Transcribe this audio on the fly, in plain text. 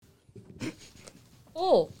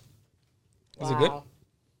Oh. Is it good?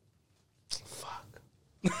 Fuck.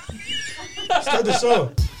 Start the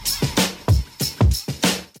show.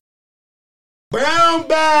 Brown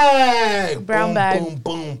bag. Brown boom, bag. Boom,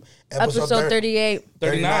 boom. Episode 38.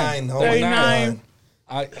 39. Oh my God.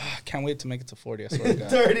 I can't wait to make it to 40. I swear to God.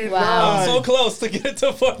 39. Wow. I'm so close to get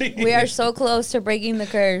to 40. We are so close to breaking the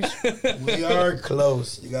curse. We are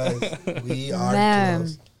close, you guys. We are Man.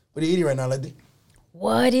 close. What are you eating right now, Lady?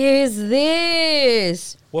 What is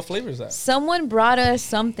this? What flavor is that? Someone brought us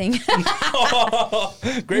something.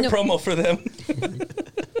 Great No. promo for them.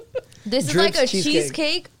 This is Drips like a cheesecake.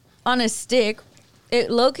 cheesecake on a stick. It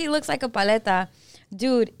low-key looks like a paleta.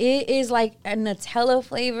 Dude, it is like a Nutella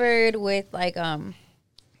flavored with like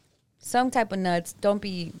some type of nuts. Don't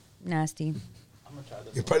be nasty. I'm gonna try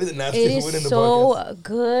this. You're probably the It nastiest one in is the so podcast.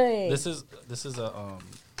 good. This is a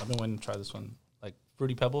I've been waiting to try this one, like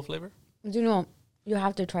Fruity Pebble flavor. You know, you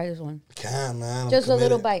have to try this one. Can man. I'm Just a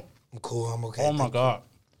little committed. bite. I'm cool. I'm okay. Oh my God,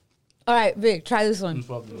 All right, Vic, try this this one. is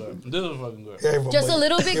fucking good. This is fucking good. Yeah, Just a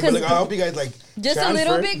little bit, yeah, but 'cause- look, I hope you guys like. Just a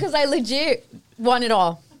little transfer. bit because I legit want it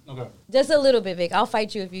all. Okay. Just a little bit, Vic. I'll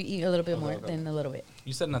fight you if you eat a little bit more okay. than a little bit.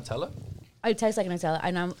 You said Nutella? It tastes like Nutella.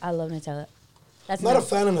 I love Nutella. That's Not a nice,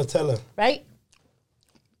 fan of Nutella. right?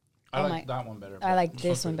 I Oh like my- that one better. I but like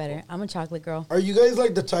this one pretty better. I'm a chocolate girl. Are you guys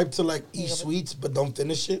like the type to like eat sweets but don't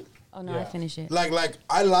finish it? Oh no, I Yeah. finish it. Like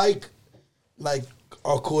I like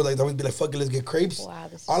oh cool, like don't be like fuck it, let's get crepes. Wow,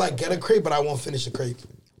 this is I'll like so get a crepe, but I won't finish a crepe.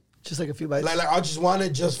 Just like a few bites. Like I just want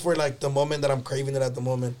it just for like the moment that I'm craving it at the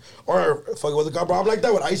moment. Or fuck it, what's it called, bro? I'm like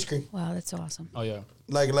that with ice cream. Wow, that's so awesome. Oh yeah.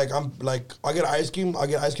 Like I'm like I'll get ice cream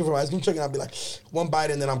from ice cream truck and I'll be like one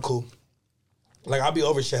bite and then I'm cool. Like I'll be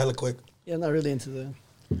over shit hella quick. Yeah, I'm not really into the.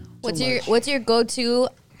 What's your go-to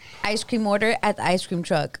ice cream order at the ice cream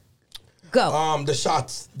truck? Go. The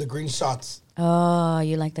shots, the green shots. Oh,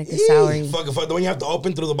 you like the Eee, soury. Fuck the one you have to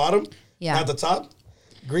open through the bottom. Yeah. At the top.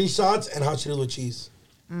 Green shots and hot Cheetos with cheese.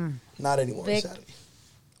 Not anymore, Vic? sadly.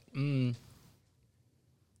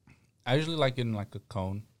 I usually like it in like a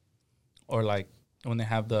cone, or like when they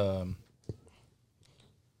have the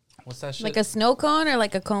what's that shit? Like a snow cone or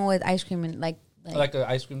like a cone with ice cream and like like an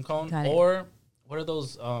ice cream cone, Got it. or what are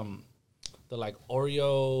those? The like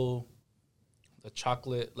Oreo, the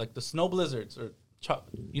chocolate, like the snow blizzards, or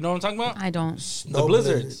you know what I'm talking about? I don't. Snow The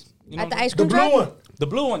blizzards. You know At the what I'm ice The cream blue truck? one. the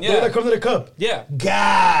blue one, The one yeah, that comes in a cup. yeah.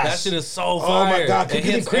 Gas. That shit is so Oh fire. my god, It cookies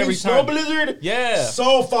and hits cream, every snow time. blizzard. Yeah.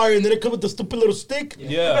 So fire, and then it comes with the stupid little stick.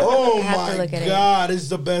 Yeah. Oh I have to my look at it. god, this is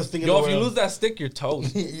the best thing in Yo, the if world. you lose that stick, you're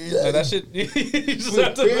toast. Yeah. Like that shit. You just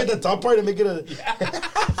have to. we hit the top part and make it a.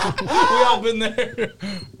 We all been there. That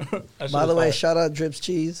shit By is the way, fire. shout out Drips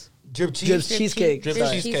Cheese Drip cheese. Drips Cheesecake. Drip Drip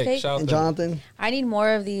cheesecake. cheesecake? Shout out And to them. Jonathan. I need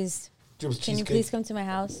more of these. Drip Can you cheesecake. please come to my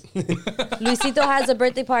house? Luisito has a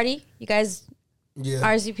birthday party. You guys Yeah.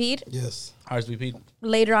 RSVP'd Yes. RSVP.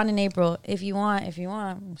 later on in April. If you want,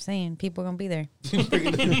 I'm saying people are gonna be there. Just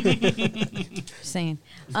saying.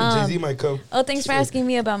 Jay-Z might come. Oh, thanks for asking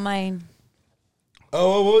me about mine.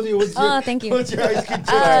 Oh, what was your? What's your Oh, thank you. What's your ice cream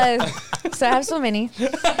truck? So I have so many.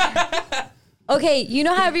 Okay, you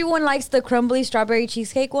know how everyone likes the crumbly strawberry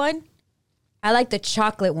cheesecake one? I like the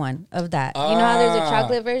chocolate one of that. You know how there's a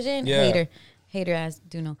chocolate version? yeah. Hater ass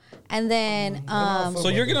do know. And then So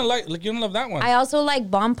you're gonna you're gonna love that one. I also like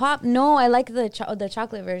Bomb Pop. No, I like the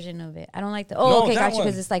chocolate version of it. I don't like the. Oh, No, okay, that got you one.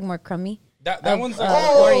 because it's like more crummy. that of- one's. Oh,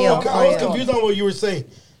 Oreo, okay. I was Oreo. confused on what you were saying.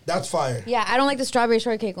 That's fire. Yeah, I don't like the strawberry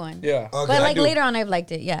shortcake one. yeah. Okay, But I like do. later on, I've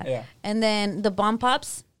liked it. Yeah. Yeah. And then the Bomb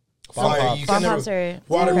Pops. Bomb Fire. Pops. You Bomb can Pops never, are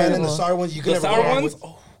watermelon, the incredible. sour ones. You can The never sour go wrong ones. with.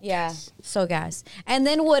 Oh, Yeah, so gas. And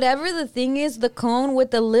then whatever the thing is, the cone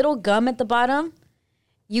with the little gum at the bottom.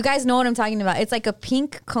 You guys know what I'm talking about. It's like a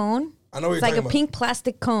pink cone. I know what It's you're like a talking about. pink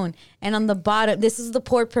plastic cone, and on the bottom, this is the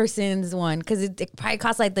poor person's one because it probably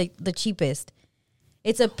costs like the cheapest.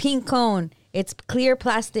 It's a pink cone. It's clear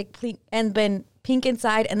plastic, and then pink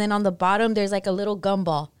inside, and then on the bottom there's like a little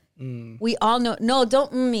gumball. We all know. No,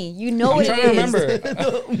 don't me. You know I'm what trying it to is. remember.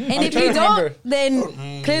 And if trying you to don't, remember.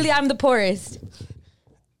 then clearly I'm the poorest.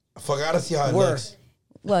 Fuck, I gotta see how it Word. looks.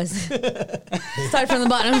 Was start from the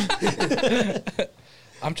bottom.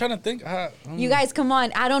 I'm trying to think. You guys, come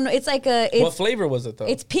on. I don't know. It's like a. What It's flavor was it though?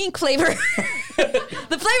 it's pink flavor.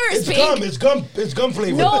 The flavor is It's pink. gum. It's gum. It's gum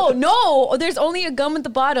flavor. No. There's only a gum at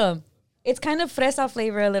the bottom. It's kind of fresa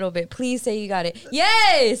flavor a little bit. Please say you got it.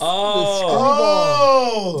 Yes.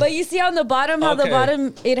 Oh. But you see on the bottom how the Okay.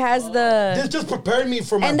 bottom it has the. This just prepared me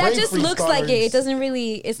for my And that brain just freeze looks like it. It tolerance. doesn't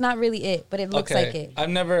really. It's not really it, but it looks like it. I've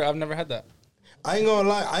never had that. I ain't gonna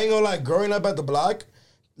lie. Growing up at the block,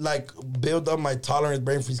 like build up my tolerance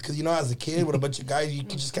brain freeze because you know as a kid with a bunch of guys you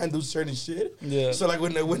just can't do certain shit. Yeah. So like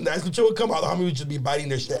when the ice cream truck would come out, the homie would just be biting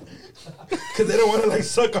their shit because they don't want to like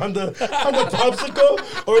suck on the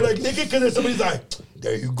popsicle or like lick it because then somebody's like,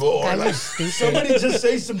 there you go, or like somebody just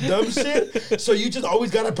say some dumb shit. So you just always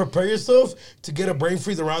gotta prepare yourself to get a brain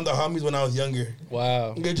freeze around the homies when I was younger.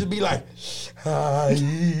 Wow. You just be like,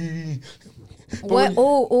 hi. What?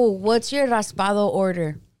 What's your raspado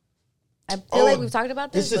order? I feel like we've talked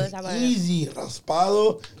about this. This But is let's talk about it. easy.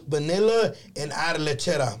 Raspado, vanilla, and add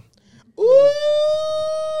lechera.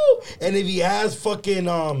 Ooh! And if he has fucking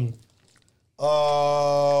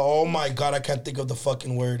oh my god, I can't think of the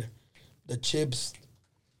fucking word. The chips.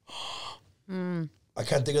 I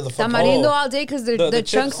can't think of the fucking Tamarindo all day because The the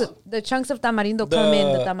chips. chunks of tamarindo come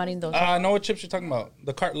in the tamarindo. I know what chips you're talking about.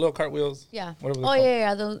 The little cartwheels. Yeah. Whatever they're Oh called.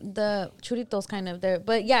 yeah. The churitos kind of there,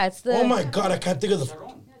 but yeah, it's the. Oh my god, I can't think of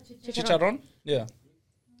the. Chicharrón? Yeah.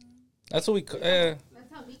 That's what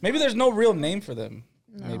maybe there's no real name for them.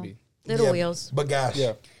 Maybe. little Yeah, wheels. But gosh.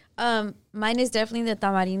 Yeah. Mine is definitely the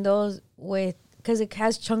tamarindos because it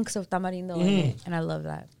has chunks of tamarindo in it, and I love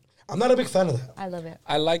that. I'm not a big fan of that. I love it.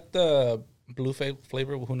 I like the blue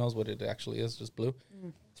flavor. Who knows what it actually is? Just blue.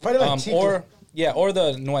 It's probably like chicle. Or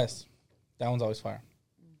the nuez. That one's always fire.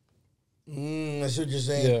 I see what you're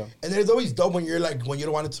saying. Yeah. And there's always dope when you're like when you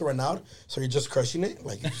don't want it to run out, so you're just crushing it.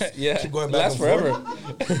 Like you just Yeah. keep going back Lasts and forever.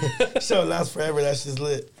 forth. So it lasts forever. That's just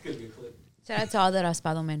lit. Shout out to all the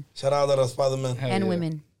raspado men Shout out to the Raspado man Hell and yeah.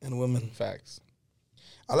 women. and women. Facts.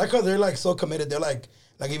 I like how they're like so committed. They're like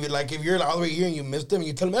if you're all the way here and you missed them and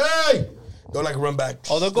you tell them, hey, they'll like run back.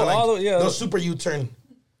 Oh, they'll go They're, like, all the way. Yeah. They'll super U-turn.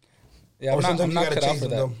 Yeah, Or I'm sometimes you not gotta cut out chase for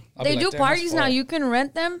that. them, I'll They be do like, "Damn, that's parties now. far." You can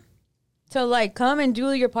rent them to like come and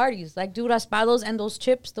do your parties. Like do raspados and those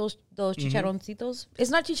chips, those chicharroncitos.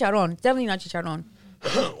 It's not chicharron. It's definitely not chicharron.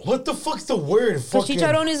 What the fuck's the word? Because Fucking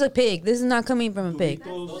chicharron is a pig. This is not coming from a pig.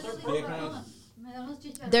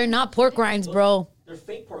 They're not pork rinds, bro. They're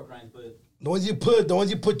fake pork rinds, but the ones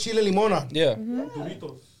you put chile limon on. Yeah.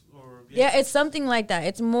 Doritos or Yeah, it's something like that.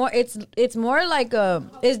 It's more like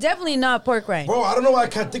it's definitely not pork rind. Bro, I don't know why I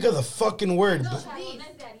can't think of the fucking word. But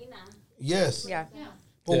yes. Yeah.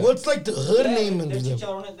 But Yeah. what's like the hood name in they're them?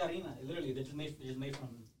 chicharrones de harina. Literally, they're just made from.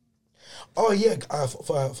 Oh yeah,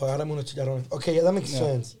 for unos chicharrones. Okay, yeah, that makes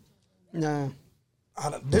sense. Nah.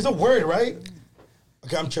 There's a word, right?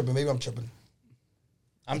 Okay, I'm tripping. Maybe I'm tripping.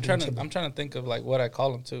 I'm trying to think of like what I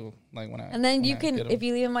call them too. Like when I And then when you I can, get 'em. if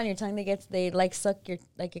you leave them on your tongue, they like suck your,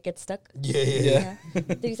 like it gets stuck. Yeah. Yeah.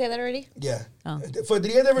 Did you say that already? Yeah. Oh. Did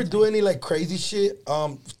you guys ever do any like crazy shit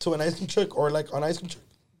to an ice cream truck or like on ice cream truck?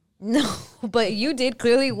 No, but you did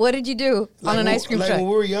clearly. What did you do on an ice cream like truck? when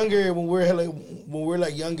we were younger, when we were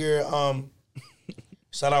like younger,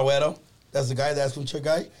 shout out Wedo. That's the guy, the ice cream truck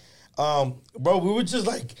guy. Bro, we would just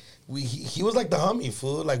like he was like the homie,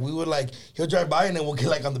 fool. Like we would like he'll drive by and then we'll get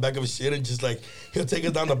like on the back of his shit and just like he'll take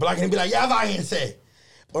us down the block and he'll be like, yeah, váyanse.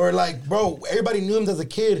 Or like, bro, everybody knew him as a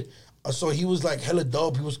kid, so he was like hella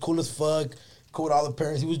dope. He was cool as fuck, cool with all the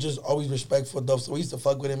parents. He was just always respectful, dope. So we used to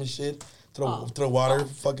fuck with him and shit. Throw water,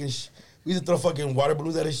 fucking. We used to throw fucking water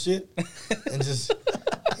balloons at his shit and just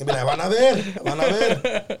he'd be like, van a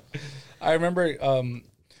ver. I remember.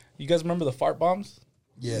 You guys remember the fart bombs?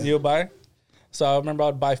 Yeah. You would buy. So I remember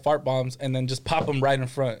I'd buy fart bombs and then just pop them right in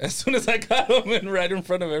front as soon as I got them and right in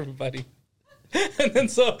front of everybody. And then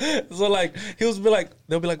so like they'll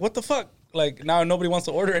be like, what the fuck? Like now nobody wants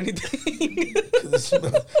to order anything.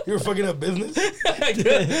 You were fucking up business.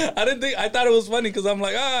 I thought it was funny because I'm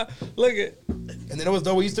like, look at. And then it was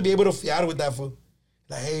though we used to be able to fiar with that fool.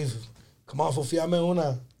 Like, hey, come on, fool, fiarme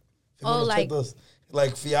una. Oh, like-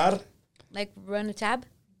 like fiar. Like run a tab.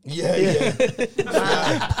 Yeah. Put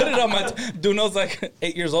it on my. Duno's like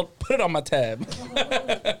 8 years old. Put it on my tab.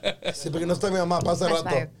 Sí, porque no está mi mamá, pasa That's rato.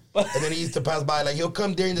 fire. And then he used to pass by. Like he'll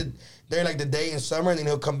come during the day in summer, and then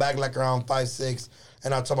he'll come back like around 5, 6.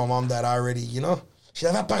 And I'll tell my mom that already, you know. She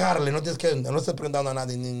va a pagarle, no tienes que, no se prendando a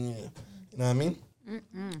nadie. You know what I mean?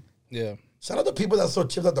 Yeah. Shout out to people that sold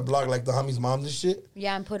chips at the block, like the homies' moms and shit.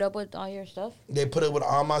 Yeah, and put up with all your stuff. They put it with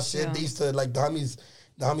all my shit. Yeah. They used to, like, the homie's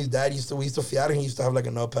dad we used to fiar, and he used to have, like,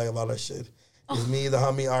 a notepad of all that shit. It was me, the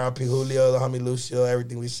homie R.I.P. Julio, the homie Lucio,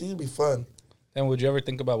 everything. We see it'd be fun. And would you ever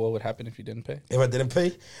think about what would happen if you didn't pay? If I didn't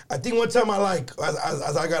pay, I think one time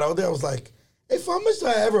as I got older, I was like, hey, how much do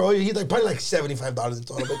I ever owe you? He's like, probably like $75 in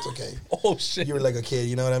total, but it's okay. Oh shit! You were like a kid,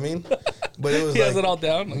 you know what I mean? But it was He like, has it all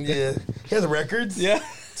down. Yeah. He has records. Yeah.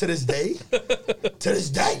 To this day.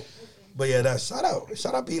 But yeah, shout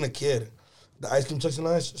out being a kid. The ice cream trucks and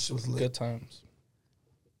all that shit was lit. Good times.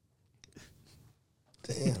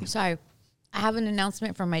 Damn. Sorry, I have an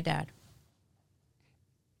announcement from my dad.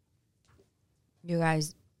 You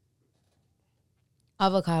guys,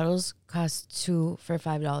 avocados cost 2 for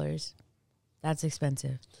 $5. That's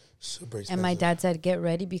expensive. Super expensive. And my dad said, get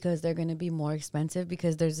ready because they're going to be more expensive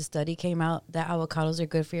because there's a study came out that avocados are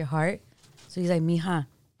good for your heart. So he's like, mija,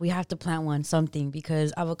 we have to plant something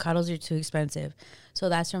because avocados are too expensive. So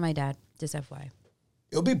that's for my dad, just FYI.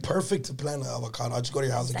 It'll be perfect to plant an avocado. I'll just go to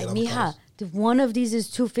your house He's and like, get mija, avocados. one of these is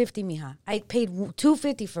 $2.50, mija. I paid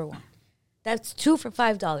 $2.50 for one. That's 2 for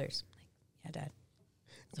 $5. I'm like, yeah, Dad.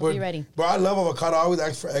 So be ready. Bro, I love avocado. I always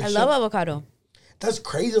ask for extra. I love avocado. That's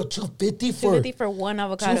crazy. $2.50 for $2.50 for one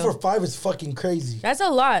avocado. 2 for $5 is fucking crazy. That's a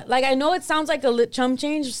lot. Like, I know it sounds like a chump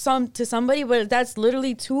change to somebody, but that's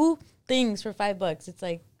literally 2 things for $5. It's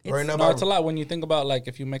like, Right now, No, it's a lot when you think about like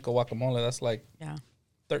if you make a guacamole, that's like yeah.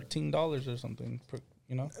 $13 or something.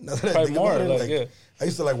 You know, Now that I probably think more. about it, Like, yeah. I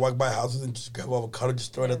used to like walk by houses and just grab avocado,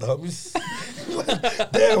 just throw it at the homies.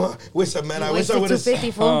 Like, damn, I wish I would have.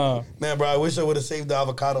 $2.50 fool. Man, bro, I wish I would have saved the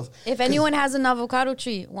avocados. If anyone has an avocado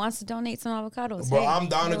tree, wants to donate some avocados, Bro, hey, I'm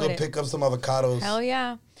down to deal go with it. pick up some avocados. Hell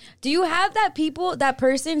yeah. Do you have that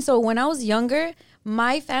person? So when I was younger,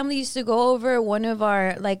 my family used to go over one of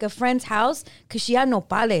our, like a friend's house because she had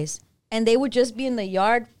nopales. And they would just be in the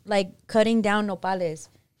yard, like cutting down nopales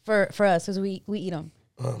for us because we eat them.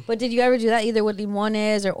 But did you ever do that either with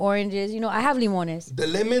limones or oranges? You know, I have limones. The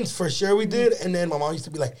lemons, for sure we did. And then my mom used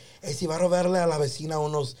to be like, hey, si va a robarle a la vecina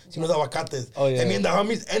unos aguacates. Oh, yeah. And me and the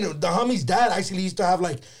homies' dad actually used to have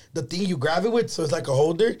like the thing you grab it with. So it's like a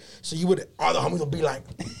holder. So all the homies would be like,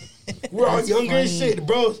 we're all younger and shit,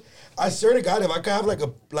 bro. I swear to God, if I could have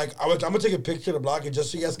I'm gonna take a picture of the block and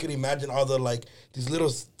just so you guys can imagine all the like these little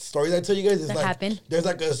stories I tell you guys. It's That like happen? there's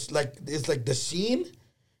it's like the scene,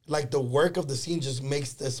 like the work of the scene just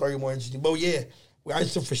makes the story more interesting. But yeah, I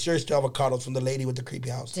used to for sure steal avocados from the lady with the creepy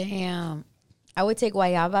house. Damn. I would take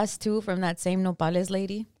guayabas too from that same nopales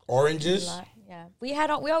lady. Oranges. Yeah. We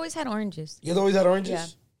always had oranges. You always had oranges.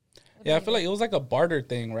 Yeah. Yeah, I feel like it was like a barter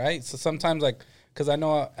thing, right? So sometimes, like, because I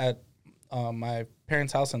know at my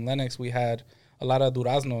parents' house in Lenox, we had a lot of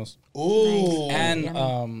duraznos, Ooh.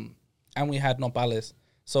 and we had nopales.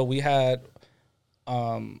 So we had,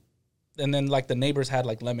 and then like the neighbors had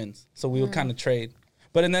like lemons, so we would kind of trade.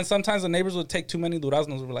 But and then sometimes the neighbors would take too many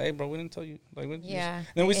duraznos. We'd be like, hey, bro, we didn't tell you. Like, Yeah. And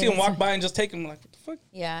then we see them walk by and just take them. Like, what the fuck?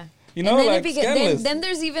 Yeah. You know, and then like, if scandalous. then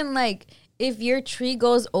there's even like if your tree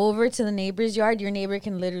goes over to the neighbor's yard, your neighbor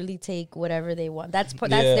can literally take whatever they want. That's Yeah.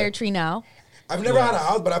 their tree now. I've never had a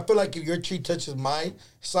house, but I feel like if your tree touches my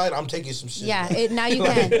side, I'm taking some shit. Yeah, now you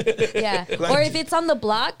can. Yeah. Like- or if it's on the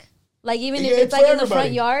block, like even Yeah, if it's it's like for in the front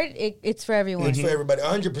everybody. yard, it's for everyone. It's for everybody,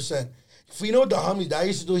 100%. If you know what the homies that I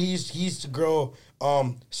used to do, he used to grow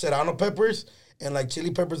serrano peppers and like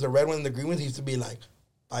chili peppers, the red ones and the green ones. He used to be like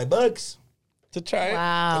 $5. To try it. And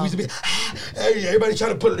Wow. we used to be, hey, everybody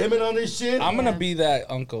trying to put lemon on this shit. I'm gonna be that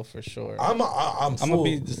uncle for sure. I'm I'm full. gonna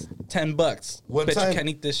be just $10. One Bet time- you can't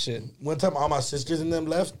eat this shit. One time, all my sisters and them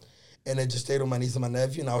left, and I just stayed with my niece and my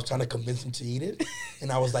nephew, and I was trying to convince them to eat it. And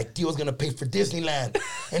I was like, Tio's gonna pay for Disneyland.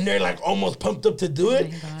 And they're like almost pumped up to do it.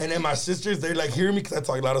 God. And then my sisters, they're like hearing me because I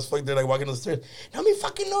talk loud as fuck. They're like walking down the stairs. Don't be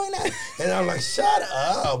fucking doing that. And I'm like, shut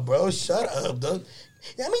up, bro. Shut up, dude.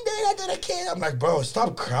 Let me do that to the kid. I'm like, bro,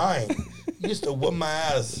 stop crying. You used to whoop my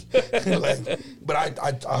ass. But I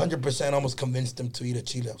 100% almost convinced them to eat a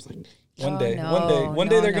chile. I was like, One Oh, day, no, one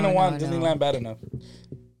day no, they're gonna no, want no, no. Disneyland bad enough.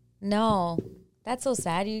 No. That's so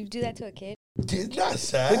sad. You do that to a kid. it's not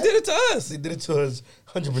sad. They did it to us. They did it to us.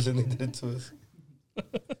 100% they did it to us.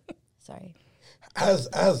 Sorry.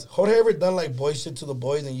 Has Jorge ever done like boy shit to the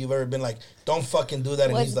boys and you've ever been like, don't fucking do that?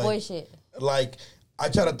 And What's he's like, boy shit? like, I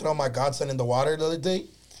tried to throw my godson in the water the other day.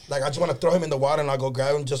 Like, I just want to throw him in the water and I'll go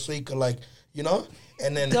grab him just so he could like, you know?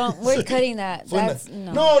 And then We're cutting that. When That's the-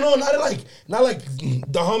 no. no, not like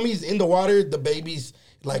the homies in the water, the babies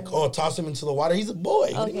like, oh, toss him into the water. He's a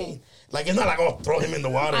boy. What do you Okay. mean? Like, it's not like, oh, throw him in the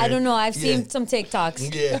water. I don't know. I've Yeah. seen some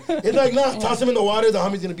TikToks. Yeah. It's like, nah, toss him in the water. The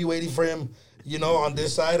homie's going to be waiting for him, you know, on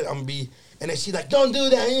this side. I'm going to be, and then she's like, don't do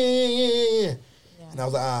that. Yeah. And I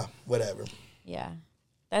was like, whatever. Yeah.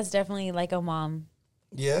 That's definitely like a mom.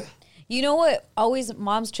 Yeah. You know what always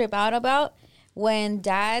moms trip out about? When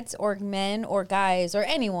dads or men or guys or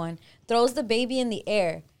anyone throws the baby in the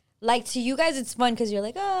air. Like, to you guys, it's fun because you're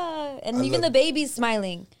like, and I even love- the baby's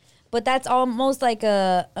smiling. But that's almost like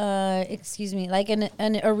a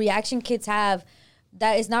reaction kids have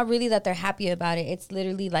that is not really that they're happy about it. It's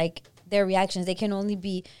literally like their reactions. They can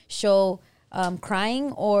only show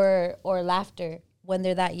crying or laughter when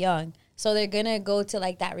they're that young. So they're going to go to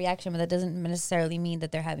like that reaction, but that doesn't necessarily mean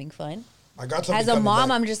that they're having fun. I got something As a coming mom,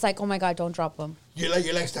 back. I'm just like, oh my God, don't drop them. You're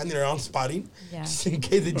like standing around spotting. Yeah. Just in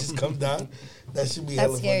case it just comes down. That should be hella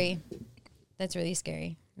That's scary. That's really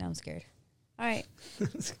scary. Now I'm scared. All right.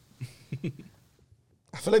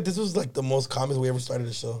 I feel like this was like the most comments we ever started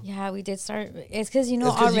the show. Yeah, we did start. It's because, you know,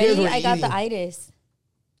 It's 'cause you guys already were I got the eating. itis.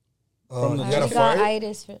 From the- You I got a already got fart?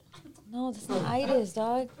 itis. No, that's not itis,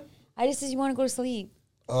 dog. Itis is you want to go to sleep.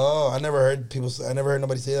 Oh, I never heard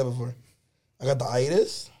nobody say that before. I got the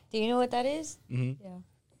itis. Do you know what that is? Mm-hmm. Yeah.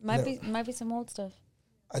 Might be some old stuff.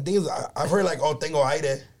 I think I've heard like, oh, tengo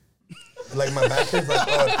aire. Like my back hurts, like,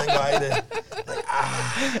 oh, tengo aire. Like,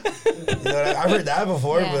 ah. You know, I've heard that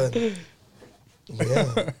before, Yeah. but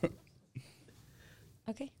yeah,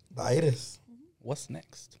 Okay. the itis. What's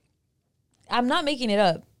next? I'm not making it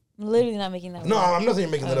up. I'm literally not making that No, up. I'm not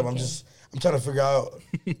saying making that up. I'm Okay. trying to figure out.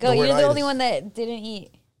 Go. word You're the only itis. one that didn't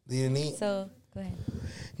eat. You didn't eat? So go ahead.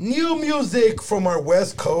 New music from our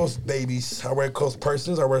West Coast babies, our West Coast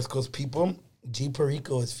persons, our West Coast people. G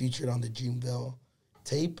Perico is featured on the Dreamville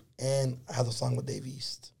tape and has a song with Dave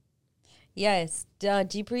East. Yes,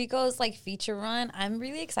 G Perico's like feature run. I'm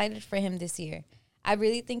really excited for him this year. I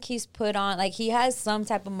really think he's put on, like, he has some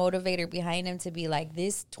type of motivator behind him to be like,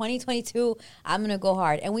 this 2022, I'm going to go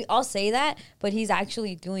hard. And we all say that, but he's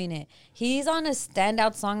actually doing it. He's on a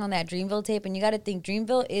standout song on that Dreamville tape. And you got to think,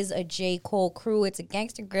 Dreamville is a J. Cole crew. It's a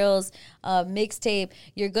Gangsta Grills mixtape.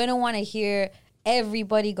 You're going to want to hear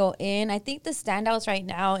everybody go in. I think the standouts right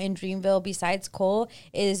now in Dreamville, besides Cole,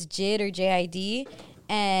 is JID or JID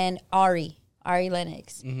and Ari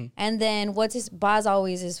Lennox. And then Boz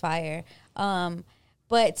Always is fire.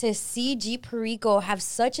 But to see G Perico have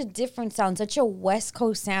such a different sound, such a West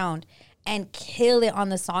Coast sound, and kill it on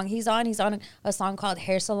the song he's on a song called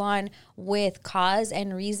Hair Salon with Cause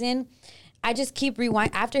and Reason. I just keep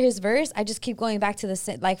rewind after his verse. I just keep going back to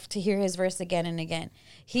to hear his verse again and again.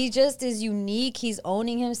 He just is unique. He's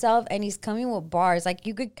owning himself and he's coming with bars. Like,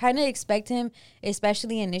 you could kind of expect him,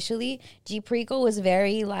 especially initially. G Perico was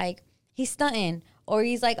very like, he's stunting, or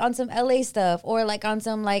he's like on some LA stuff, or like on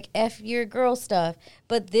some like F your girl stuff.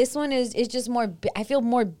 But this one is just more, I feel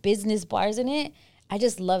more business bars in it. I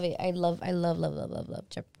just love it. I love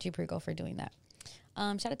G Perico for doing that.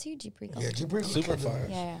 Shout out to you, G Perico. Yeah, G Perico. Super fire.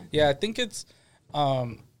 Yeah. Yeah, I think it's,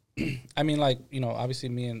 I mean, like, you know, obviously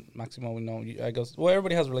me and Maximo, we know, I guess, well,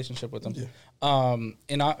 everybody has a relationship with him. Yeah.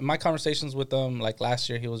 In my conversations with him, like last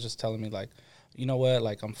year, he was just telling me, like, you know what,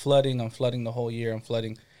 like, I'm flooding the whole year,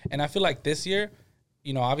 And I feel like this year,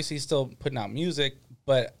 you know, obviously he's still putting out music,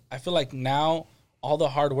 but I feel like now all the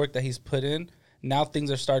hard work that he's put in, now things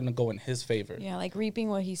are starting to go in his favor. Yeah, like reaping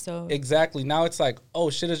what he sowed. Exactly. Now it's like, oh,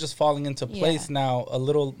 shit is just falling into place Yeah. now a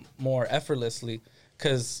little more effortlessly.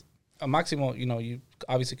 Because Maximo, you know, you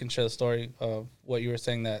obviously can share the story of what you were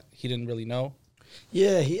saying that he didn't really know.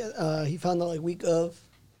 Yeah, he found out like week of.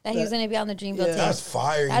 That he was going to be on the Dreamville Yeah. tape. That's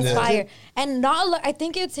fire. That's you know? fire. And I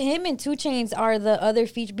think it's him and 2 Chainz are the other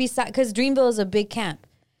feature, because Dreamville is a big camp.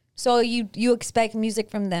 So you expect music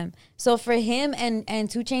from them. So for him and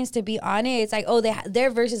 2 Chainz to be on it, it's like, oh, their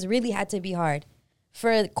verses really had to be hard.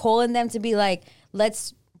 For Cole and them to be like,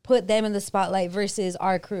 let's put them in the spotlight versus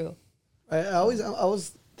our crew. I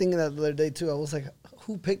was thinking that the other day too. I was like,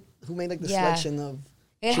 who made like the Yeah. selection of?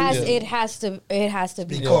 It has to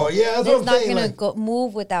be Be Cole. Yeah, that's what I'm It's not saying. gonna Like, go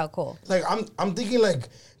move without Cole. like I'm thinking like,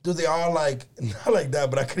 do they all like not like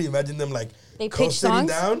that? But I could imagine them like They Cole pitch sitting songs?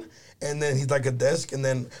 down, and then he's like a desk, and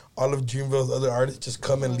then all of Dreamville's other artists just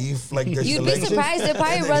come and leave like their You'd be selection. surprised. It And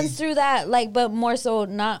probably then runs through that, like, but more so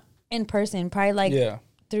not in person. Probably like Yeah.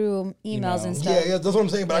 through emails and Emails. stuff. Yeah, that's what I'm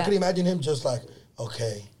saying. But I Yeah. could imagine him just like,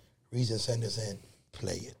 okay, Reason send us in,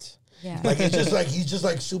 play it. Yeah. Like it's just like he's just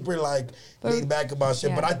like super like laid back about shit.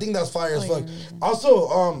 yeah. But I think that's fire as Oh, fuck. yeah, Reason.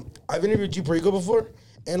 Also, I've interviewed G Perico before,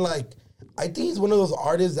 and like I think he's one of those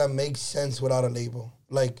artists that makes sense without a label.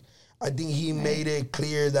 Like I think he made it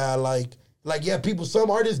clear that like yeah, some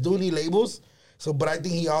artists do need labels. So, but I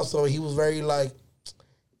think he was very like,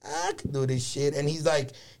 I can do this shit, and he's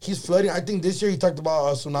flooding. I think this year he talked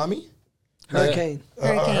about tsunami. Hurricane.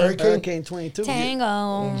 Hurricane 22.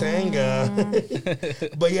 Tango. Dang.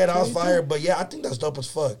 But yeah, that was fire. But yeah, I think that's dope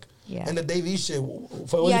as fuck. Yeah. And the Dave East shit.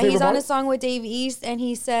 What's your Yeah, favorite he's on part? a song with Dave East, and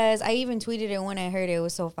he says, I even tweeted it when I heard it. It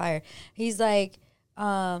was so fire. He's like,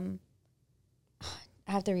 I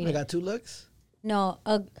have to read I it. got 2 looks. No,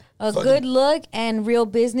 a Fucking- good look and real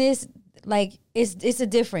business, like, it's a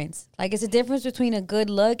difference. Like, it's a difference between a good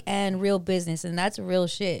look and real business, and that's real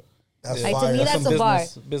shit. That's Like, to fire. me, that's some a bar.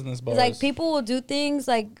 business bars. It's like people will do things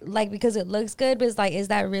like because it looks good, but it's like, is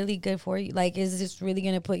that really good for you? Like, is this really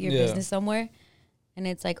gonna put your Yeah. business somewhere? And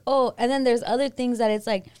it's like, oh, and then there's other things that it's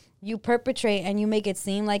like you perpetrate and you make it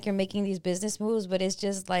seem like you're making these business moves, but it's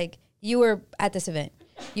just like you were at this event.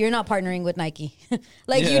 you're not partnering with Nike.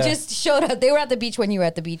 Like you Yeah. just showed up. They were at the beach when you were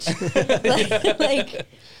at the beach. like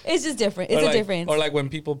it's just different. It's Or a like, difference. Or like when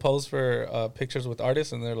people pose for pictures with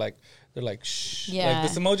artists and they're like shh. Yeah. Like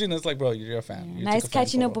this emoji and it's like, bro, you're a fan. You Nice took a fan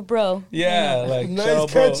catching up photo. with bro. Yeah, like Nice shout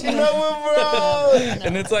out, bro. catching up with bro.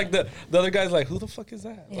 And it's like the other guy's like, who the fuck is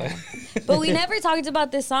that? Yeah. Like, But we never talked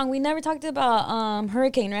about this song. We never talked about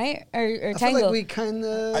Hurricane, right? Or I feel Tango. like we kind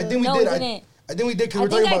of. I think we No, did. we didn't. I think we did because I we're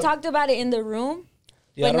think talking I about. talked about it in the room,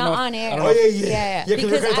 Yeah, I but don't not know if- on air. I don't Oh know if- yeah. Because we're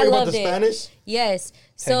because kind of I talking about loved the it. Spanish. Yes.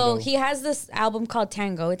 So Tango. he has this album called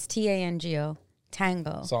Tango. It's Tango.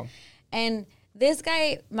 Tango. song. And this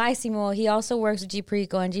guy, Massimo, he also works with G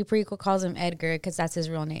Perico, and G Perico calls him Edgar because that's his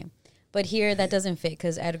real name. But here that doesn't fit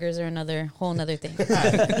because Edgars are another whole nother thing.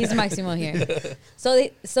 He's Massimo here.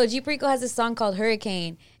 So G Perico has this song called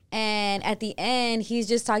Hurricane. And at the end, he's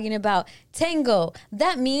just talking about tango.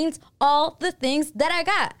 That means all the things that I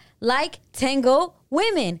got. Like tango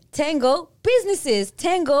women, tango businesses,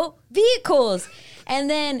 tango vehicles. And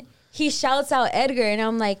then he shouts out Edgar. And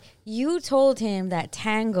I'm like, you told him that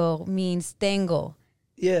tango means tango.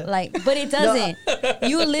 Yeah. Like, but it doesn't.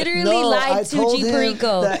 You literally I lied to told G him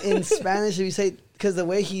Perico. that in Spanish, if you say, because the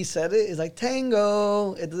way he said it is like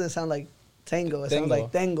tango, it doesn't sound like tango. It sounds Tango.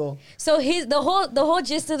 like tango. So the whole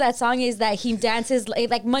gist of that song is that he dances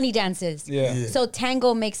like money dances. Yeah. Yeah. So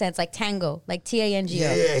tango makes sense, like tango, like Tango.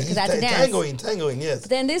 Yeah, because he's that's a dance. tangoing, yes.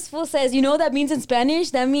 Then this fool says, you know what that means in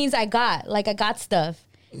Spanish? That means I got stuff.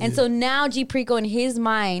 And so now G Perico in his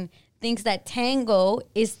mind thinks that tango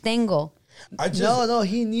is tango. I just No,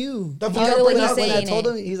 he knew. That Oh, fool got the way burned he's out. When I saying told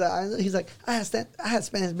it. him, he's like, I had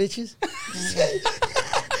Spanish bitches.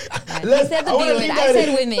 I said the I wanna B word. leave I that said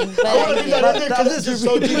in. would but I want to leave that in there because it's just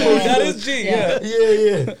so deep. That is G, yeah.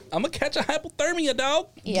 Yeah. I'm gonna catch a hypothermia, dog.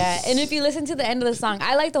 yeah. And if you listen to the end of the song,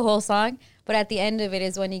 I like the whole song, but at the end of it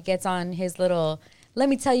is when he gets on his little, let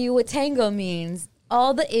me tell you what tango means.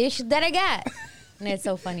 All the ish that I got. And it's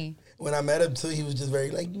so funny. When I met him too, he was just very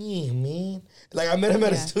like, yeah, man. Like I met him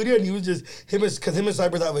at a Yeah. studio and he was just because him and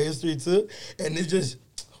Cypress have a history too, and it's just.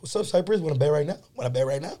 What's up, Cypress? Want to bet right now? Want to bet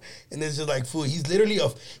right now? And it's just like, fool, he's literally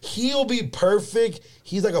he'll be perfect.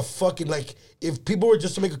 He's like a fucking, like, if people were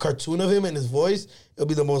just to make a cartoon of him and his voice, it'll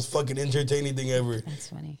be the most fucking entertaining thing ever. That's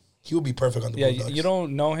funny. He will be perfect on the Yeah, Bulldogs. you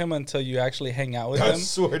don't know him until you actually hang out with I him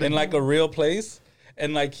swear to in like God. a real place,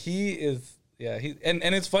 and like he is, and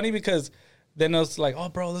it's funny because then it's like, oh,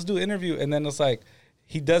 bro, let's do an interview, and then it's like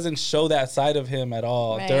he doesn't show that side of him at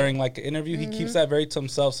all Right. during like an interview. He keeps that very to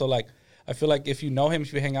himself. So like, I feel like if you know him,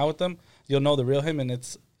 if you hang out with him, you'll know the real him, and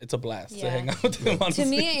it's a blast to Yeah. hang out with him. Honestly. To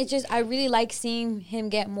me, it's just I really like seeing him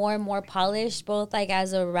get more and more polished, both like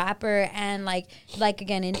as a rapper and like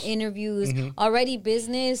again in interviews. Mm-hmm. Already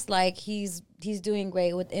business, like he's doing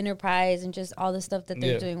great with Enterprise and just all the stuff that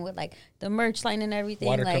they're Yeah. doing with like the merch line and everything.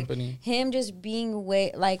 Water like company. him just being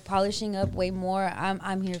way like polishing up way more.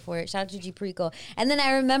 I'm here for it. Shout out to G Perico. And then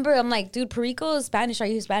I remember I'm like, dude, Perico is Spanish. Are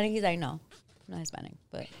you Hispanic? He's like, no. I'm not Hispanic,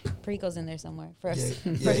 but Perico's in there somewhere for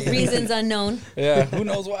reasons unknown. Yeah, who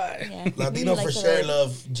knows why? Yeah. Latino Like for the sure word.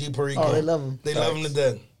 love G Perico. Oh, they love him. They love him to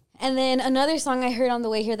death. And then another song I heard on the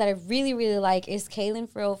way here that I really, really like is Kaylin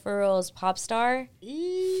Furl's Pop Star.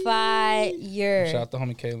 Fire. Shout out to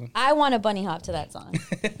homie Kalen. I want to bunny hop to that song.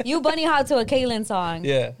 You bunny hop to a Kaylin song.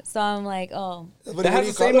 Yeah. So I'm like, oh, What That do has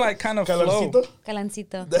you the call same it? like kind of Caloncito? flow.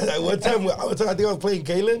 Calancito. That, one time, I think I was playing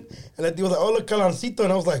Kaylin, and that thing was like, oh, look, Calancito.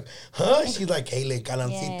 And I was like, huh? She's like, Kaylin,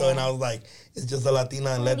 Calancito. Yeah. And I was like, it's just a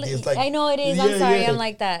Latina and Leti. It's like, I know it is. Yeah, I'm sorry. yeah. I'm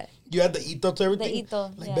like that. You had the ito to everything? The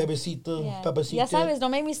ito, Like yeah. bebecito, Yeah. papacito. Ya sabes,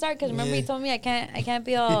 don't make me start because remember you Yeah. told me I can't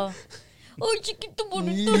be all. Oh, chiquito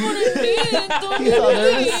bonito, nervous.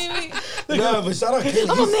 No, but shout out Kaylin.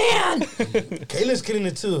 I'm a man. Kaylin's killing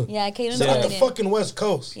it too. Yeah, Kaylin's Shout out killing the it. fucking West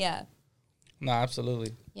Coast. Yeah, No,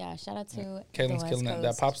 absolutely. yeah. Shout out to Kalen's the killing West it. That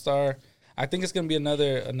Coast. pop star. I think it's gonna be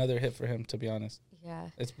another hit for him. To be honest, Yeah.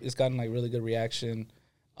 it's gotten like really good reaction.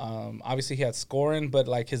 Obviously he had scoring, but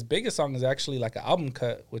like his biggest song is actually like an album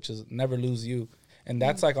cut, which is "Never Lose You," and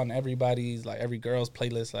that's like on everybody's like every girl's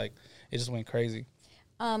playlist. Like it just went crazy.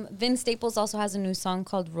 Vince Staples also has a new song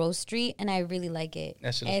called Rose Street, and I really like it.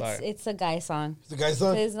 That shit is fire. It's a guy song. The guy's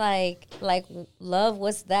son. It's like love,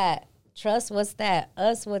 what's that? Trust, what's that?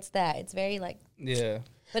 Us, what's that? It's very like, Yeah,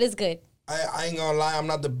 but it's good. I ain't gonna lie, I'm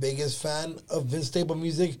not the biggest fan of Vince Staples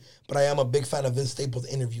music, but I am a big fan of Vince Staples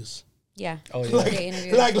interviews. Yeah. Oh, yeah. Like, Great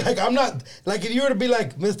interview. like I'm not like if you were to be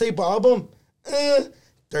like Vince Staples album,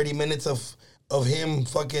 30 minutes of him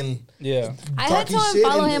fucking yeah. I had talking to shit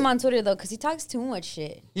unfollow and- him on Twitter though, because he talks too much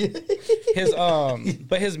shit. His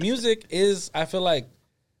but his music is, I feel like,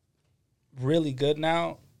 really good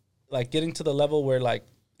now. Like getting to the level where like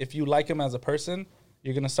if you like him as a person,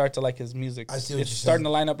 you're gonna start to like his music. I see what it's you're starting saying. to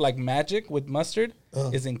line up like Magic with Mustard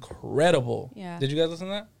is incredible. Yeah. Did you guys listen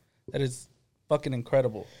to that? That is fucking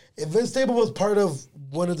incredible. If Vince Staples was part of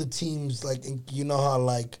one of the teams, like you know how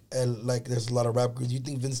like there's a lot of rap groups, you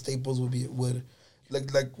think Vince Staples would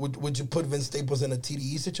would you put Vince Staples in a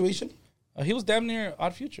TDE situation? He was damn near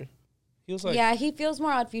Odd Future. He was like yeah, he feels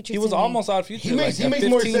more Odd Future. he to was me. almost Odd Future. He makes- like, he at makes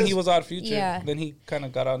more 15, sense. He was Odd Future. Yeah. Then he kind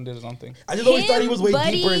of got out and did his own thing. I just always thought he was way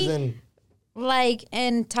Buddy- deeper than. like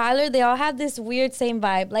and Tyler. They all have this weird same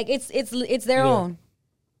vibe. Like it's their Yeah. own,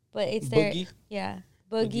 but it's their Boogie? yeah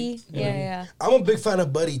Boogie. Yeah. I'm a big fan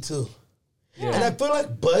of Buddy too. Yeah. And I feel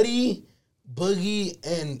like Buddy, Boogie,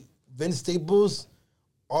 and Vince Staples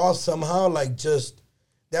all somehow like just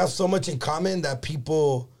they have so much in common that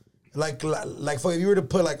people like for if you were to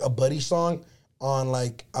put like a Buddy song on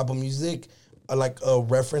like Apple Music, like a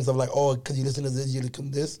reference of like because you listen to this, you listen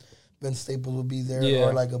to this, Vince Staples would be there Yeah.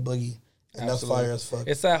 or like a Boogie, and that's Absolutely. fire as fuck.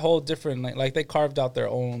 It's that whole different like they carved out their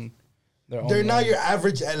own. They're not lane. your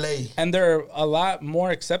average LA. And they're a lot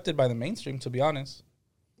more accepted by the mainstream, to be honest.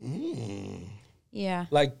 Yeah.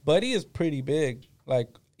 Like Buddy is pretty big, like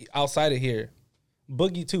outside of here.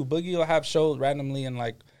 Boogie too. Boogie will have shows randomly in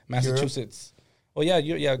like Massachusetts. Well, yeah,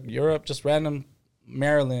 Europe, just random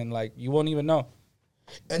Maryland. Like you won't even know.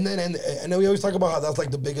 And then we always talk about how that's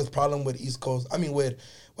like the biggest problem with East Coast. I mean, with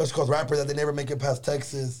West Coast rappers that they never make it past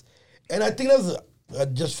Texas. And I think that's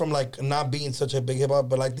just from like not being such a big hip hop,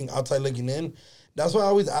 but I think outside looking in. That's why I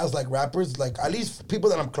always ask like rappers, like at least people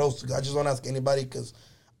that I'm close to. I just don't ask anybody because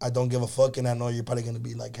I don't give a fuck, and I know you're probably gonna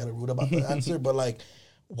be like kind of rude about the answer. But like,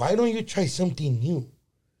 why don't you try something new?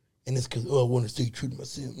 And it's because I want to stay true to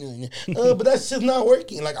myself. But that's just not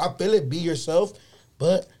working. Like I feel it, be yourself,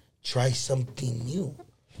 but try something new.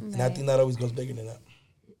 And I think that always goes bigger than that.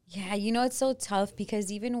 Yeah, you know, it's so tough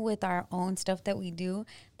because even with our own stuff that we do,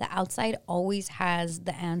 the outside always has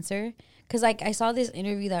the answer. Because, like, I saw this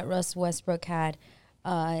interview that Russ Westbrook had,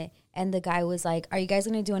 and the guy was like, are you guys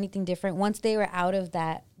going to do anything different? Once they were out of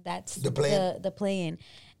that's The play-in? the play-in.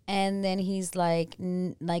 And then he's like,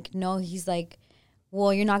 no, he's like,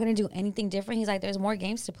 well, you're not going to do anything different. He's like, there's more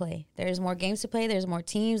games to play. There's more games to play. There's more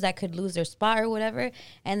teams that could lose their spot or whatever.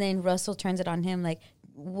 And then Russell turns it on him like,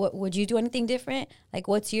 what would you do anything different? Like,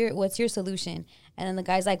 what's your solution? And then the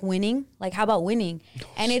guy's like, winning. Like, how about winning?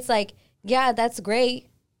 And it's like, yeah, that's great.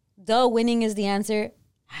 Duh, winning is the answer.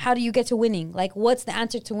 How do you get to winning? Like, what's the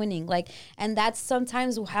answer to winning? Like, and that's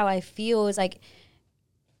sometimes how I feel is like,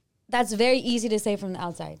 that's very easy to say from the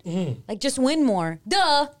outside. Like, just win more.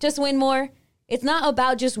 Duh, just win more. It's not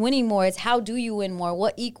about just winning more. It's how do you win more?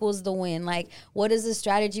 What equals the win? Like, what is the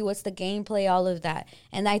strategy? What's the gameplay? All of that.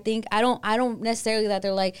 And I think I don't necessarily that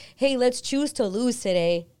they're like, hey, let's choose to lose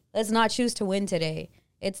today. Let's not choose to win today.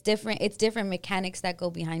 It's different. It's different mechanics that go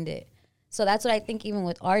behind it. So that's what I think. Even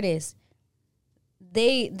with artists,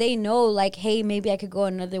 they know like, hey, maybe I could go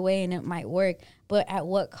another way and it might work, but at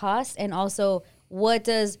what cost? And also,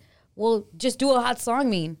 just do a hot song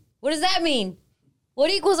mean? What does that mean? What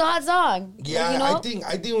equals a hot song? Yeah, Like, you know? I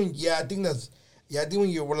think when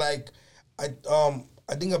you were like, I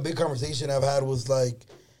think a big conversation I've had was like,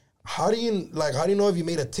 how do you know if you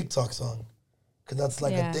made a TikTok song? Because that's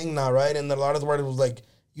like Yeah. a thing now, right? And a lot of the writers was like,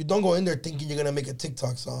 you don't go in there thinking you're gonna make a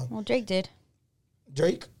TikTok song. Well, Drake did.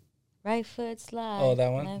 Drake? Right foot slide. Oh, that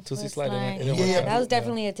one? left Tootsie foot Slide, it didn't work out. That was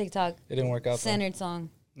definitely a TikTok It didn't work out. though. centered song.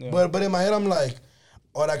 Yeah. But in my head I'm like,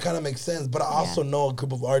 oh, that kind of makes sense. But I also know a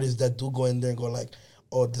group of artists that do go in there and go like,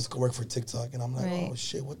 oh, this could work for TikTok. And I'm like, Right. oh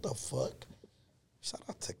shit, what the fuck? Shout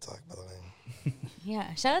out TikTok, by the way.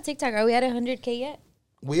 Yeah. Shout out TikTok. Are we at 100K yet?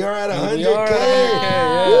 We are at We 100K. are at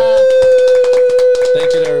 100K, yeah.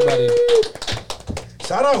 Thank you to everybody.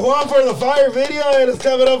 Shout out Juan for the fire video. And let's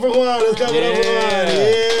clap it up for Juan. Let's clap it up for Juan.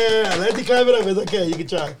 Yeah. Let's clap it up. It's okay. You can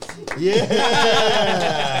try.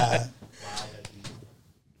 Yeah.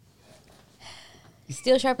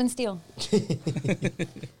 Steel sharpen steel.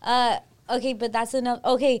 Okay, but that's enough.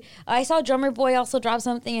 Okay, I saw Drummer Boy also drop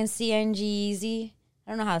something in CNGZ.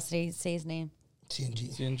 I don't know how to say his name.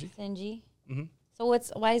 TNG. CNG. CNG. Mm-hmm. So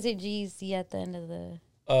why is it GZ at the end of the?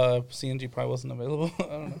 CNG probably wasn't available. I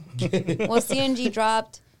don't know. Well, CNG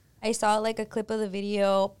dropped. I saw like a clip of the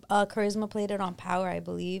video. Charisma played it on Power, I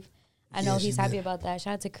believe. I know Yeah, she he's happy did. about that.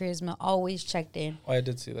 Shout out to Charisma. Always checked in. Oh, I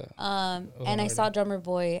did see that. And I saw Drummer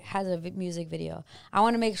Boy has a music video. I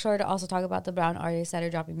want to make sure to also talk about the brown artists that are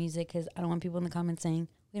dropping music because I don't want people in the comments saying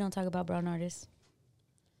we don't talk about brown artists.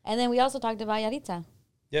 And then we also talked about Yaritza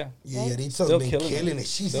Yeah. Yeah, Right? Yaritza's Still been killing it.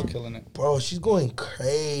 She's Still killing it. Bro, she's going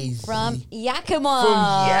crazy. from Yakima.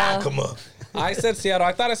 From Yakima. I said Seattle.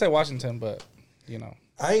 I thought I said Washington, but, you know.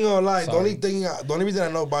 I ain't gonna lie. Sorry. The only reason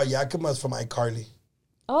I know about Yakima is from iCarly.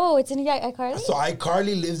 Oh, it's in iCarly? So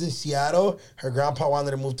iCarly lives in Seattle. Her grandpa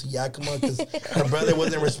wanted to move to Yakima because her brother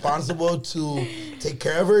wasn't responsible to take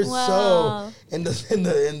care of her. Wow. So and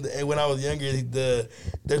when I was younger, the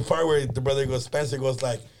part where the brother goes, Spencer goes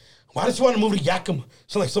like, "Why does she want to move to Yakima?"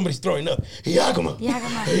 So like somebody's throwing up. Yakima.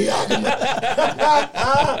 Yakima.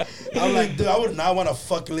 I'm like, dude, I would not want to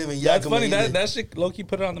fucking live in Yakima. That's funny. either. That shit low-key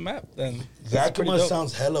put it on the map then. That's pretty Yakima dope.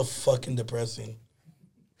 sounds hella fucking depressing.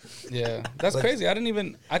 Yeah. That's Like- crazy. I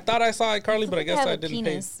thought I saw iCarly, but I guess Have I a didn't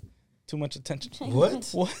penis. pay too much attention. What?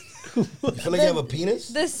 What? You feel like you have a penis?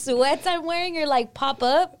 The sweats I'm wearing are like pop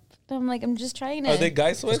up. I'm like, I'm just trying to. Are they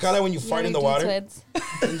guy sweats? It's kind of like when you Yeah, fart in the they're water. dude sweats.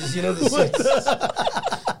 And just, you know, the sweats.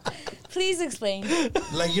 Please explain.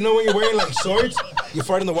 Like, you know when you're wearing like shorts, you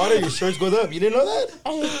fart in the water, your shorts goes up. You didn't know that?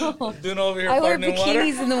 I know. Doing over here I wear farting in water.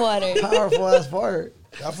 bikinis in the water. Powerful ass fart.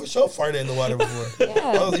 I for sure farted in the water before.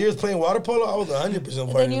 Yeah. I was years playing water polo. I was 100%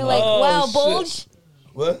 farting. Then in you're the like, water. Oh, wow, shit. bulge.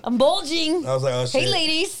 What? I'm bulging. I was like, oh shit. Hey,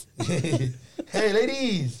 ladies. Hey,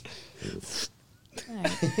 ladies.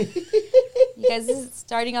 You guys, this is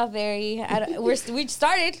starting off very. We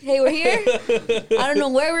started. Hey, we're here. I don't know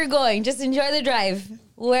where we're going. Just enjoy the drive.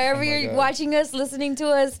 Wherever you're God. watching us, listening to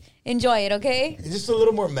us, enjoy it. Okay. It's just a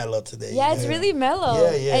little more mellow today. Yeah, it's really mellow.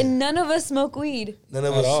 Yeah, yeah. And none of us smoke weed. None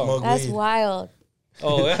of At us all. smoke That's weed. wild.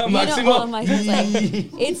 Oh, yeah, You know, Maximo.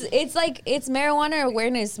 Maximo's like, it's marijuana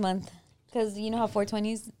awareness month because you know how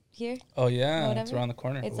 420's here. Oh, yeah. Whatever. It's around the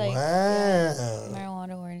corner. It's like Wow.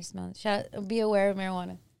 marijuana awareness month. Be aware of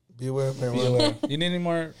marijuana. Be aware of Be marijuana. aware. You need any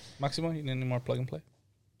more, Maximo? You need any more plug and play?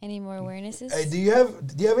 Any more awarenesses? Hey, do you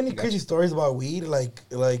have any crazy stories about weed? Like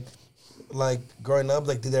growing up,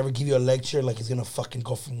 like did they ever give you a lecture like it's gonna fucking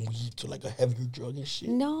go from weed to like a heavier drug and shit?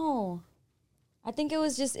 No. I think it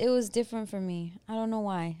was different for me. I don't know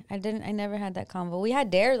why. I never had that combo. We had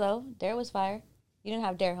Dare though. Dare was fire. You didn't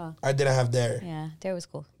have Dare, huh? I didn't have Dare. Yeah, Dare was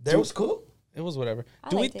cool. Dare was cool. It was whatever. I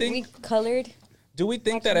Do we liked it. think? We colored? Do we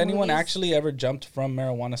think that watching anyone movies. actually ever jumped from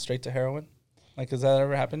marijuana straight to heroin? Like, has that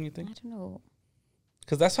ever happened? You I think? don't know.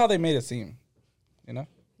 Because that's how they made it seem. You know?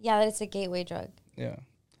 Yeah, it's a gateway drug. Yeah.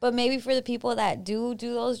 But maybe for the people that do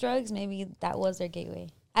those drugs, maybe that was their gateway.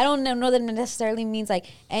 I don't know that it necessarily means like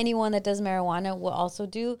anyone that does marijuana will also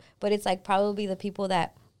do, but it's like probably the people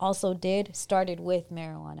that also started with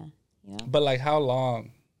marijuana. You know, But like, how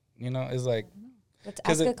long? You know, it's like let's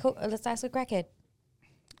 'Cause ask let's ask a crackhead.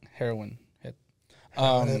 heroin hit.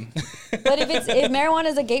 But if marijuana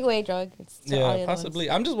is a gateway drug, it's to all the Yeah, other possibly.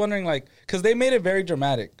 ones. I'm just wondering, like, because they made it very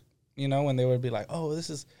dramatic. You know, when they would be like, "Oh, this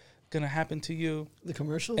is gonna happen to you," The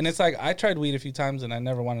commercials. and it's like I tried weed a few times and I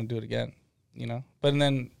never want to do it again. You know, but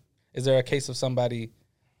then is there a case of somebody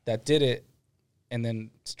that did it and then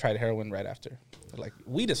tried heroin right after? They're like,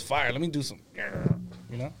 weed is fire. Let me do some.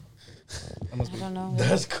 You know, that must I be. don't know.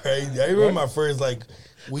 That's crazy. I remember my first like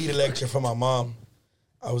weed lecture from my mom.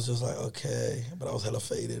 I was just like, okay, but I was hella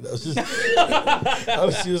faded. I was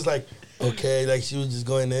just, she was like, okay, like she was just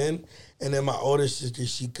going in. And then my older sister,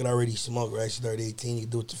 she could already smoke, right? She started 18, you can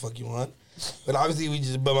do what the fuck you want. But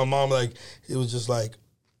obviously but my mom, like, it was just like,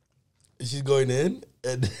 she's going in,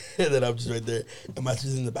 and then I'm just right there. And my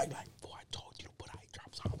sister's in the back like, boy, I told you to put eye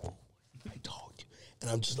drops on, boy. I told you.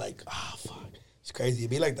 And I'm just like, fuck. It's crazy.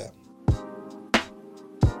 It'd be like that.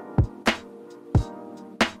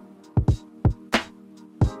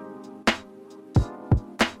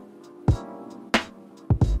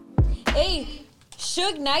 Hey,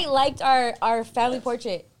 Suge Knight liked our family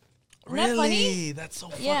portrait. Isn't that funny? Really? That's so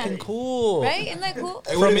Yeah. fucking cool. Right? Isn't that cool?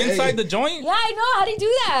 Hey, From what- inside hey, the joint? Yeah, I know. How do you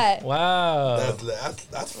do that? Wow.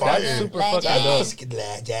 That's fire. That's super Legend. fucking dope.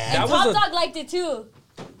 Legend. That was Top a- Dog liked it too.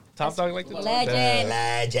 Top Dog like this? Legend.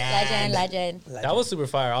 Legend. Legend. That was super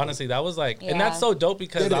fire. Honestly, that was like, Yeah. and that's so dope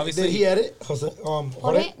because Did obviously he edit? Jose?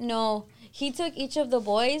 Jorge? No. He took each of the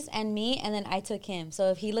boys and me, and then I took him.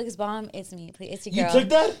 So if he looks bomb, it's me. It's your You girl. took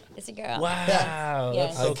that? It's a girl. Wow, Yeah.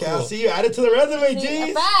 that's so Okay, cool. I'll see you. Add it to the resume, See,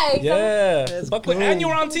 jeez. fact. Yeah, That's Buckley, cool. and you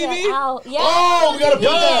were on TV. Ow. Yeah. Oh, we gotta put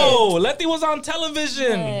that. Yo, Letty was on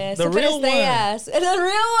television. Yeah, The Super real one. Estrellas.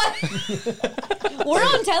 The real one. We're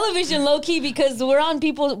on television low key because we're on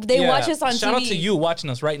people. They Yeah. watch us on Shout TV. out to you watching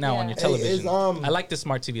us right now Yeah. on your Hey, television. is, I like this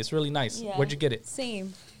smart TV. It's really nice. Yeah. Where'd you get it?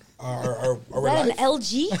 Same. Are Is we that live? an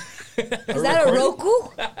LG? Is we that a recording? Roku?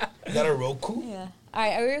 Is that a Roku? Yeah. All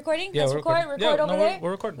right, are we recording? Yeah, Let's we're record. recording. Record Yeah, over no, there.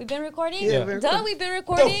 we're recording. We've been recording? Yeah, we're Done, recording. we've been The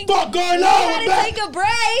recording. fuck going We on? had We're to back. take a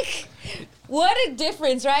break. What a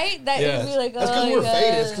difference, right? That Yeah. we're like, That's oh because my we're God.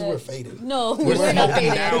 faded. That's because we're faded. No, We're we're not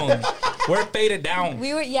smoking faded. down. We're faded down.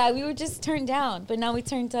 We were just turned down, but now we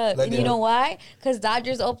turned up. Like and you that. know why? Because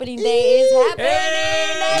Dodgers opening day is happening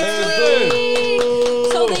Hey! next Let's week.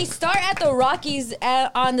 go. So they start at the Rockies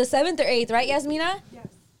on the 7th or 8th, right, Yasmina? Yes.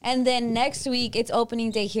 And then next week, it's opening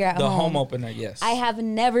day here at The home. home opener, yes. I have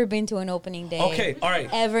never been to an opening day. Okay, all right.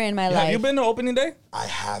 Ever in my life. Have you been to opening day? I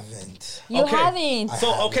haven't. You Okay. haven't. So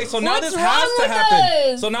now What's this wrong has to with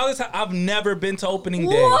happen. us? So now I've never been to opening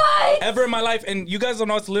day What? ever in my life, and you guys don't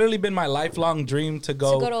know it's literally been my lifelong dream to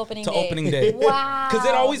go To go to opening day. opening day. Wow. Because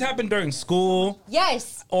it always happened during school,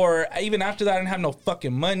 Yes. or even after that, I didn't have no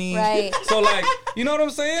fucking money. Right. So like, you know what I'm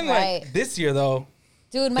saying? Right. Like this year though.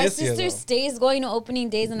 Dude, my This year, sister though. stays going to opening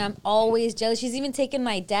days, and I'm always jealous. She's even taken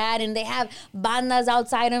my dad, and they have bandas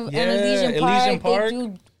outside of Yeah, Elysian Park. Elysian Park. They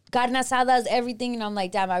do carne asadas, everything, and I'm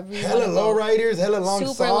like, damn, I really Hella wanna low go. riders, hella long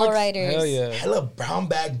Super socks. low riders. Hell yeah. Hella brown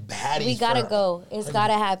bag baddies. We gotta for- go. It's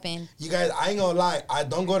gotta happen. You guys, I ain't gonna lie. I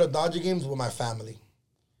don't go to Dodger games with my family.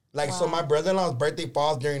 Like, so my brother-in-law's birthday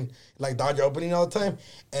falls during, like, Dodger opening all the time.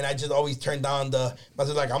 And I just always turn down my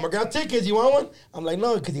sister's like, I'm gonna grab tickets. You want one? I'm like,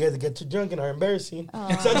 no, because you guys get too drunk and are embarrassing. So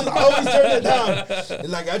I just always turn it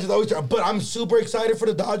down. Like, I just always turn. But I'm super excited for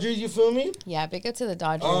the Dodgers, you feel me? Yeah, big up to the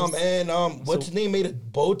Dodgers. What's his name made a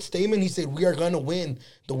bold statement. He said, we are gonna win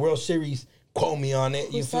the World Series. Quote me on it.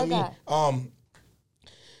 You feel said me? that?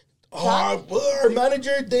 Our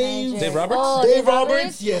manager, Dave. Dave Roberts? Oh, Dave Dave Roberts?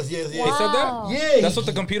 Roberts? Yes. He said Wow. that? Yeah. That's what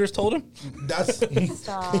the computers told him? That's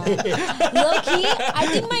Stop. Low-key, I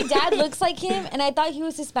think my dad looks like him, and I thought he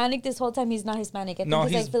was Hispanic this whole time. He's not Hispanic. I think No,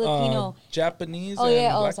 he's he's like Filipino. Japanese. Oh, and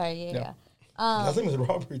yeah. Oh, black. sorry. Yeah. last name is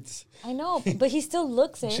Roberts. I know, but he still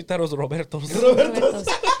looks She it. thought it was Roberto's.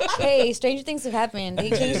 Hey, stranger things have happened. They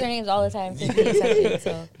change their names all the time. So be accepted,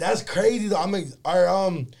 so. That's crazy though. I mean,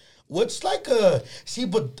 what's like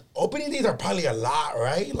but opening days are probably a lot,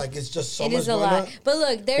 right? Like it's just so It much is a going lot. on. But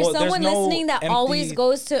look, there's Well, there's someone no listening that empty- always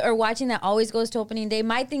goes to, or watching that always goes to opening day.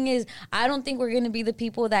 My thing is, I don't think we're going to be the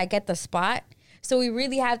people that get the spot. So we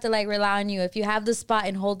really have to like rely on you. If you have the spot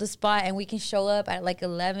and hold the spot and we can show up at like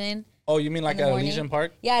 11. Oh, you mean like in the at morning. Elysian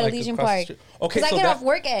Park? Yeah, at Like Elysian across the Park. street? Because Okay, I so get that, off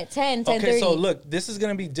work at 10, 10:30. okay, so look, this is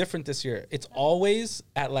gonna be different this year. It's always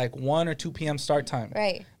at like 1 or 2 p.m. start time.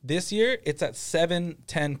 Right. This year, it's at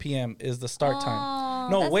 7:10 p.m. is the start Oh,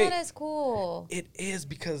 time. No, that's wait, not as cool. it is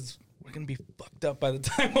because we're gonna be fucked up by the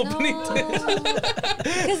time opening day.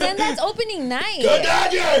 Because then that's opening night. Go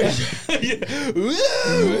Dodgers!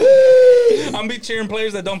 I'm be cheering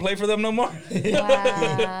players that don't play for them no more.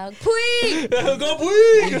 Wow. Pui! Go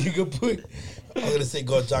Puig! You could put. I was gonna say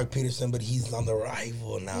go Jock Peterson, but he's on the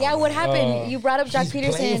rival now. Yeah, what man. happened? You brought up Jock He's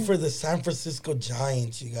Peterson. playing for the San Francisco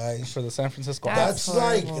Giants, you guys. For the San Francisco. That's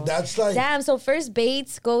That's like Damn, so first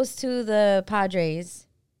Bates goes to the Padres.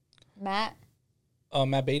 Matt?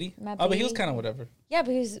 Matt Beatty. Matt Oh, but he was Beatty. kind of whatever. Yeah,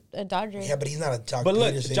 but he's a Dodger. Yeah, but he's not a Jock But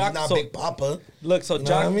look, Peterson. Jock- he's not so- Big Papa. Look, so You know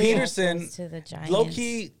Jock what I mean? Peterson, Goes to the Giants. low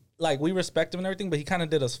key, like we respect him and everything, but he kind of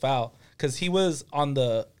did us foul because he was on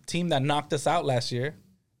the team that knocked us out last year,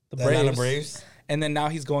 the The Atlanta Braves. Braves. And then now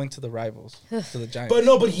he's going to the rivals, to the Giants.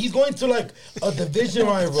 But he's going to like a division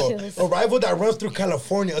rival, a rival that runs through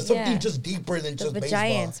California, or something Yeah. just deeper than just the baseball.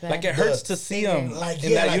 Giants, man. like it hurts to see him Like, in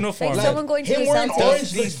yeah, that like- uniform. Like someone going to him the wearing Celtics. orange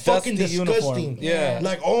Dusty, is fucking dusty uniform. disgusting. Yeah.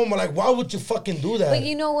 Like, oh my, like, why would you fucking do that? But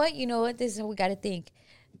you know what? This is what we got to think.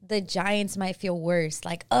 The Giants might feel worse.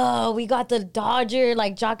 Like, oh, we got the Dodger,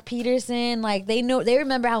 like Jock Peterson. Like, they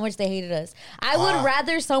remember how much they hated us. I would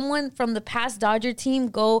rather someone from the past Dodger team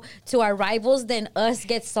go to our rivals than us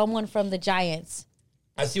get someone from the Giants.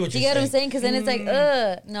 I see what Do you're you get what I'm saying? Because then it's like,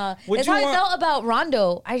 no. Would That's you how I want- felt about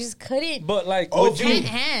Rondo. I just couldn't. But like, Oh, would you can't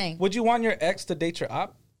hang. would you want your ex to date your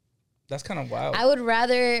op? That's kind of wild. I would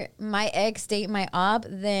rather my ex date my op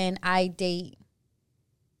than I date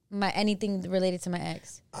anything related to my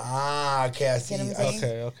ex. Okay, I see. Get what I'm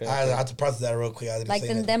saying? Okay. I have to process that real quick. I didn't Like, say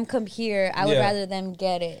then that. them come here. I would Yeah. rather them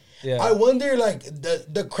get it. yeah. I wonder, like,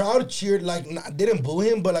 the crowd cheered, like, didn't boo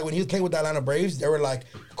him, but, like, when he was playing with the Atlanta Braves, they were like,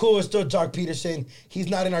 cool, it's still Jock Peterson. He's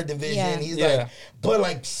not in our division. Yeah. He's Yeah. like, but,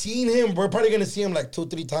 like, seeing him, we're probably going to see him, like,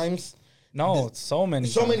 2-3 times. no, it's so many.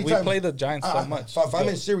 So many we times. play the Giants so much. If I'm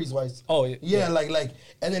Yeah. in series-wise. Oh, yeah. Yeah, like,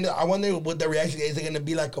 and then I wonder what the reaction is. Is it going to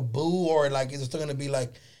be, like, a boo, or, like, is it still going to be,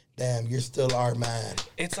 like, damn, you're still our man?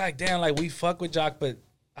 It's like, damn, like we fuck with Jock, but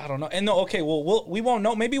I don't know. And no, okay, well, we won't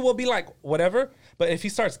know. Maybe we'll be like, whatever. But if he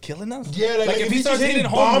starts killing us, Yeah, like, if if he he's starts just hitting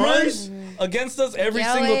hitting home bombers. runs against us every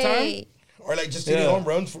Yo, single hey. time, Or, like, just hitting Yeah. home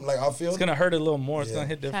runs from, like, outfield? it's gonna hurt a little more. It's Yeah. gonna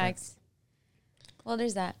hit different. Facts. Well,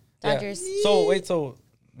 there's that. Yeah. Dodgers. So wait, so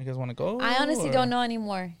you guys want to go? I honestly or- don't know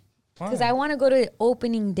anymore. Because Why? I want to go to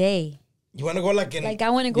opening day. You want to go, like, in... Like, I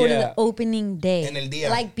want to go to Yeah. the opening day. En el día.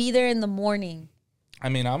 Like, be there in the morning. I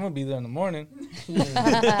mean, I'm gonna be there in the morning.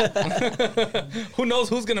 Who knows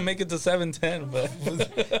who's gonna make it to 7:10?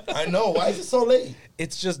 But I know. Why is it so late?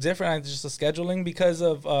 it's just different. It's just the scheduling because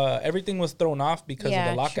of everything was thrown off because of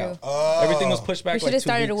the lockout. Everything was pushed back. We should like have 2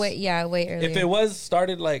 started weeks. way earlier. If it was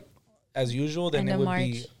started like as usual, then End it of would March.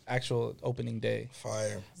 be actual opening day.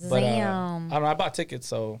 Fire. But Damn. I don't know. I bought tickets,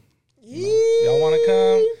 so y'all want to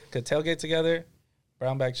come? Could tailgate together.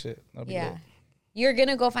 Brown bag shit. That'll be Yeah. dope. You're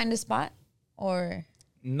gonna go find a spot, or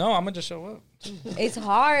No, I'm gonna just show up. it's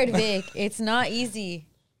hard, Vic. It's not easy.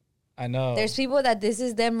 I know. There's people that this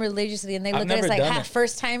is them religiously, and they I've look at us never like, done "Ha, it.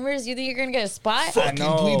 first timers. You think you're gonna get a spot?" Fucking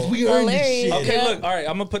know. we earned this Hilarious. shit. Okay, Yeah. look. All right,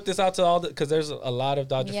 I'm gonna put this out to all the because there's a lot of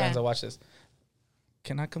Dodger Yeah. fans that watch this.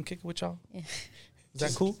 Can I come kick it with y'all? Is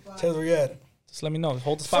that cool? Tell us where you at. Just let me know.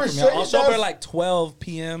 Hold the spot For for me. sure, I'll show up that's- at like 12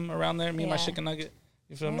 p.m. around there. Me and my Yeah. chicken nugget.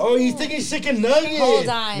 You feel me? Oh, he's thinking chicken nugget. Hold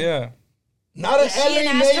on. Yeah. Not an Is she an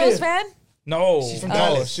LA Astros native. fan? No, She's from no,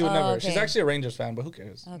 Dallas. she would Oh, never. okay. She's actually a Rangers fan, but who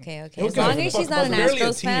cares? Okay. Who As long cares? as she's not an Barely a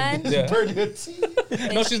Astros team. fan. Yeah.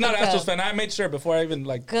 then No, she's not an fuck Astros up. fan. I made sure before I even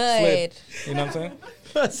like Good. slid. You know what I'm saying?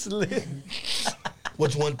 That's lit.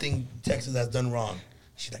 What's one thing Texas has done wrong?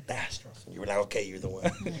 She's like, the Astros. You were like, okay, you're the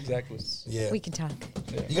one. Exactly. Yeah. We can talk.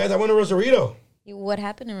 You guys, I went to Rosarito. What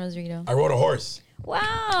happened in Rosarito? I rode a horse. Wow.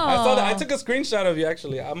 I saw that. I took a screenshot of you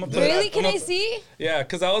actually. I'm a Really? Can I see? Yeah,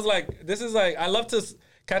 because I was like, this is like, I love to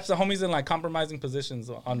catch the homies in like compromising positions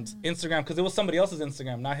on Instagram because it was somebody else's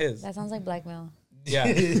Instagram, not his. That sounds like blackmail. Yeah,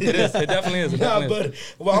 it is. It definitely is. It Yeah, definitely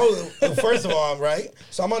is. but first of all, right?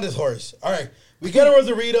 So I'm on this horse. All right, we get a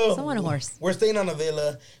Rosarito. Someone a horse. We're staying on a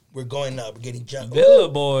villa. We're going up. We're getting jumped. Villa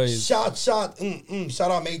boys. Shot. Shout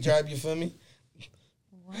out May Drive. You feel me?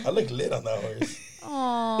 I look lit on that horse.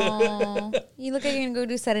 Oh, you look like you're gonna go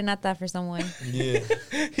do serenata for someone. Yeah.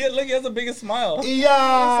 Yeah, look, he has the biggest smile.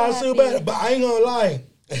 Yeah, so so happy. bad. But I ain't gonna lie.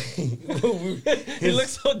 He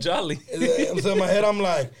looks so jolly. So in my head, I'm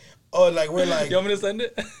like, oh, like we're like, You want me to send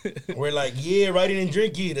it? we're like, yeah, riding and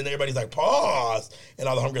drinking, and everybody's like, pause, and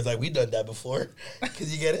all the homegirls like, we done that before,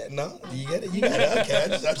 cause you get it, no, you get it, you got it, okay.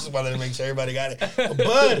 I just wanted to make sure everybody got it.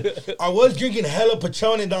 But I was drinking hella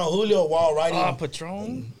Patron and Don Julio while riding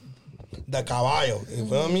Patron. the caballo. You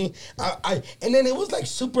feel me? And then it was like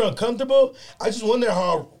super uncomfortable. I just wonder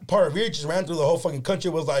how Part Revere just ran through the whole fucking country.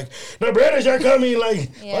 Was like, the British are coming. Like,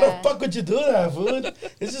 why Yeah. the fuck would you do that, fool?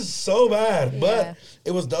 It's just so bad. Yeah. But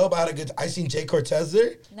it was dope. I had a good. I seen Jay Cortez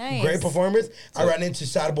there. Nice. Great performance. I ran into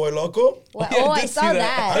Sad Boy Loco. Well, Yeah, I oh, I did see saw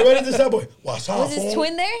that. I that. ran into Sad Boy. What's up? Was his fool?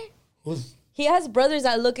 twin there? Was- He has brothers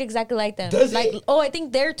that look exactly like them. Does he? Like, oh, I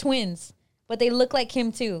think they're twins, but they look like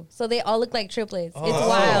him too. So they all look like triplets. It's Oh,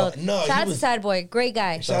 wild. no, he Shout out to was- Sad Boy, great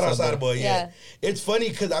guy. Shout out Sad Boy. Yeah. It's funny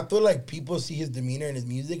because I feel like people see his demeanor and his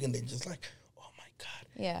music and they're just like, oh my god.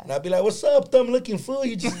 Yeah. And I'd be like, what's up, dumb looking fool?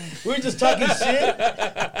 We're just talking shit.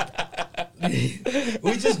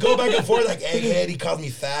 We just go back and forth like egghead. He calls me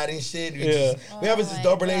fat and shit. We have this my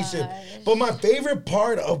dope relationship. gosh. But my favorite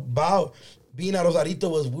part about being at Rosarito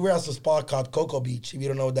was we were at a spot called Cocoa Beach. If you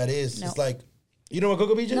don't know what that is, No. it's like, you know what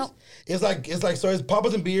Cocoa Beach is? No. It's like so it's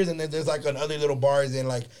Papas and beers and then there's like other little bars and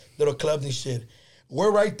like little clubs and shit.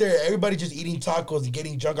 We're right there. Everybody just eating tacos and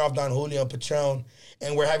getting drunk off Don Julio and Patron.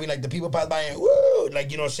 And we're having like the people pass by and woo,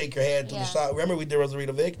 like, you know, shake your head to the Yeah. shot. Remember we did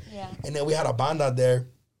Rosarito Vic? Yeah. And then we had a banda there.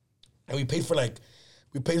 And we paid for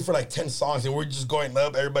like 10 songs and we're just going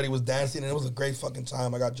up. Everybody was dancing and it was a great fucking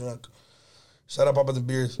time. I got drunk. Shout out Papas and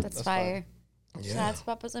Beers. That's fire. Yeah. Shout out to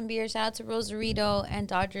Papas and Beer. Shout out to Rosarito and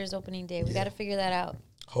Dodgers opening day. We got to figure that out.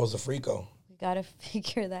 Jose Frico. We got to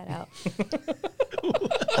figure that out.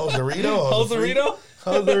 Josarito. Josarito?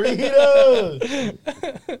 Josarito.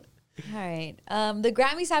 All right. The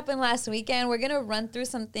Grammys happened last weekend. We're going to run through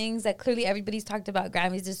some things that clearly everybody's talked about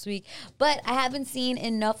Grammys this week, but I haven't seen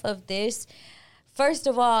enough of this. First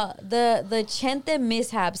of all, the Chente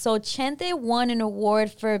mishap. So Chente won an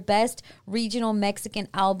award for Best Regional Mexican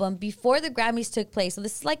Album before the Grammys took place. So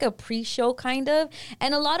this is like a pre-show kind of.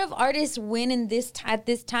 And a lot of artists win at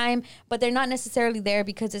this time, but they're not necessarily there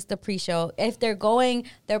because it's the pre-show. If they're going,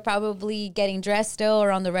 they're probably getting dressed still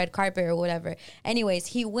or on the red carpet or whatever. Anyways,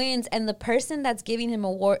 he wins, and the person that's giving him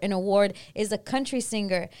an award is a country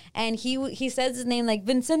singer. And he says his name like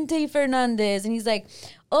Vicente Fernandez, and he's like,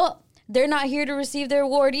 oh, they're not here to receive their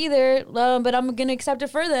award either, but I'm going to accept it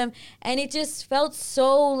for them. And it just felt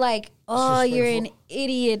so like, oh, you're an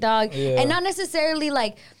idiot, dog. Yeah. And not necessarily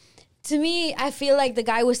like, to me, I feel like the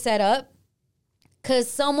guy was set up. Because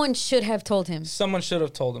someone should have told him. Someone should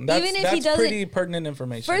have told him. That's, Even if he that's doesn't- pretty pertinent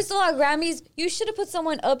information. First of all, Grammys, you should have put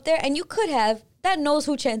someone up there, and you could have, that knows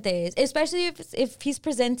who Chente is. Especially if he's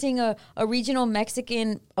presenting a regional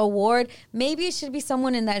Mexican award, maybe it should be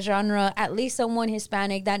someone in that genre, at least someone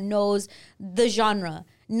Hispanic that knows the genre.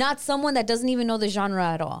 Not someone that doesn't even know the genre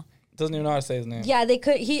at all. Doesn't even know how to say his name. Yeah, they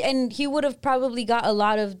could. He would have probably got a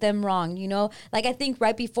lot of them wrong. You know, like I think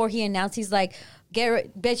right before he announced, he's like,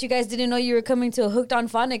 "Garrett, bet you guys didn't know you were coming to a Hooked on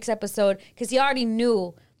Phonics episode," because he already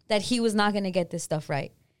knew that he was not gonna get this stuff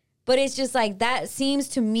right. But it's just like that seems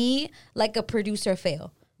to me like a producer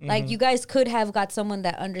fail. Like you guys could have got someone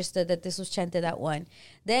that understood that this was Chente that won.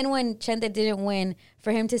 Then when Chente didn't win,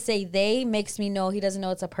 for him to say they makes me know he doesn't know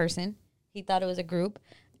it's a person. He thought it was a group.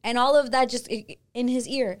 And all of that just in his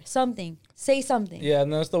ear, say something. Yeah,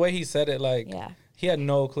 and that's the way he said it. Like, Yeah. he had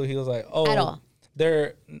no clue. He was like, "Oh, At all.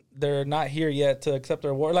 they're not here yet to accept their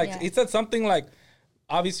award." Like, Yeah. he said something like,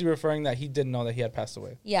 obviously referring that he didn't know that he had passed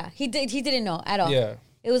away. Yeah, he didn't know at all. Yeah.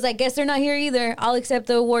 It was like, guess they're not here either. I'll accept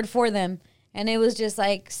the award for them. And it was just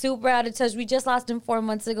like super out of touch. We just lost him 4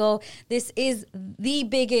 months ago. This is the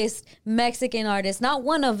biggest Mexican artist, not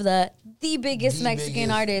one of the biggest Mexican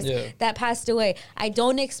biggest. artist that passed away. I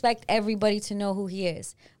don't expect everybody to know who he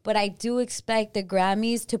is, but I do expect the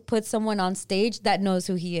Grammys to put someone on stage that knows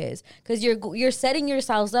who he is, because you're setting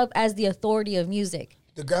yourselves up as the authority of music.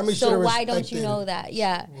 The Grammys should So have why don't you know that?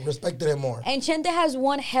 Yeah. respected him more. And Chente has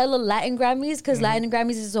won hella Latin Grammys because Latin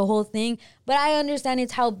Grammys is a whole thing. But I understand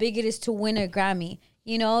it's how big it is to win a Grammy.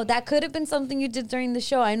 You know, that could have been something you did during the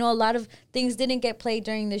show. I know a lot of things didn't get played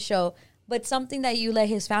during the show, but something that you let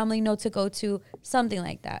his family know to go to, something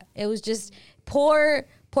like that. It was just poor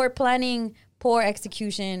planning, poor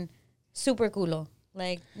execution, super culo.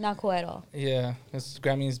 Like, not cool at all. Yeah, it's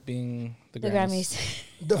Grammys being the The Grammys. Grammys.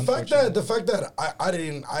 The fact that I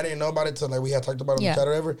didn't know about it till like we had talked about it on Yeah. the chat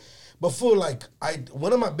or whatever. But for like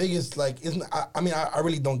one of my biggest like isn't I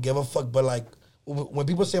really don't give a fuck, but like when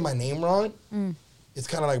people say my name wrong, it's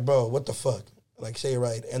kind of like, bro, what the fuck? Like, say it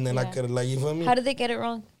right, and then I Yeah. could like, you feel me? How did they get it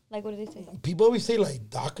wrong? Like, what did they say? People always say like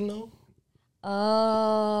Docno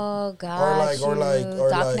Oh, God. or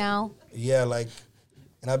Doc like now. yeah, like,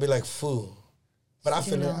 and I'd be like, fool. But I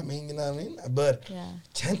feel it. Yeah. I mean, you know what I mean. But Yeah.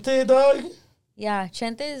 Chente, dog, Yeah,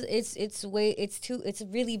 Chente is it's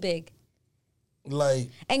really big. like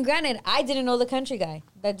And granted, I didn't know the country guy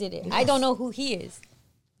that did it. I don't know who he is.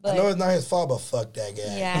 I know But it's not his fault, but fuck that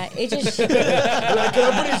guy. yeah, it just Like,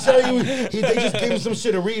 'cause I'm pretty sure they just gave him some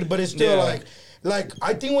shit to read, but it's still Yeah. like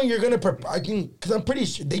I think when you're gonna, because I'm pretty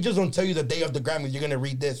sure they just don't tell you the day of the Grammys you're gonna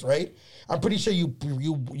read this, right? I'm pretty sure you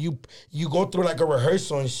go through like a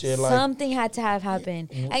rehearsal and shit. Like, something had to have happened.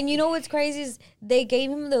 And you know what's crazy is they gave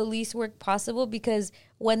him the least work possible, because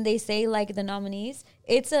when they say like the nominees,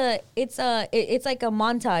 it's like a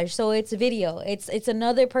montage. So it's video. It's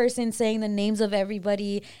another person saying the names of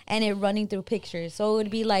everybody and it running through pictures. So it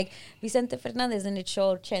would be like Vicente Fernandez and it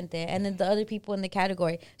showed Chente and then the other people in the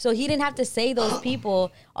category. So he didn't have to say those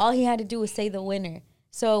people. All he had to do was say the winner.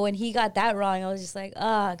 So when he got that wrong, I was just like,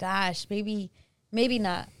 oh gosh, maybe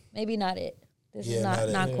not it. This is Yeah, not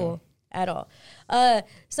not it, cool at all.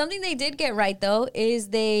 Something they did get right though is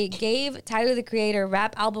they gave Tyler the Creator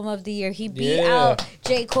Rap Album of the Year. He beat out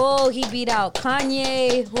J. Cole. He beat out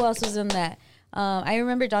Kanye. Who else was in that? I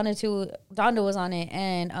remember Donda too. Donda was on it,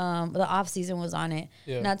 and the Off Season was on it.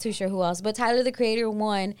 Yeah. Not too sure who else, but Tyler the Creator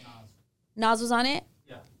won. Nas was on it.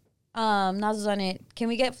 Yeah. Nas was on it. Can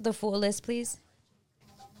we get the full list, please?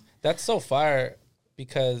 That's so fire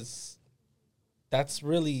because that's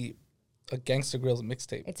really a Gangsta Grillz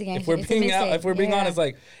mixtape. It's a If gangsta- we're it's a being mixtape, if we're being yeah. honest,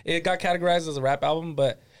 like it got categorized as a rap album,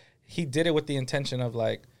 but he did it with the intention of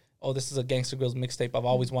like, oh, this is a Gangsta Grillz mixtape. I've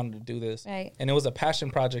always wanted to do this, Right. and it was a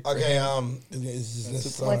passion project. For okay, him.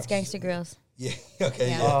 What's Gangsta Grills? Yeah, okay,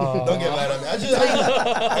 Yeah. yeah. Don't get mad at me.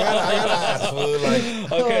 I gotta ask, fool.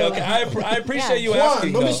 Like, Okay. I appreciate you Juan,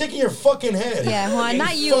 asking. don't be though. shaking your fucking head. Yeah, Juan,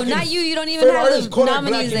 not you. Fucking Not you. You don't even favorite have artist, the Kodak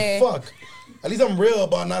nominees Black, there. and fuck. At least I'm real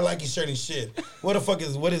about not liking certain shit. What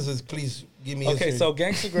is this? Please give me Okay, history. so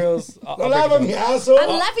Gangsta Grillz. Don't laugh at me, asshole. I'm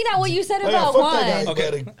laughing at what you said Oh, yeah, about fuck Juan. that guy.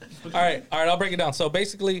 Okay. All right, I'll break it down. So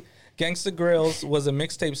basically, Gangsta Grillz was a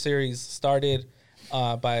mixtape series started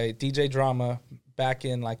by DJ Drama back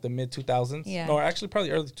in like the mid 2000s. Yeah. Or actually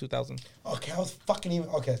probably early 2000s. Okay, I was fucking even.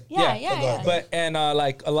 Okay. Yeah. But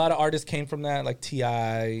like a lot of artists came from that, like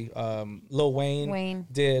T.I., Lil Wayne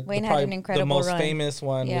did Wayne the, had probably an incredible the most run. famous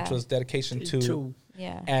one, Yeah. which was Dedication 2.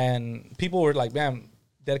 Yeah. And people were like, man,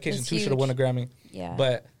 Dedication It's 2 should have won a Grammy. Yeah.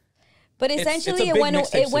 But But it's essentially, a it big went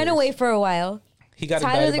mixtape away series. for a while. He got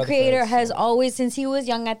Tyler indicted the by Creator feds, has so. always, since he was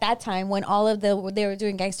young at that time, when all of they were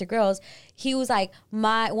doing Gangster Girls, he was like,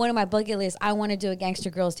 one of my bucket lists, I want to do a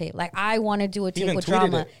Gangster Girls tape. Like, I want to do a tape even with tweeted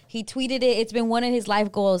drama. it. He tweeted it. It's been one of his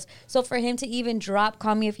life goals. So for him to even drop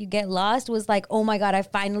Call Me If You Get Lost was like, oh my God, I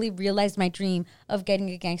finally realized my dream of getting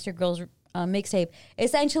a Gangster Girls mixtape.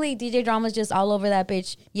 Essentially, DJ Drama's just all over that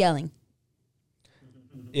bitch yelling.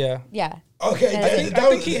 Yeah. Yeah. Okay, I think- I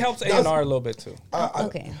think he helps A&R a little bit too.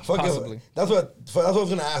 Okay. Fuck it. Possibly. That's what I was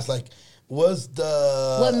gonna ask. Like, was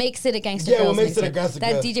the What makes it a Gangster yeah, Girls what makes it a mixtape? Gangster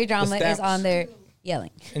That Girls? DJ Drama is stamps. on there yelling.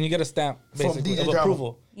 And you get a stamp basically DJ of Drama.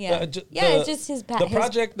 approval. Yeah. It's just his The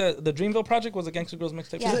project, the Dreamville project was a Gangster Girls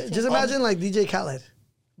mixtape. Yeah. Just imagine like DJ Khaled,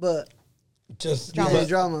 but just DJ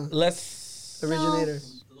Drama Less. originator.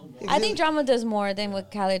 I think Drama does more than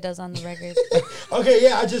what Khaled does on the record. Okay,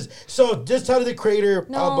 yeah. Just Tyler the Creator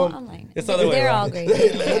No, album. I'm lying. It's the other way They're around. all great.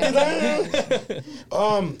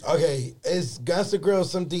 Okay, is Gangsta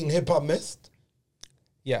Girls something hip hop missed?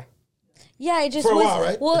 Yeah. Yeah, it just For a was. while,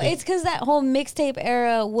 right? Well, it's because that whole mixtape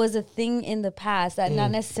era was a thing in the past that not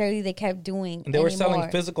necessarily they kept doing. And they were selling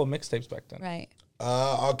anymore. physical mixtapes back then. Right.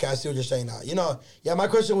 Okay, I see what you're saying now. Yeah. My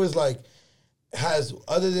question was like,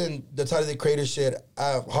 other than the Tyler the Creator shit,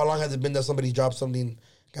 how long has it been that somebody dropped something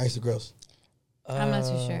Gangsta Girls? I'm not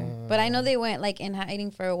too sure, but I know they went like in hiding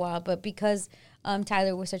for a while. But because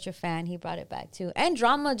Tyler was such a fan, he brought it back too. And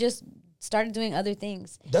Drama just started doing other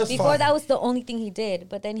things. That's Before fine. that was the only thing he did.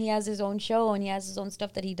 But then he has his own show and he has his own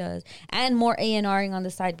stuff that he does, and more A&Ring on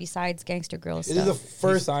the side besides Gangster Girls It is the stuff. He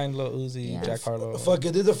first. signed Lil Uzi, Yeah. Jack Harlow. Fuck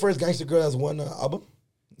it, this is the first Gangsta Girl that's won an album.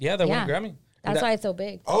 Yeah, they Yeah. won a Grammy. That's That- why it's so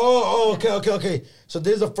big. Oh, okay. So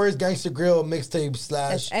this is the first Gangsta Girl mixtape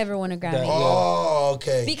That's / ever won a Grammy. That- Oh,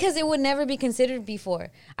 okay. Because it would never be considered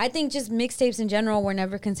before. I think just mixtapes in general were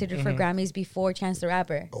never considered for Grammys before Chance the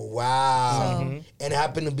Rapper. Wow. So- And it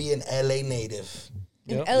happened to be an LA native.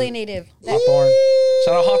 An Yep. LA native. Hawthorne.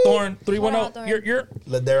 Shout out Hawthorne. 310. Hawthorne. You're.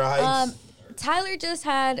 Ladera Heights. Tyler just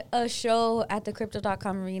had a show at the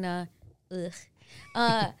Crypto.com arena. Ugh.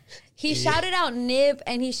 He shouted out Nip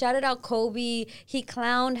and he shouted out Kobe. He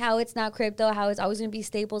clowned how it's not crypto, how it's always going to be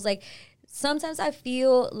staples. Like, sometimes I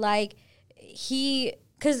feel like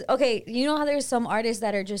because, okay, you know how there's some artists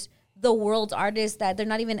that are just the world's artists, that they're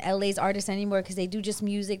not even LA's artists anymore because they do just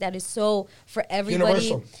music that is so for everybody.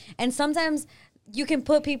 Universal. And sometimes you can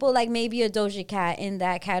put people like maybe a Doja Cat in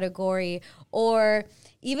that category, or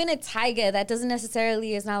even a Tyga that doesn't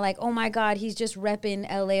necessarily is not like, oh my God, he's just repping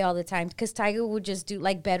LA all the time. Because Tyga would just do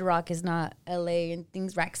like Bedrock is not LA and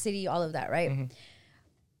things, Rack City, all of that, right?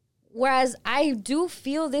 Whereas I do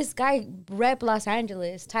feel this guy rep Los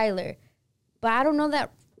Angeles, Tyler, but I don't know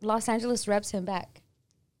that Los Angeles reps him back.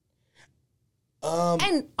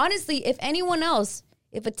 And honestly, if anyone else,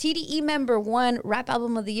 if a TDE member won Rap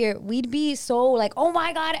Album of the Year, we'd be so like, oh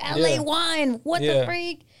my God, LA Yeah. won. What the Yeah.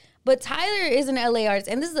 freak? But Tyler is an LA artist,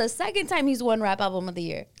 and this is the second time he's won Rap Album of the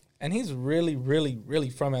Year. And he's really, really, really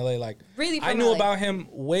from LA. Like, Really I from knew LA. about him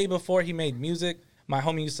way before he made music. My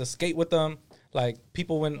homie used to skate with them. Like,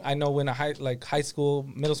 people went to high school,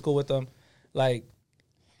 middle school with them. Like,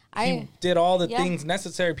 he did all the Yeah. things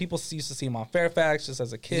necessary. People used to see him on Fairfax just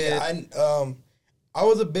as a kid. Yeah, I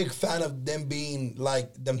was a big fan of them being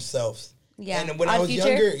like themselves. Yeah. And when I Odd was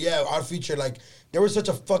Future? younger, Odd Future, like they were such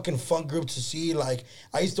a fucking fun group to see. Like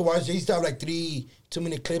I used to watch, they used to have like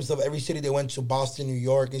 2-minute clips of every city they went to, Boston, New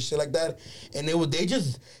York, and shit like that. And they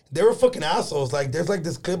were fucking assholes. Like there's like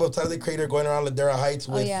this clip of Tyler the Creator going around Ladera Heights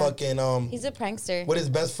with yeah. fucking He's a prankster. with his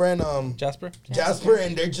best friend Jasper? Jasper,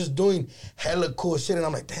 and they're just doing hella cool shit, and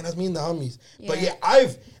I'm like, damn, that's me and the homies. But Yeah.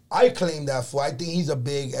 yeah, I claim that fool. I think he's a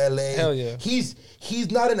big LA. Hell yeah.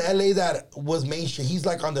 He's not an LA that was mainstream. He's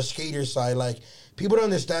like on the skater side. Like people don't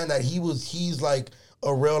understand that he's like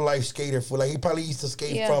a real life skater fool. Like he probably used to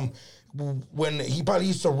skate Yeah. from when he probably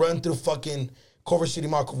used to run through fucking Culver City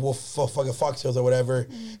Mall for fucking Fox Hills or whatever,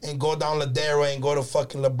 and go down Ladera and go to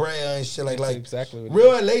fucking La Brea and shit like That's exactly what it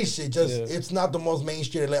real LA shit. Just Yeah. it's not the most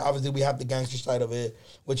mainstream LA. Obviously, we have the gangster side of it,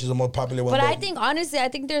 which is the most popular one. But I think, honestly,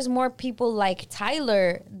 there's more people like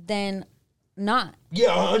Tyler than not. yeah,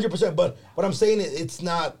 100%. But what I'm saying is, it's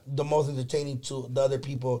not the most entertaining to the other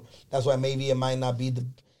people. That's why maybe it might not be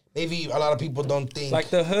maybe a lot of people don't think Like,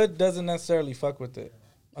 the hood doesn't necessarily fuck with it,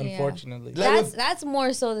 Yeah. unfortunately. Like- That's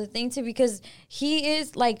more so the thing too, because he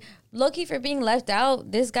is like lucky for being left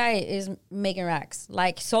out. This guy is making racks,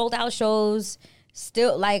 like sold out shows,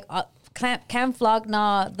 still like Cam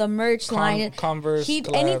Flogna, the merch line, Converse,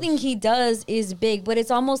 collabs. anything he does is big. But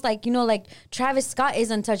it's almost like, you know, like Travis Scott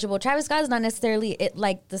is untouchable. Travis Scott is not necessarily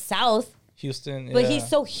like the South, Houston, but yeah. he's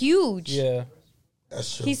so huge. Yeah.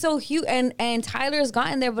 That's true. He's so huge, and Tyler's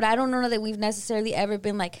gotten there, but I don't know that we've necessarily ever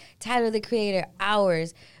been like Tyler the Creator,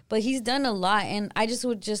 ours. But he's done a lot, and I just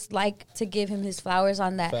would just like to give him his flowers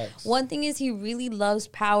on that. Facts. One thing is he really loves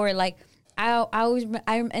power. Like I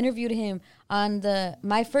interviewed him on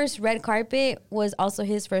my first red carpet was also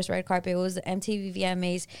his first red carpet. It was the MTV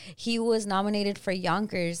VMAs. He was nominated for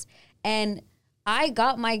Yonkers, and I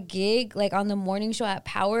got my gig like on the morning show at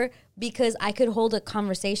Power because I could hold a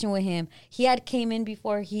conversation with him. He had came in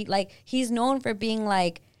before he's known for being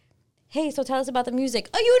like, hey, so tell us about the music.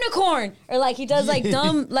 A unicorn, or like he does like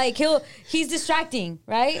dumb, like he's distracting,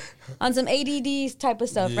 right? On some ADD type of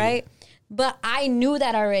stuff, right? But I knew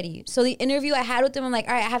that already. So the interview I had with him, I'm like,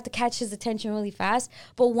 all right, I have to catch his attention really fast.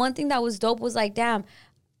 But one thing that was dope was like, damn,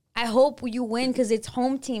 I hope you win because it's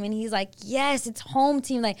home team. And he's like, yes, it's home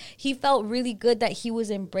team. Like, he felt really good that he was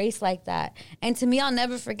embraced like that. And to me, I'll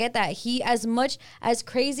never forget that. He, as much as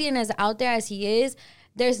crazy and as out there as he is,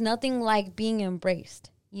 there's nothing like being embraced,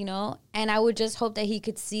 you know? And I would just hope that he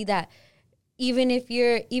could see that even if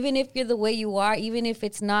you're the way you are, even if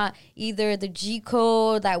it's not either the G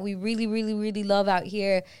code that we really, really, really love out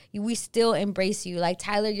here, we still embrace you. Like,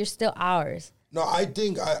 Tyler, you're still ours. No, I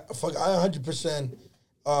think I 100%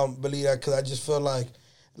 believe that because I just feel like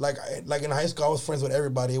in high school I was friends with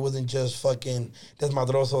everybody. It wasn't just fucking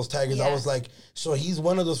Desmadrosos, Tigers. I Yeah. was like, so he's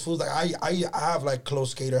one of those fools. Like I have like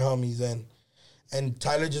close skater homies and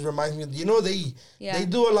Tyler just reminds me. You know they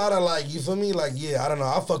do a lot of like, you feel me? Like, yeah, I don't know.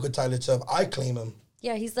 I fuck with Tyler tough. I claim him.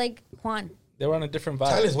 Yeah, he's like Juan. They were on a different vibe.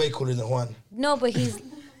 Tyler's way cooler than Juan. No, but he's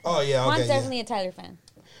Oh yeah, Juan's okay. definitely a Tyler fan.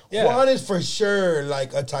 Yeah. Juan is for sure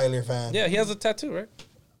like a Tyler fan. Yeah, he has a tattoo, right?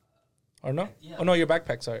 Or no? Yeah. Oh no, your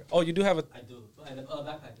backpack. Sorry. Oh, you do have a. I do. And a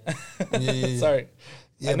backpack. Yeah. Sorry.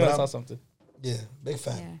 Yeah, I knew but I saw I'm- something. Yeah, big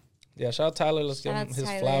fan. Yeah. Yeah, shout out Tyler. Let's Shout give out him to his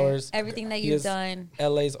Tyler. flowers. Everything that He you've is done.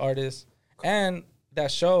 LA's artist, and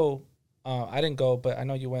that show. I didn't go, but I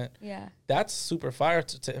know you went. Yeah. That's super fire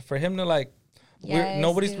for him to like. Yes,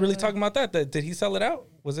 nobody's really dude. talking about that. Did he sell it out?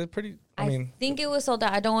 Was it pretty? I mean, think it was sold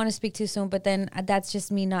out. I don't want to speak too soon, but then that's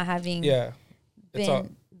just me not having yeah. It's all,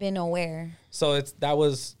 been aware. so that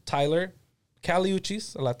was Tyler, Cali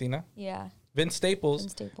Uchis, a Latina, Yeah. Vince Staples,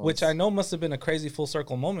 Vince Staples. which I know must have been a crazy full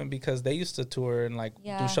circle moment because they used to tour and like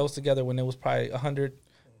Yeah. do shows together when it was probably 100.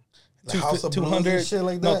 The House of Blues and shit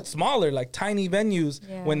like no, that. smaller, like tiny venues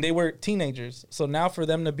Yeah. when they were teenagers. So now for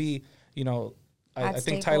them to be, you know, I At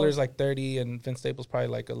think Staples. Tyler's like 30 and Vince Staples probably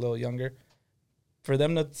like a little younger. For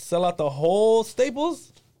them to sell out the whole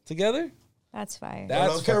Staples together, That's fire.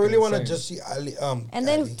 That's I really fucking want to insane. just see Ali. And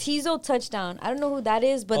then Ali. Tizo Touchdown. I don't know who that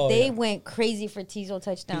is, but Oh, they yeah. went crazy for Tizo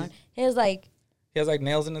Touchdown. He was like, he has like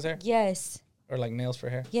nails in his hair yes, or like nails for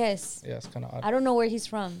hair. yes. Yeah, it's kind of odd. I don't know where he's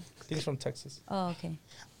from. I think he's from Texas. Oh, okay.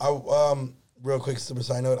 Real quick, super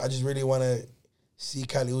side note. I just really want to see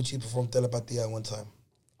Cali Uchi perform Telepatia one time.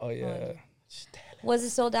 Oh yeah. Was it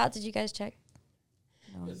sold out? Did you guys check?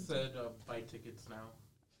 It said buy tickets now.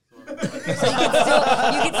 You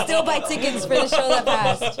can still buy tickets for the show that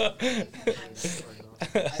passed.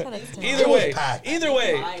 Shout out to Tim. Either It was way, packed. either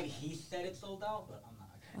way, Lied, he said it sold out, but I'm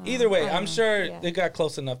not. either way, I I'm know, sure yeah. they got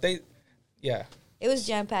close enough. Yeah. It was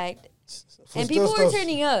jam packed, For and still- people were still-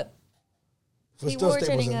 turning up. for People still were Staples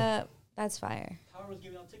turning in it. up. That's fire. Power was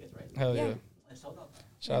giving out tickets, right? Hell Yeah. yeah. It sold out.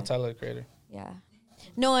 Shout out Tyler the Creator. Yeah.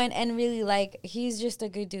 No, and really, like, he's just a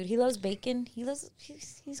good dude. He loves bacon. He's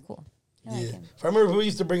cool. I like Yeah. him. If I remember, we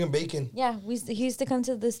used to bring him bacon. Yeah, he used to come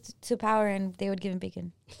to Power, and they would give him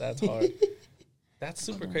bacon. That's hard. That's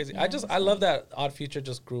super crazy. I love that Odd Future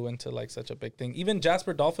just grew into like such a big thing. Even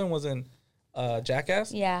Jasper Dolphin was in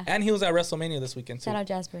Jackass. Yeah. And he was at WrestleMania this weekend too. Shout out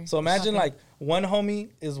Jasper. So imagine Okay. like one homie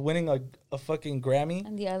is winning a fucking Grammy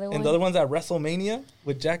And the other one? and the other one's at WrestleMania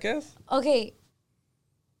with Jackass. Okay.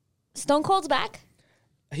 Stone Cold's back.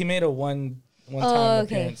 He made a one time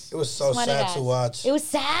okay. appearance. It was so Smarted sad ass. to watch. It was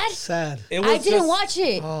sad. Sad. It I didn't just- watch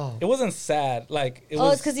it. Oh. It wasn't sad. Like it Oh,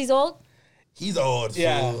 was it's because he's old. He's old.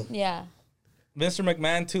 Yeah. fool. Yeah. Mr.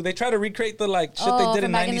 McMahon too. They try to recreate the like shit Oh, they did from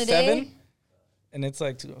in back in the '97, day? and it's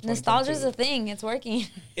like Nostalgia's 2022. a thing. It's working.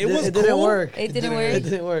 It was It didn't cool. work. It didn't didn't work. It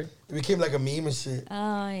didn't work. It became like a meme and shit.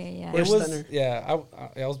 Oh yeah. It We're was stunner. yeah.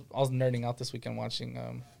 I was nerding out this weekend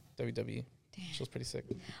watching WWE. She was pretty sick.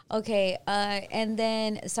 Okay, and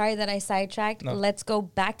then sorry that I sidetracked. No. Let's go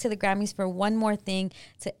back to the Grammys for one more thing.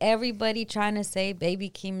 To everybody trying to say Baby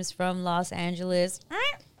Keem is from Los Angeles.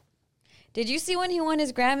 Did you see when he won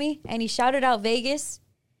his Grammy and he shouted out Vegas?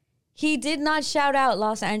 He did not shout out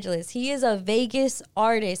Los Angeles. He is a Vegas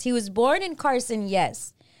artist. He was born in Carson,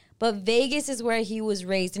 yes, But Vegas is where he was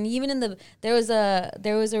raised, and even in there was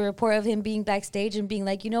a report of him being backstage and being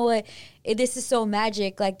like, you know what, this is so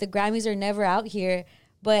magic. Like the Grammys are never out here,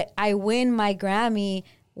 but I win my Grammy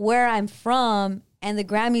where I'm from, and the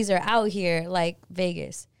Grammys are out here, like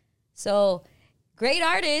Vegas. So great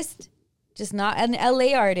artist, just not an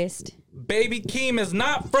LA artist. Baby Keem is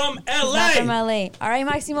not from LA. Not from LA. All right,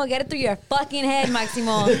 Maximo, get it through your fucking head,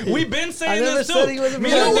 Maximo. We've been saying I never this said too. he wasn't Me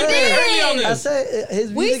from and LA. Nick is early on I this. said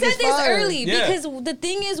his We music said is this fire. early Yeah. because the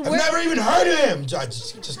thing is, I've we're never even heard of him.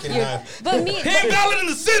 Just kidding. but me. He ain't valid in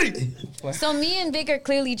the city. So me and Vic are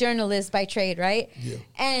clearly journalists by trade, right? Yeah.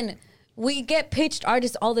 And we get pitched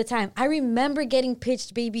artists all the time. I remember getting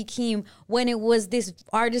pitched Baby Keem when it was this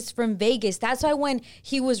artist from Vegas. That's why when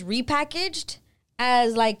he was repackaged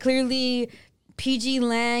as like clearly PG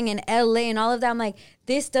Lang and LA and all of that, I'm like,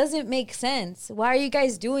 this doesn't make sense. Why are you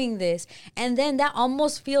guys doing this? And then that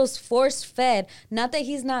almost feels force fed. Not that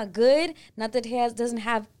he's not good, not that he doesn't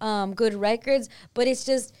have good records, but it's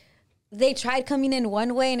just they tried coming in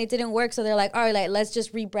one way and it didn't work. So they're like, all right, like, let's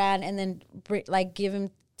just rebrand and then like give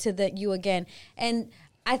him to you again. And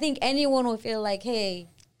I think anyone would feel like, hey,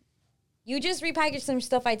 you just repackaged some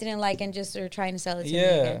stuff I didn't like and just are trying to sell it to me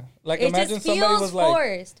again. Like it imagine just somebody feels was like,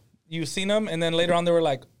 forced. you seen them, and then later on they were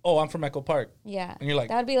like, "Oh, I'm from Echo Park." Yeah. And you're like,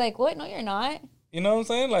 that would be like, what? No, you're not. you know what I'm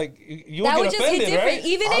saying? Like you That would would get just hit offended, different. right?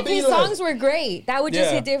 Even I'll if be his like- songs were great, that would just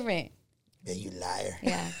Yeah. hit different. Yeah, you liar.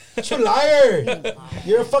 Yeah. You liar.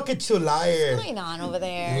 You're a fucking true liar. What's going on over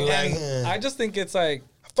there? You're like, And I just think it's like,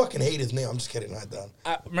 I fucking hate his name. I'm just kidding. Not done.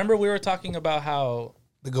 I remember we were talking about how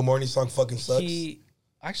The Good Morning song fucking sucks.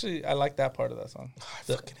 actually I like that part of that song.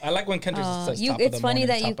 fucking I like when Kendrick says top it's of the funny morning,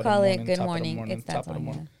 that you top of the call it morning, Good top of the Morning. It's that top of the song,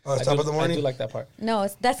 morning. Oh, it's I Top do- of the Morning? I do like that part. No,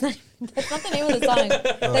 that's not the name of the song.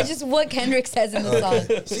 That's just what Kendrick says in the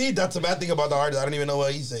song. See, that's a bad thing about the artist. I don't even know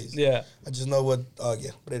what he says. Yeah. I just know what.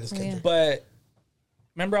 Yeah, but it is Kendrick. Yeah. But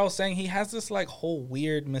remember I was saying he has this like whole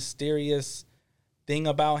weird mysterious thing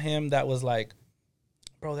about him that was like,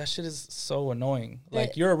 bro, that shit is so annoying. Like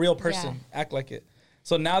But- you're a real person. yeah. Act like it.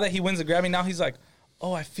 So now that he wins a Grammy, now he's like,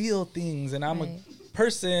 oh, I feel things and I'm Right. a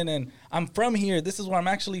person and I'm from here. This is where I'm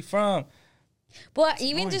actually from. But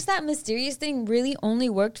even just that mysterious thing really only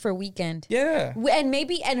worked for Weekend. Yeah.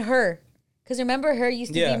 And her. Because remember, her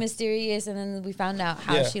used to Yeah. be mysterious, and then we found out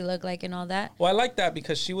how Yeah. she looked like and all that. Well, I like that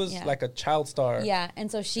because she was Yeah. like a child star. Yeah, and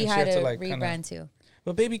so she And had to like, rebrand too.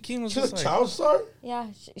 But Baby Keem was She's a just like, child star? Yeah,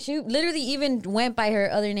 she literally even went by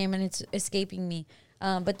her other name, and it's escaping me.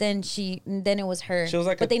 But then it was her. She was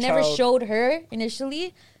like but a they never child- showed her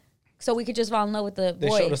initially, so we could just fall in love with the they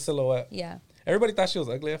boy. showed a silhouette. Yeah. Everybody thought she was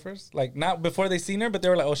ugly at first. Like, not before they seen her, but they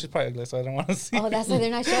were like, oh, she's probably ugly, so I don't want to see Oh, her. that's why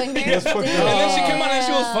they're not showing her. Yes, fuck And then she came on and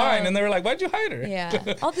she was Damn. fine. And they were like, why'd you hide her?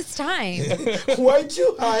 Yeah, all this time. Why'd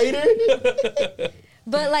you hide her?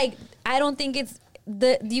 But like, I don't think it's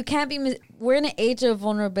you can't be. We're in an age of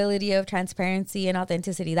vulnerability, of transparency and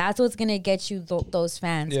authenticity. That's what's gonna get you those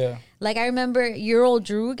fans. Yeah. Like I remember Earl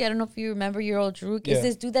Droog. I don't know if you remember Earl Droog. Yeah. Is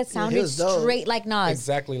this dude that he sounded was dope. straight like Nas?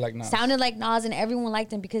 Exactly like Nas. Sounded like Nas, and everyone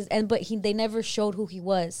liked him but they never showed who he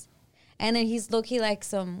was. And then he's low key like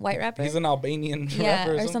some white rapper. He's an Albanian yeah,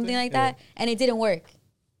 rapper or something like that, and it didn't work.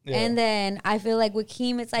 Yeah. And then I feel like with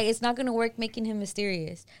Keem, it's like it's not gonna work making him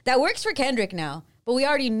mysterious. That works for Kendrick now, but we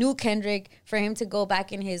already knew Kendrick for him to go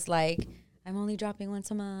back in his like, I'm only dropping once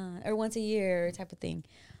a month or once a year type of thing.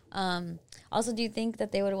 Also, do you think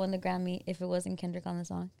that they would have won the Grammy if it wasn't Kendrick on the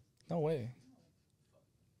song? No way.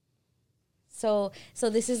 So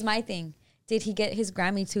this is my thing. Did he get his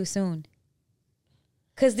Grammy too soon?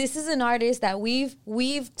 Because this is an artist that we've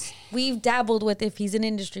dabbled with. If he's an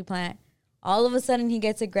industry plant, all of a sudden he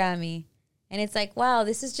gets a Grammy, and it's like, wow,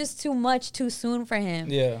 this is just too much too soon for him.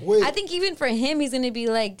 Yeah. Wait, I think even for him, he's gonna be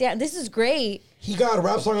like, damn, this is great. he got a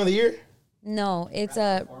rap song of the year? No, it's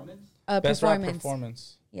a Best rap performance.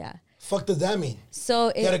 performance. Yeah. Fuck does that mean?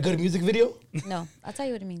 So He had a good music video? no, I'll tell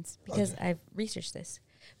you what it means because I've researched this.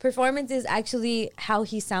 Performance is actually how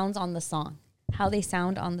he sounds on the song, how they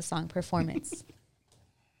sound on the song. Performance.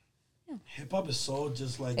 Hip hop is so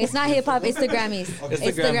just like. It's not hip hop. It's the Grammys. Okay.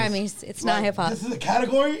 It's the Grammys. It's not hip hop. This is a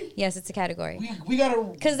category? Yes, it's a category. We gotta.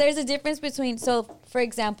 Because there's a difference between, so for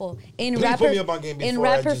example, in Please rap, put me up on game in before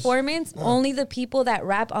rap I just- performance, only the people that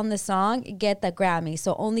rap on the song get the Grammy.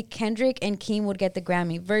 So only Kendrick and Keem would get the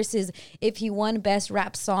Grammy. Versus if he won Best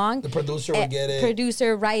Rap Song, The producer would get it.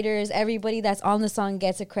 Producer, writers, everybody that's on the song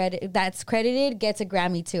gets a credit. That's credited gets a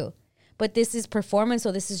Grammy too. But this is performance,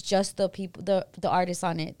 so this is just the people, the artists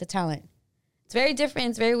on it, the talent. It's very different.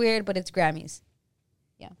 It's very weird, but it's Grammys.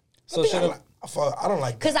 Yeah. So should have I don't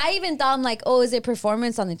like that. Because I even thought, I'm like, oh, is it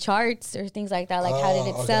performance on the charts or things like that? Like, how did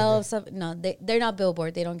it okay, sell? okay. So, no, they're not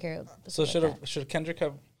Billboard. They don't care. So about should Kendrick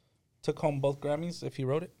have took home both Grammys if he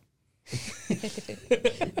wrote it?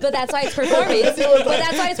 that. But that's why it's performance. But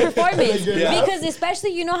that's why it's performance. Yeah. Because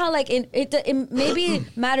especially, you know how, like, it maybe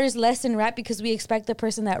matters less in rap because we expect the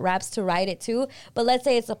person that raps to write it too. But let's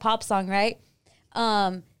say it's a pop song, right?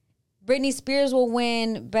 Britney Spears will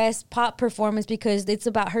win best pop performance because it's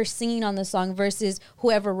about her singing on the song versus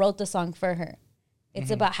whoever wrote the song for her. It's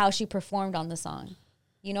about how she performed on the song.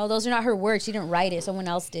 You know, those are not her words. She didn't write it. Someone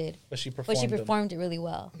else did. But she But performed. she them. performed it really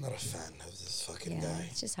well. I'm not a fan of this fucking Yeah, guy.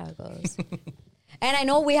 it's just how it goes. And I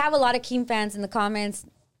know we have a lot of Keem fans in the comments.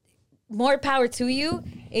 More power to you.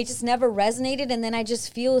 It just never resonated. And then I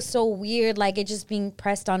just feel so weird, like it just being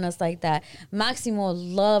pressed on us like that. Maximo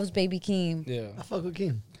loves Baby Keem. Yeah. I fuck with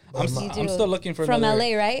Keem. I'm You do. still looking for From another.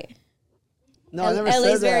 LA, right? No, I never LA's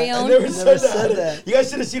said that. very own. I never Never said said that. that. You guys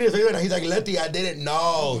should have seen his video. He's like, Letty, I didn't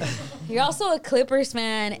know. You're also a Clippers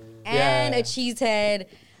fan and Yeah. a cheesehead.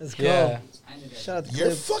 Let's go. Yeah. Shout out to You're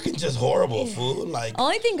Clips. fucking just horrible, fool. Like,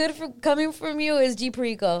 Only thing good coming from you is G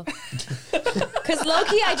Perico. Because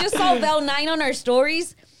low-key, I just saw Vel 9 on our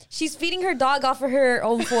stories. She's feeding her dog off of her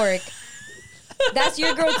own fork. That's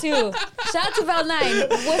your girl too. Shout out to Vel 9.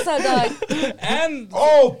 What's up, dog? And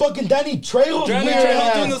oh, fucking Danny Trejo's Johnny weird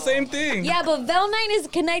Trejo's doing the ass. same thing. Yeah, but Vel 9 is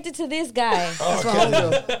connected to this guy. Oh, That's my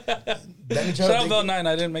okay. homegirl. Danny Shout out Trejo. Bell 9.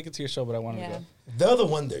 I didn't make it to your show, but I wanted Yeah. to go. They're the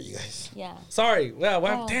one there, you guys. Yeah. Sorry. Yeah.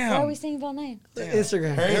 Wow. Oh, Damn. why are we saying Vel 9?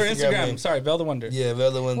 Instagram. Her Her Instagram. name. Sorry, Bell the Wonder. Yeah, they're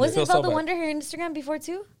the one Wasn't feel Vel so the bad. Wonder her Instagram before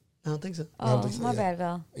too? I don't think so. Oh, think so, my yeah. bad,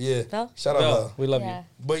 Vel. Yeah. Vel? Shout out Bell, Vel. we love Yeah. you.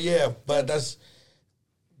 But yeah, but that's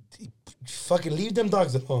fucking leave them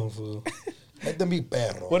dogs alone, fool. Let them be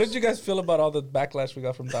perros. What did you guys feel about all the backlash we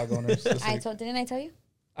got from dog owners this week? Didn't I tell you?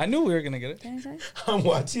 I knew we were gonna get it. Didn't I tell you? I'm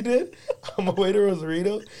watching it. I'm away to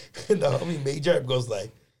Rosarito, and the homie Major goes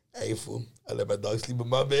like, "Hey fool, I let my dog sleep in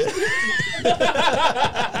my bed."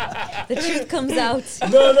 The truth comes out.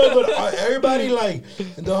 no, but everybody like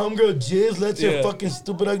the homegirl Jizz lets Yeah. her fucking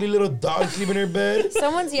stupid ugly little dog sleep in her bed.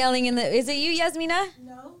 Someone's yelling in the. Is it you, Yasmina?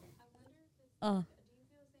 No. Oh.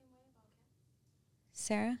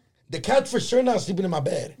 Sarah? The cat's for sure not sleeping in my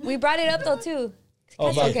bed. We brought it up though too. Oh,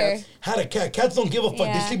 Cats about don't care. cats? Had a cat. Cats don't give a fuck. They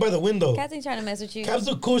Yeah. sleep by the window. Cats ain't trying to mess with you. Cats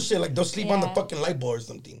do cool shit like they'll sleep on the Yeah. fucking light bulb or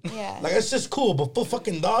something. Yeah. Like it's just cool, but put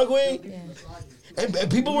fucking dog away. Yeah.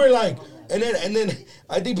 And people were like, and then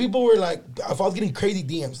I think people were like, if I was getting crazy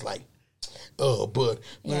DMs like, oh, but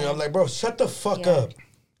you know, I'm like, bro, shut the fuck Yeah. up.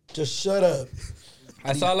 Just shut up.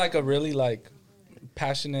 I saw like a really like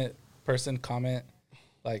passionate person comment,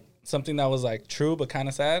 like something that was like true but kind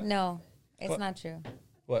of sad. No, it's What? not true.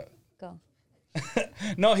 What? Go.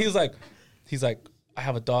 No, he's like, I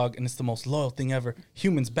have a dog and it's the most loyal thing ever.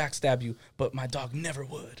 Humans backstab you, but my dog never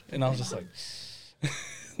would. And I was just like,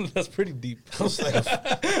 that's pretty deep. I was like,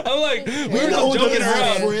 I'm like, we were know just who joking doesn't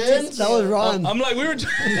have around. friends? That was Ron. I'm like,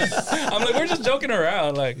 we're just joking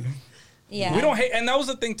around. Like, Yeah. we don't hate, and that was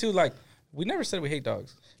the thing too. Like, we never said we hate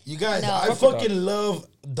dogs. You guys, No. I Fuck with fucking love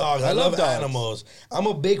dogs. I love love dogs. animals. I'm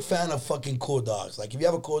a big fan of fucking cool dogs. Like, if you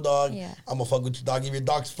have a cool dog, Yeah. I'm gonna fuck with your dog. If your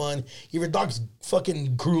dog's fun, if your dog's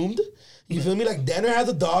fucking groomed, you feel me? Like, Danner has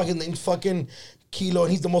a dog and named fucking Kilo,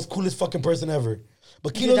 and he's the most coolest fucking person ever.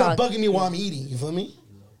 But He's a Kilo's not dog. bugging me while I'm eating, you feel me?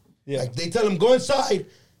 Yeah. Like, they tell him, go inside.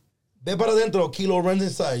 Ve para adentro. Kilo runs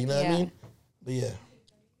inside, you know what I Yeah. mean? But yeah.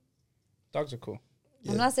 Dogs are cool.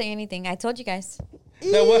 I'm not saying anything. I told you guys.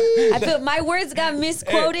 That what? I feel my words got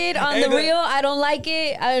misquoted on hey, the the- reel. I don't like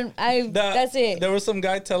it. That's it. There was some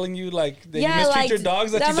guy telling you like that you yeah, mistreat like your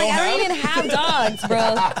dogs that I'm you like, don't I have. don't even have dogs, bro.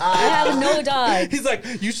 I have no dogs. He's like,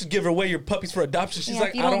 you should give away your puppies for adoption. She's Yeah, like,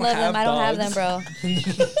 if you I don't don't love have them, I don't have them,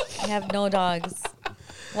 dogs. bro. I have no dogs.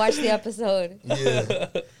 Watch the episode. Yeah.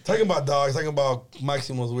 Talking about dogs, talking about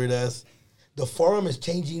Maximo's weird ass. The forum is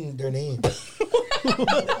changing their name.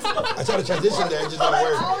 I tried to transition there, it just didn't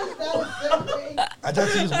work. I tried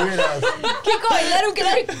to use weird ass. Keep going. Let him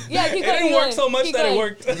get out. Yeah, keep It going. didn't keep work going, so much keep that it going.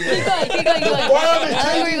 worked. Keep going. Keep going. Keep going. forum is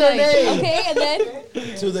I know where changing you're their going. name. Okay, and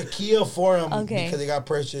then To the Kia Forum Okay. because they got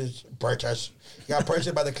purchased. Got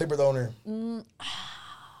purchased by the Clippers owner.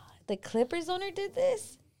 the Clippers owner did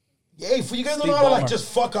this. Hey, for you guys don't Steve know how to like Ballmer.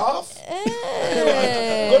 just fuck off?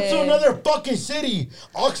 Eh. Go to another fucking city.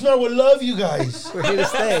 Oxnard would love you guys. We're here to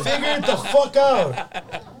stay. Figure it the fuck out.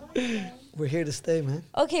 We're here to stay, man.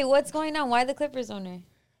 Okay, what's going on? Why the Clippers owner?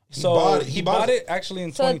 So bought it. he bought it actually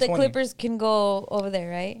in So that 2020. the Clippers can go over there,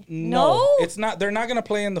 right? No, it's not. They're not gonna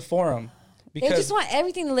play in the Forum They because just want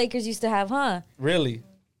everything the Lakers used to have, huh? really,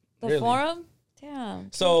 The really. Forum.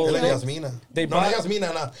 Damn. So Like Yasmina. they No, not bought-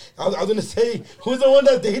 Yasmina. No. I was gonna say who's the one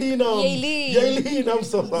that's dating Yailin. Yailin. I'm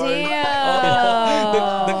so sorry.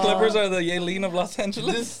 Damn. the Clippers are the Yailin of Los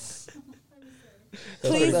Angeles. This, That's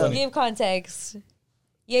Please pretty funny. give context.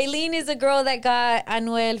 Yailin is a girl that got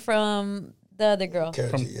Anuel from the other girl. Karol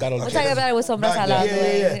From G, Karol G. We'll talk about it with Sombras Back al then.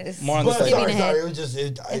 lado. It's More on the But side. skipping sorry, ahead. it was just.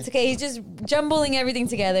 It's okay. He's just jumbling everything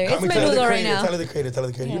together. It's Tell her the menudo right creator, now. Tell her the creator. Tell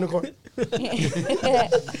her the creator. Yeah. Unicorn.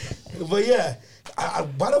 But yeah,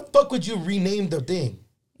 why the fuck would you rename the thing?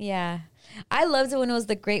 Yeah. I loved it when it was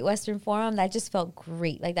the Great Western Forum. That just felt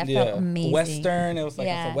great. Like, that Yeah, felt amazing. Western. It was like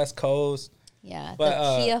Yeah. off the West Coast. Yeah.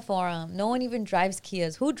 But, the Kia Forum. No one even drives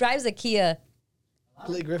Kias. Who drives a Kia?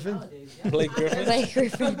 Blake Griffin. Blake Griffin. Like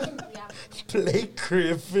Griffin. Blake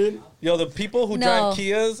Griffin. Yo, the people who No. drive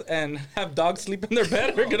Kias and have dogs sleep in their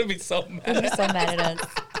bed are gonna be so I'm mad. so mad at us.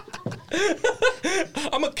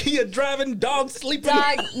 I'm a Kia driving dog sleeping,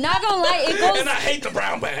 Dog, not gonna lie, it goes. and I hate the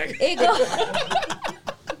brown bag. It goes.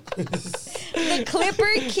 The Clipper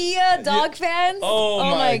Kia dog fans. Oh,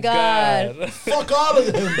 my god. Fuck all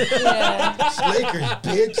of them. Yeah. Lakers,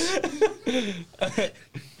 bitch.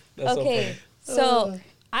 That's Okay, so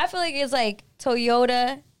I feel like it's like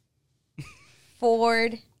Toyota,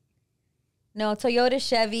 Ford. No, Toyota,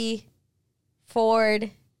 Chevy,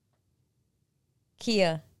 Ford,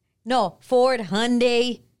 Kia. No, Ford,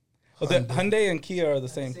 Hyundai. So funny. Hyundai and Kia are the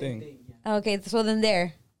same thing. Okay, so then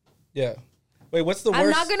there. Yeah. Wait, what's the worst? I'm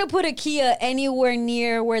not gonna put a Kia anywhere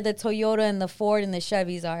near where the Toyota and the Ford and the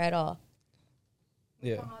Chevys are at all.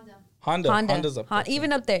 Yeah. Honda's up there.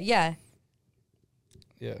 Even up there, yeah.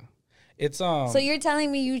 Yeah. It's So you're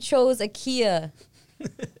telling me you chose a Kia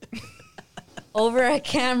over a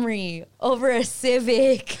Camry, over a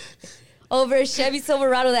Civic, over a Chevy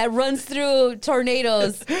Silverado that runs through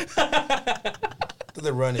tornadoes.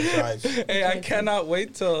 The run and drive. Hey, I cannot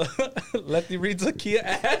wait till Letty reads a Kia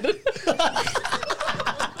ad. You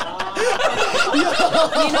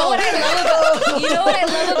know what I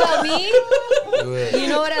love about me? You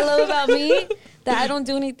know what I love about me? That I don't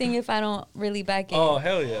do anything if I don't really back it. Oh,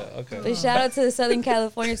 hell yeah. Okay. But shout out to the Southern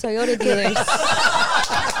California Toyota dealers.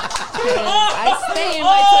 I stay in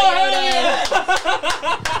my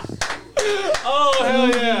Toyota. Oh, hell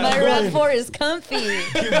yeah. My RAV4 is comfy.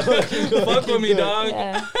 Fuck with me, dog.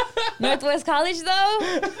 Yeah. Northwest College though,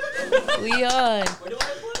 we on.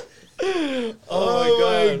 Oh,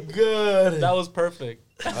 my God. God. That was perfect.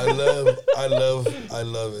 I love it. I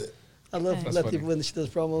love That's Letty funny. when she does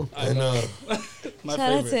promo. I know. My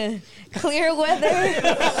Shout out favorite. to Clear Weather.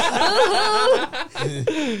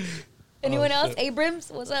 Anyone else? Abrams,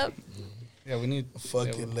 what's up? Yeah, we need.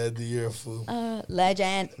 Fucking led the year, fool.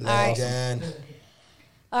 Legend. All right. Legend.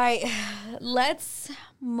 All right, let's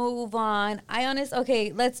move on.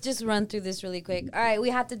 Okay, let's just run through this really quick. All right, we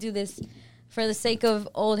have to do this for the sake of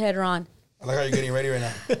old head Ron. I like how you're getting ready right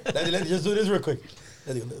now. Let's just do this real quick.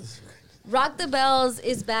 Let's do this. Rock the Bells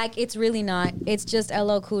is back. It's really not. It's just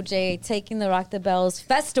LL Cool J taking the Rock the Bells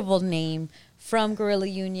festival name from Guerrilla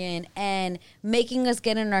Union and making us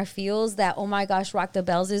get in our feels that, oh my gosh, Rock the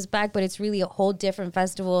Bells is back, but it's really a whole different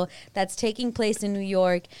festival that's taking place in New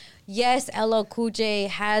York. Yes, LL Cool J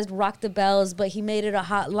has Rock the Bells, but he made it a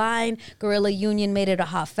hot line. Guerrilla Union made it a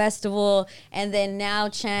hot festival. And then now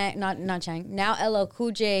now LL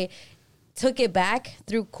Cool J took it back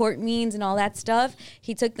through court means and all that stuff.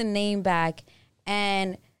 He took the name back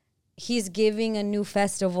and he's giving a new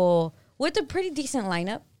festival with a pretty decent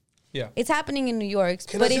lineup. Yeah. It's happening in New York,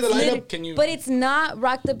 Can I but see it's the lineup? but it's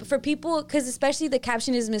not for people, because especially the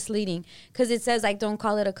caption is misleading because it says like don't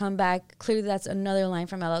call it a comeback. Clearly that's another line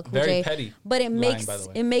from LL Cool Very J. petty But it line, by the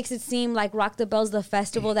way. makes it seem like Rock the Bells, the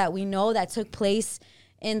festival that we know that took place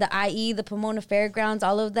in the IE, the Pomona Fairgrounds,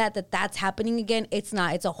 all of that's happening again. It's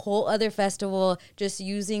not. It's a whole other festival just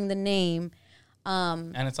using the name.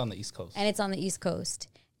 And it's on the East Coast. And it's on the East Coast.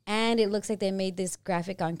 And it looks like they made this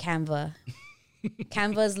graphic on Canva.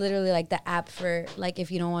 Canva is literally like the app for, like,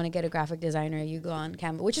 if you don't want to get a graphic designer, you go on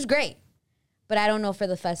Canva, which is great. But I don't know for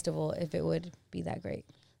the festival if it would be that great.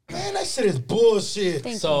 Man, that shit is bullshit.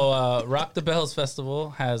 Thank you. So, Rock the Bells Festival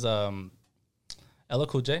has LL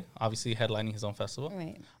Cool J, obviously headlining his own festival.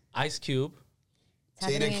 Right. Ice Cube. It's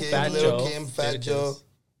Jada happening in Kim, Fat Philly. Lil Joe. Kim, Fat Jada Joe. Kiss.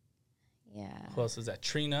 Yeah. Who else is that?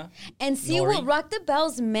 Trina. And see, Nori. what Rock the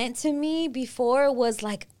Bells meant to me before was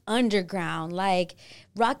like underground. Like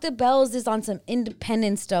Rock the Bells is on some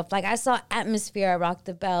independent stuff. Like I saw Atmosphere at Rock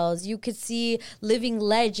the Bells. You could see Living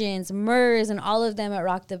Legends, Murs, and all of them at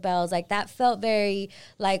Rock the Bells. Like that felt very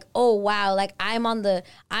like, oh wow, like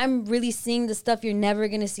I'm really seeing the stuff you're never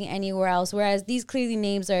gonna see anywhere else. Whereas these clearly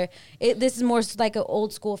names are, this is more like an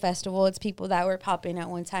old school festival. It's people that were popping at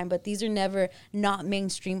one time, but these are never not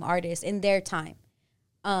mainstream artists in their time.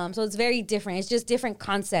 So it's very different. It's just different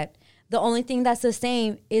concept. The only thing that's the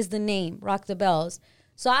same is the name, Rock the Bells.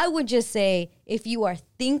 So I would just say, if you are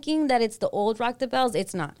thinking that it's the old Rock the Bells,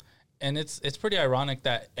 it's not. And it's pretty ironic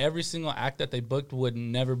that every single act that they booked would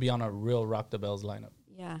never be on a real Rock the Bells lineup.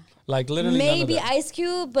 Yeah. Like literally maybe none of that. Ice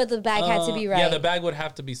Cube, but the bag had to be right. Yeah, the bag would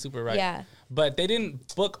have to be super right. Yeah. But they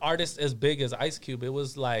didn't book artists as big as Ice Cube. It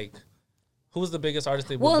was like, who was the biggest artist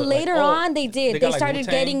they booked? Well, Like, later on they did. They got, like, started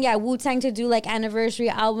Wu-Tang. getting Wu-Tang to do like anniversary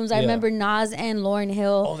albums. I Yeah. remember Nas and Lauryn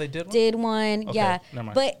Hill. Oh, they did one? Did one. Okay, Yeah. never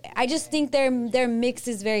mind. But I just think their mix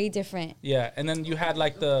is very different. Yeah, and then you had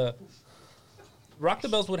like the Rock the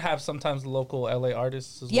Bells would have sometimes local LA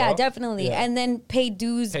artists as Yeah, well. definitely. Yeah. And then Pay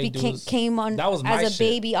Dues Pay Dues. came on That was my as a shit.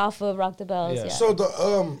 baby off of Rock the Bells. Yeah. Yeah. So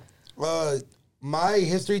the my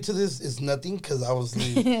history to this is nothing because I was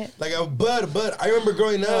like, but I remember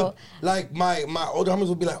growing up, like my older homies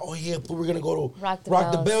would be like, oh yeah, we're gonna go to Rock the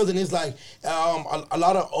the Bells. Bells, and it's like a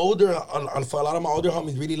lot of for a lot of my older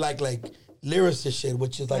homies really like lyricist shit,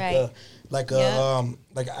 which is like Right.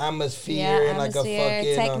 like Atmosphere and like a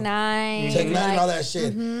fucking Tech Nine. Tech Nine and all like- that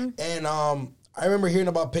shit. And I remember hearing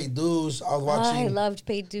about Pay Dues. I was Oh, watching. I loved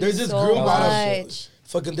Pay Dues There's this so group out much. of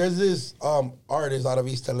fucking. There's this artist out of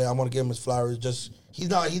East LA. I want to give him his flowers. Just he's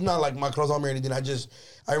not like my close homie or anything.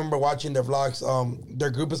 I remember watching their vlogs. Their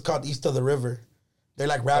group is called East of the River. They're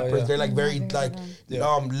like rappers. yeah. They're like very like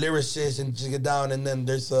lyricists and just get down. And then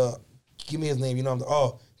there's give me his name. You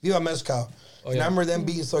know Viva Mezcal. And I remember them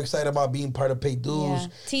being so excited about being part of Pay Dues. Yeah.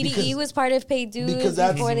 TDE was part of Pay Dues because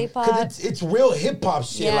that's before they because popped. it's real hip hop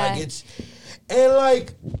shit. Yeah. Like it's and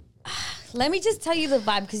like. Let me just tell you the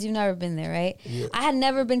vibe because you've never been there, right? Yeah. I had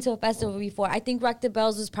never been to a festival before. I think Rock the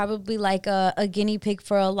Bells was probably like a guinea pig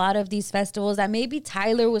for a lot of these festivals. That maybe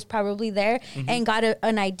Tyler was probably there and got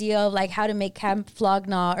an idea of like how to make Camp Flog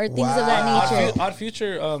Gnaw or things of that nature. Odd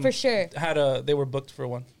Future For sure. they were booked for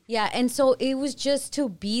one. Yeah, and so it was just to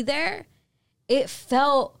be there. It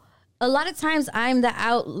felt a lot of times I'm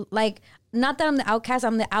not that I'm the outcast,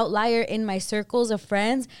 I'm the outlier in my circles of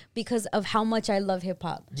friends because of how much I love hip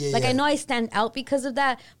hop. Yeah, I yeah. know I stand out because of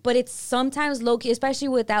that, but it's sometimes low key, especially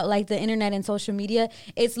without like the internet and social media,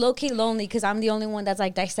 it's low key lonely because I'm the only one that's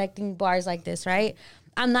like dissecting bars like this, right?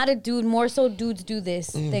 I'm not a dude. More so dudes do this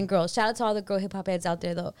than girls. Shout out to all the girl hip hop heads out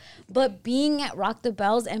there though. But being at Rock the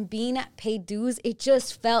Bells and being at Pay Dues, it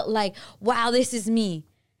just felt like, wow, this is me.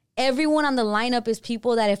 Everyone on the lineup is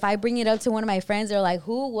people that if I bring it up to one of my friends, they're like,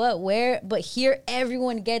 who, what, where? But here,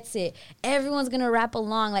 everyone gets it. Everyone's going to rap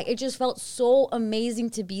along. Like, it just felt so amazing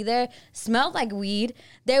to be there. Smelled like weed.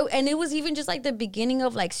 And it was even just like the beginning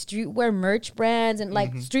of like streetwear merch brands and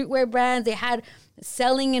like streetwear brands. They had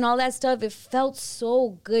selling and all that stuff. It felt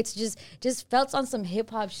so good. To just felt on some hip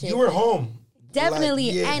hop shit. You were home. Definitely.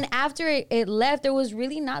 Like, yeah. And after it left, there was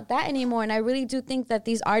really not that anymore. And I really do think that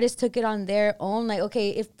these artists took it on their own. Like,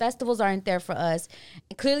 okay, if festivals aren't there for us,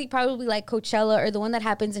 clearly probably like Coachella or the one that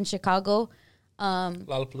happens in Chicago,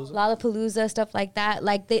 Lollapalooza, stuff like that.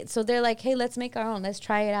 Like they're like, hey, let's make our own. Let's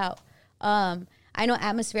try it out. I know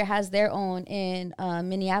Atmosphere has their own in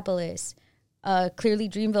Minneapolis. Clearly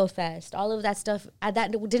Dreamville Fest. All of that stuff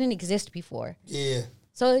that didn't exist before. Yeah.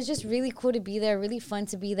 So it's just really cool to be there, really fun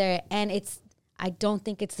to be there. And I don't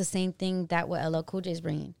think it's the same thing that what LL Cool J is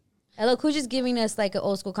bringing. LL Cool J is giving us like an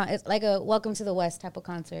old school, it's like a Welcome to the West type of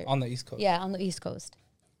concert. On the East Coast. Yeah, on the East Coast.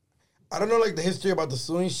 I don't know like the history about the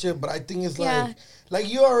suing shit, but I think it's Yeah.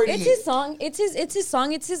 like you already. It's his song. It's his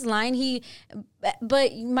song. It's his line.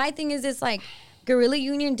 But my thing is, it's like Guerrilla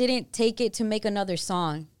Union didn't take it to make another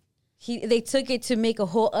song. They took it to make a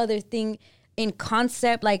whole other thing in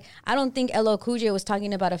concept. Like, I don't think LL Cool J was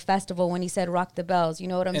talking about a festival when he said Rock the Bells. You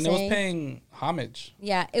know what I'm And saying? it was paying homage.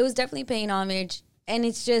 Yeah, it was definitely paying homage. And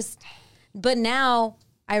it's just, but now,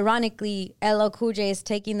 ironically, LL Cool J is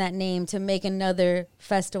taking that name to make another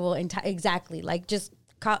festival. Exactly. Like, just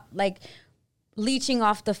like leeching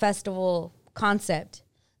off the festival concept.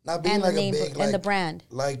 Not being and like the name a big and like, the brand.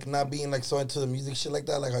 Like not being like so into the music shit like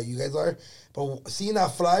that, like how you guys are. But seeing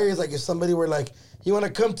that flyer is like if somebody were like, you want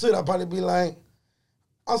to come to it, I'll probably be like,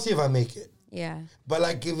 I'll see if I make it. Yeah. But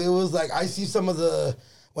like if it was like I see some of the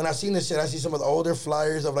when I seen this shit, I see some of the older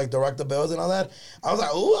flyers of like the Rock the Bells and all that. I was like,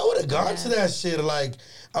 oh, I would have gone to that shit. Like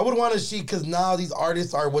I would want to see because now these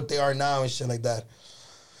artists are what they are now and shit like that.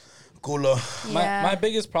 Culo. Yeah. My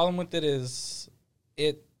biggest problem with it is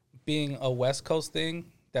it being a West Coast thing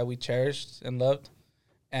that we cherished and loved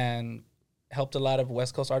and helped a lot of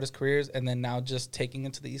West Coast artists' careers, and then now just taking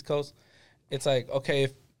it to the East Coast. It's like, okay,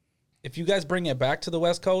 if you guys bring it back to the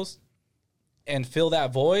West Coast and fill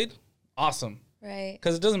that void, awesome. Right.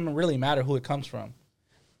 Because it doesn't really matter who it comes from,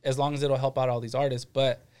 as long as it'll help out all these artists.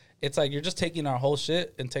 But it's like you're just taking our whole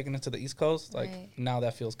shit and taking it to the East Coast. Like, Right. now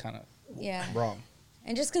that feels kind of Yeah. wrong.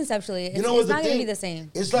 And just conceptually, it's, You know it's what's the not going to thing? be the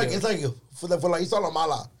same. It's like for like it's all a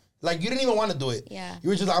mala. Like you didn't even want to do it. Yeah. You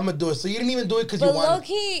were just like, I'm gonna do it. So you didn't even do it because you But wanted. low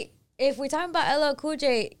key, if we're talking about LL Cool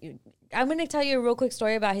J, I'm going to tell you a real quick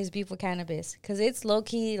story about his beef with Cannabis. Because it's low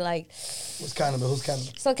key like. Who's Cannabis? Who's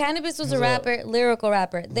Cannabis? So Cannabis was a rapper, lyrical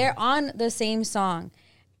rapper. They're on the same song.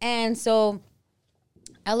 And so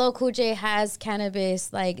LL Cool J has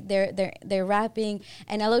Cannabis, like they're rapping,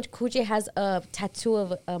 and LL Cool J has a tattoo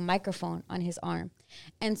of a microphone on his arm.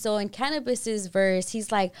 And so in Cannabis's verse,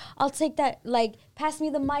 he's like, I'll take that, like, pass me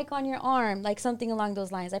the mic on your arm, like something along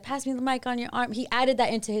those lines. Like, pass me the mic on your arm. He added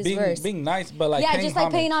that into his verse. Being nice, but like Yeah, paying just like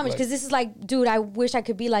paying homage, like- because this is like, dude, I wish I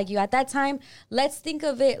could be like you. At that time, let's think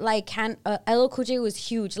of it like LL Cool J was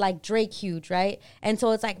huge, like Drake huge, right? And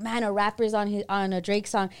so it's like, man, a rapper's on a Drake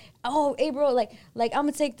song. Oh, hey bro, like I'm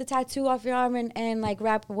gonna take the tattoo off your arm and like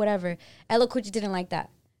rap or whatever. LL Cool J didn't like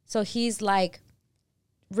that, so he's like,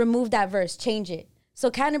 remove that verse, change it. So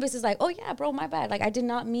Cannabis is like, oh yeah, bro, my bad. Like I did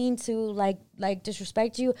not mean to like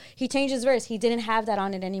disrespect you. He changed his verse. He didn't have that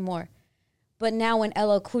on it anymore. But now when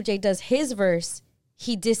LL Cool J does his verse,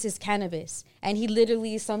 he disses Cannabis. And he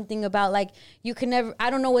literally is something about like, you can never, I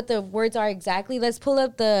don't know what the words are exactly. Let's pull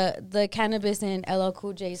up the Cannabis and LL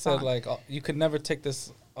Cool J song. said like, you could never take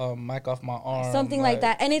this mic off my arm. Something like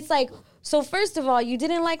that. And it's like, so first of all, you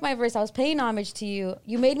didn't like my verse. I was paying homage to you.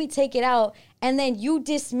 You made me take it out. And then you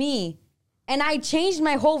diss me. And I changed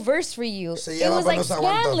my whole verse for you. Se It llama was like Cuando Se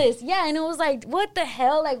Aguanta. scandalous. Yeah, and it was like, what the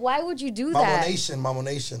hell? Like, why would you do that? Mamo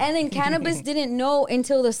Nation. And then Cannabis didn't know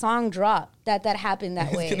until the song dropped that happened that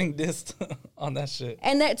He's way. getting dissed on that shit.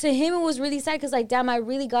 And that to him it was really sad because like, damn, I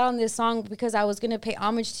really got on this song because I was gonna pay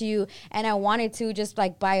homage to you and I wanted to just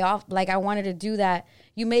like buy off, like I wanted to do that.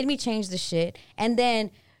 You made me change the shit, and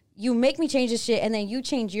then you make me change the shit, and then you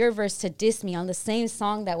change your verse to diss me on the same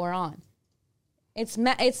song that we're on. It's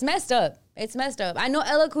messed up. It's messed up. I know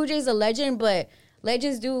LL Cool J is a legend, but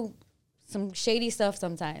legends do some shady stuff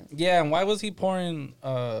sometimes. Yeah, and why was he pouring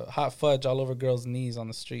hot fudge all over girls' knees on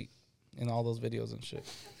the street in all those videos and shit?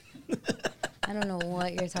 I don't know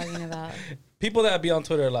what you're talking about. People that be on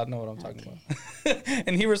Twitter a lot know what I'm talking about.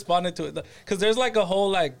 And he responded to it because there's like a whole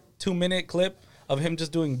like 2-minute clip of him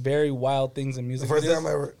just doing very wild things in music. The first videos. time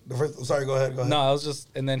I ever. Sorry, go ahead. No, I was just,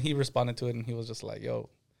 and then he responded to it and he was just like, "Yo,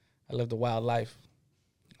 I lived a wild life."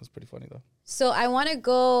 It was pretty funny though. So I want to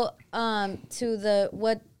go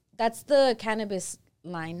to that's the Cannabis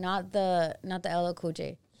line, not the LL Cool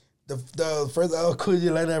J. The first LL Cool J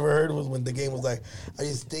line I ever heard was when the game was like, I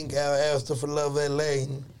just think LL stood for love LA.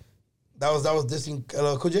 That was dissing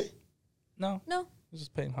LL Cool J? No, No. he was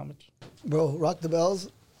just paying homage. Bro, Rock the Bells,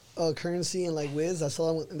 Currency, and like Wiz, I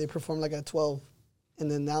saw them and they performed like at 12. And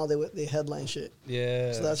then now they headline shit.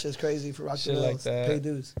 Yeah. So that's just crazy for Rock Shit the like Bells. that. Pay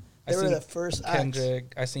dues. They I were seen the first acts.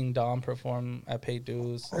 Kendrick. I seen Dom perform at Pay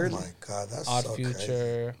Dues. Oh my God, that's Odd so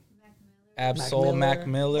Future. Mac Absol Miller. Mac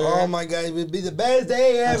Miller. crazy. Oh my God, it would be the best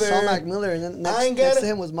day I ever. saw Mac Miller, and then I ain't next get to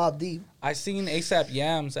it. him was Mobb Deep. I seen ASAP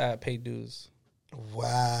Yams at Pay Dues.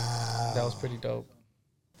 Wow. That was pretty dope.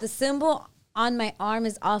 The symbol on my arm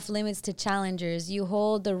is off limits to challengers. You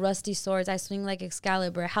hold the rusty swords. I swing like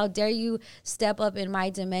Excalibur. How dare you step up in my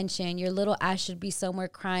dimension? Your little ass should be somewhere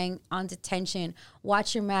crying on detention.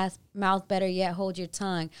 Watch your mouth, better yet, hold your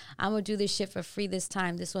tongue. I'm going to do this shit for free this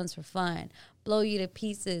time. This one's for fun. Blow you to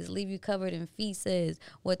pieces, leave you covered in feces.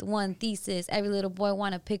 With one thesis, every little boy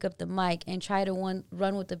want to pick up the mic and try to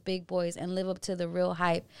run with the big boys and live up to the real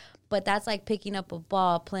hype. But that's like picking up a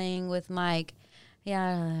ball, playing with Mike.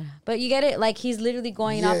 Yeah, but you get it. Like he's literally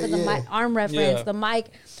going off of the mic, arm reference, Yeah. the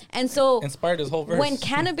mic, and so Inspired his whole verse. when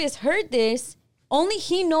Cannabis heard this, only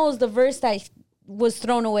he knows the verse that was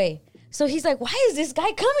thrown away. So he's like, "Why is this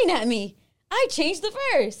guy coming at me? I changed the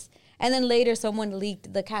verse." And then later, someone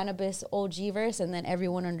leaked the Cannabis OG verse, and then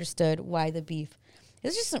everyone understood why the beef.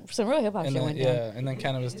 It's just some real hip hop and shit then, went down. and then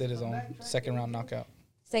Cannabis did his own second round knockout.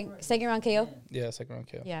 Second round KO. Yeah, second round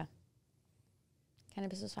KO. Yeah,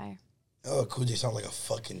 Cannabis was fire. LL Cool J sounds like a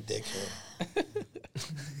fucking dickhead.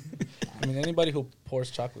 I mean, anybody who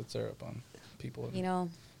pours chocolate syrup on people, You know,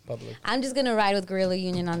 public. I'm just gonna ride with Guerrilla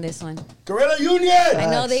Union on this one. Gorilla Union. I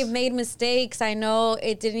know they've made mistakes. I know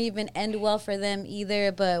it didn't even end well for them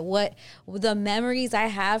either. But what the memories I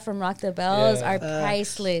have from Rock the Bells Yeah. are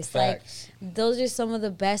priceless. Facts. Like those are some of the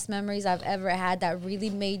best memories I've ever had that really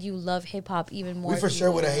made you love hip hop even more. We for if you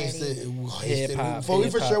sure would have already- hosted. Hip-hop, We for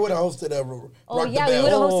hip-hop. sure would have hosted a Rock Oh the yeah, we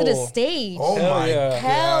Bells. would have hosted a Oh. stage. Oh Hell my yeah.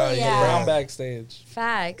 Hell yeah. Brown backstage.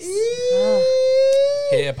 Facts.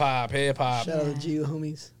 Hip hop, hip hop. Shout out to GU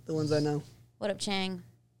homies, the ones I know. What up, Chang?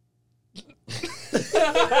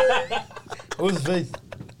 Who's his face?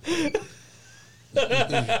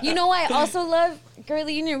 You know what I also love?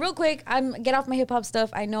 Guerrilla Union. Real quick, get off my hip hop stuff.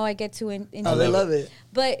 I know I get too into Oh, they it. love it.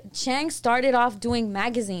 But Chang started off doing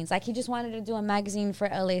magazines. Like he just wanted to do a magazine for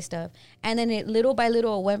LA stuff. And then it little by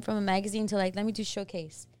little it went from a magazine to like, let me do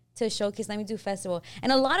showcase. To showcase, let me do festival.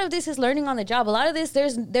 And a lot of this is learning on the job. A lot of this,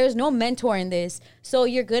 there's no mentor in this. So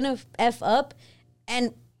you're gonna F up.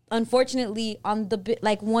 And unfortunately,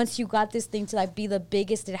 like once you got this thing to like be the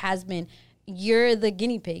biggest it has been, you're the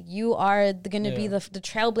guinea pig. You are gonna be the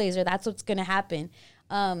trailblazer. That's what's gonna happen.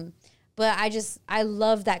 But I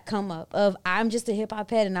love that come up of I'm just a hip hop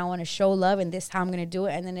head and I want to show love and this is how I'm gonna do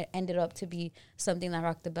it. And then it ended up to be something like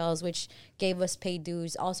Rock the Bells, which gave us Paid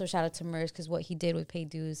Dues. Also shout out to Murs because what he did with Paid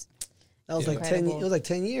Dues. That was like Incredible. 10. It was like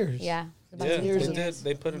 10 years. Yeah, about Yeah, 10 years they of- did.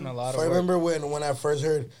 They put in a lot of I work. remember when I first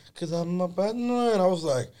heard, cause I'm a bad man, I was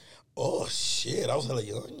like, oh shit. I was hella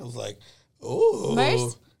young. I was like, oh.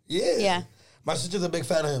 Murs? Yeah. Yeah. My sister's a big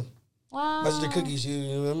fan of him. Wow. My sister Cookie,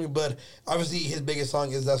 you know what I mean? But obviously his biggest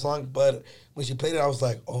song is that song. But when she played it, I was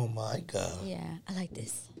like, oh my God. Yeah, I like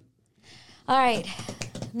this. All right,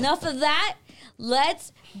 enough of that.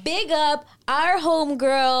 Let's big up our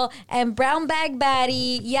homegirl and brown bag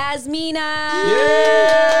baddie, Yasmina.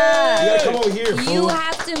 You gotta come over here, You fool.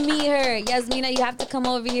 have to meet her. Yasmina, you have to come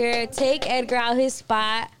over here. Take Edgar out his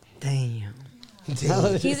spot. Damn.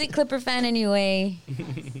 He's a Clipper fan anyway.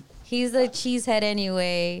 He's a cheesehead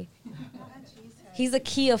anyway. He's a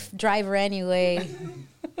Kia driver anyway.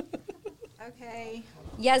 Okay.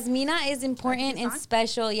 Yasmina is important and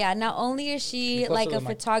special. Yeah, not only is she Be close like to a the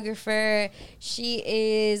mic. photographer, she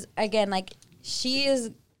is, again, like, she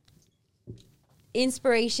is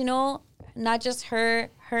inspirational. Not just her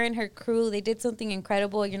and her crew. They did something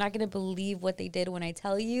incredible. You're not going to believe what they did when I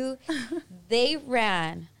tell you. They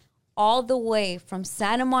ran all the way from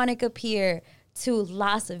Santa Monica Pier to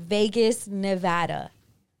Las Vegas, Nevada.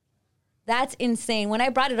 That's insane. When I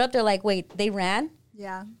brought it up, they're like, wait, they ran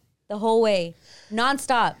Yeah. the whole way,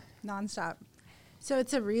 nonstop. Nonstop. So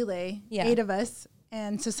it's a relay. Yeah. 8 of us.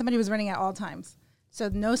 And so somebody was running at all times. So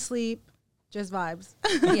no sleep, just vibes.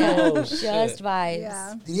 Yeah, Oh, just shit. vibes.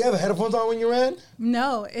 Yeah. Did you have headphones on when you ran?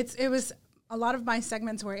 No, it was a lot of my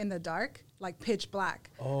segments were in the dark, like pitch black.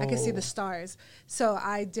 I could see the stars. So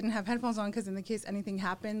I didn't have headphones on because in the case anything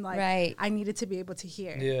happened, like Right. I needed to be able to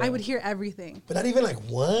hear. Yeah. I would hear everything. But not even like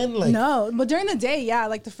one? Like, No, but during the day, yeah,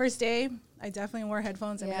 like the first day, I definitely wore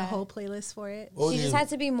headphones. I made Yeah. a whole playlist for it. oh, She just yeah. had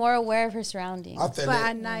to be more aware of her surroundings. I feel But it.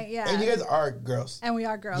 at night, yeah. And you guys are girls. And we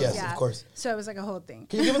are girls, Yes, yeah. of course. So it was like a whole thing.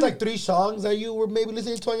 Can you give us like 3 songs that you were maybe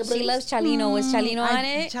listening to on your playlist? She loves Chalino. Was Chalino on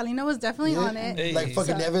it? Chalino was definitely on it. Hey. Like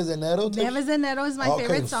fucking So- Neves and Neto? type Neves and Nero is my Okay,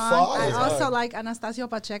 favorite song. fire. I also Hard. like Anastasio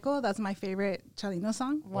Pacheco. That's my favorite Chalino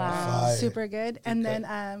song. Wow. Fire. Super good. And then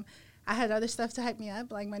I had other stuff to hype me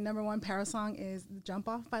up. Like my number 1 Paro song is Jump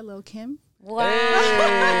Off by Lil Kim. Wow.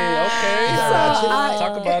 Hey, okay. Is that ratchet?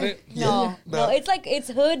 Talk about it. No, no, it's like it's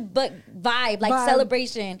hood, but vibe, like Vibe.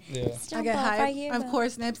 celebration. Yeah. Just I jump get off hype. right here, Of bro.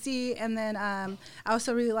 course, Nipsey. And then I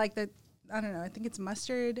also really like the, I don't know, I think it's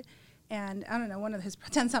Mustard. And I don't know, one of his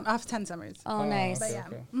 10 Summers. Oh, nice. But yeah.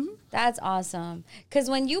 Okay. That's awesome. Because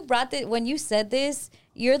when you said this,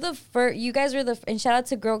 you're the first. You guys were and shout out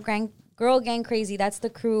to Girl Gang Crazy. That's the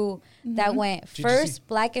crew that went first.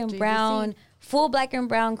 Black and brown, full black and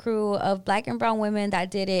brown crew of black and brown women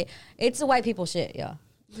that did it. It's a white people shit, yeah.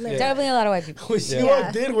 Definitely a lot of white people. When she Yeah.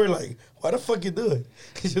 walked in, we're like, why the fuck you do it?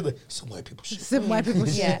 She's like, some white people shit. Some white people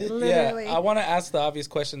Yeah. shit. Literally. Yeah, I want to ask the obvious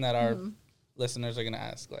question that our listeners are going to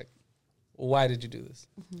ask. Like, why did you do this?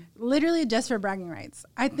 Literally just for bragging rights.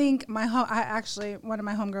 I think one of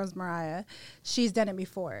my homegirls, Mariah, she's done it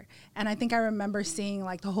before. And I think I remember seeing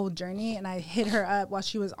like the whole journey, and I hit her up while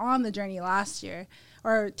she was on the journey last year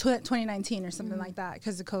or 2019 or something like that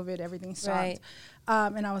because of COVID, everything stopped. Right.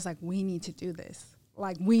 And I was like, we need to do this.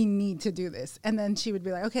 Like, we need to do this. And then she would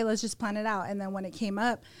be like, okay, let's just plan it out. And then when it came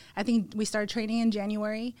up, I think we started training in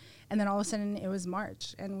January, and then all of a sudden it was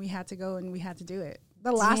March, and we had to go and we had to do it.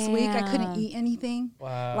 The last week I couldn't Damn. eat anything.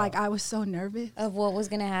 Wow. Like I was so nervous. Of what was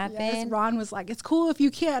gonna happen. Yes, Ron was like, "It's cool if you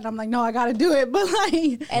can't." I'm like, "No, I got to do it." But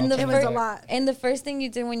like, And it was a lot. And the first thing you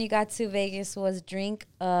did when you got to Vegas was drink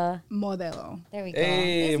Modelo. there we go.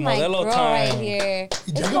 Hey, It's my Modelo girl time. right here. It's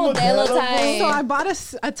drinking Modelo Modelo? time. So I bought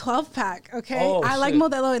a 12 pack. Okay, Oh, I like shit.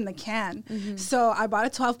 Modelo in the can. So I bought a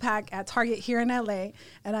 12 pack at Target here in LA,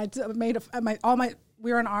 and I made all my.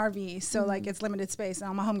 We were an RV, so like it's limited space, and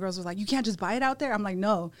all my homegirls was like, "You can't just buy it out there." I'm like,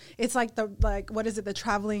 "No, it's like what is it? The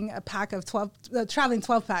traveling pack of 12, the traveling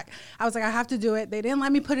 12 pack." I was like, "I have to do it." They didn't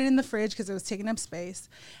let me put it in the fridge because it was taking up space,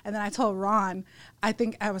 and then I told Ron,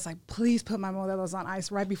 I was like, "Please put my Modelos on ice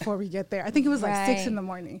right before we get there." I think it was like 6 in the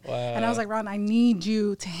morning, and I was like, "Ron, I need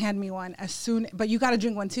you to hand me one as soon, but you got to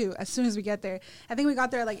drink one too as soon as we get there." I think we got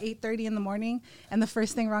there at like 8:30 in the morning, and the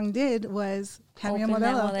first thing Ron did was hand me a Open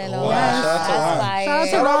that Modelo. Modelo. Wow. That's Shout out to fire. Shout out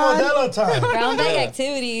to Shout out Ron. Modelo time. Brown bag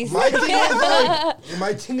activities.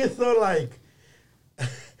 My thing is though, like,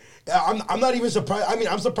 I'm not even surprised. I mean,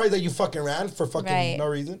 I'm surprised that you fucking ran for fucking Right. no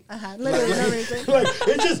reason. Literally no reason. Like,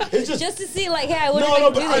 it's just. Just to see, like, hey, I wouldn't No,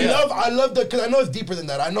 like but do I this. love the, because I know it's deeper than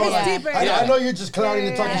that. I know, It's like, deeper, I yeah. know you're just clowning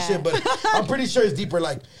and talking Yeah. shit, but I'm pretty sure it's deeper.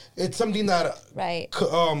 Like, it's something that, Right.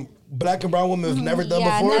 black and brown women have never done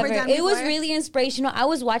Yeah, before. never. Never done It was before. really inspirational. I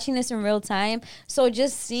was watching this in real time, so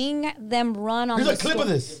just seeing them run on. There's a the clip of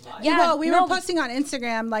this. Yeah, Well, we no, were posting on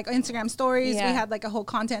Instagram, like Instagram stories. Yeah. We had like a whole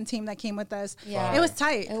content team that came with us. Yeah. It was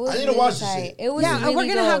tight. It was I need to really watch this tight. shit. It was Yeah, really we're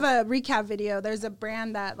gonna dope. have a recap video. There's a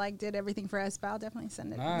brand that like did everything for us, but I'll definitely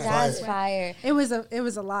send it. Nice. That's Fire. fire. It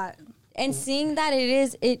was a lot. And seeing that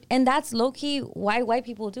and that's low key why white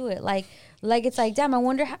people do it. Like it's like, damn, I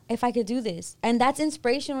wonder if I could do this. And that's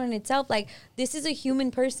inspirational in itself. Like, this is a human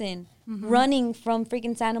person running from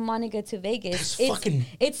freaking Santa Monica to Vegas.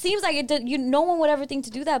 It seems like no one would ever think to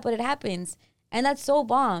do that, but it happens. And that's so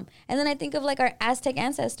bomb. And then I think of like our Aztec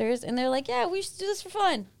ancestors, and they're like, yeah, we should do this for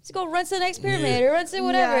fun. Let's go run to the next pyramid or run to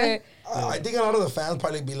whatever. Yeah. I think a lot of the fans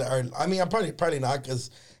probably be like, I mean, I'm probably not, because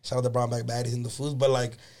shout out to Brown Bag Baddies and the Foods, but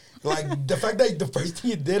like the fact that the first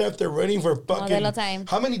thing you did after running for fucking Modelo time.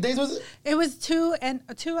 how many days was it? It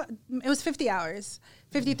was 50 hours.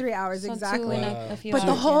 53 hours So exactly. 2 and a few But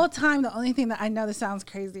the hours, whole yeah. time, the only thing that I know this sounds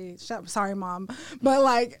crazy. Sorry, mom. But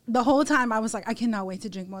like the whole time, I was like, I cannot wait to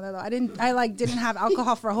drink Modelo. I didn't have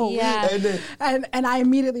alcohol for a whole Yeah. week. And I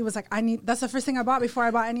immediately was like, that's the first thing I bought before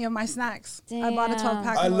I bought any of my snacks. I bought a 12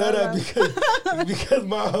 pack. I love that because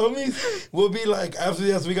my homies will be like, after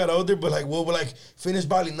as we got older, but like we'll like finish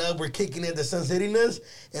bottling up, we're kicking in, the sun's hitting us,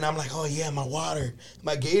 and I'm like, oh yeah, my water,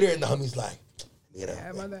 my Gator, and the homies like, mira,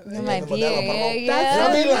 My beer, yeah. And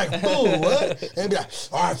I mean like, fool, what? And be like,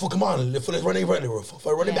 all right, fool, come on, let's run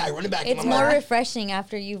it back. It's And I'm more like, refreshing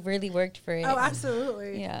after you've really worked for it. Oh,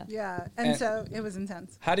 absolutely. Yeah. Yeah. And- And so it was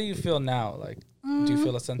intense. How do you feel now? Like, do you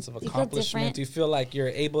feel a sense of you feel accomplishment? different? Do you feel like you're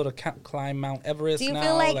able to climb Mount Everest Do you now?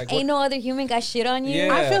 feel like ain't what- no other human got shit on you?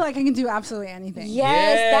 Yeah. I feel like I can do absolutely anything.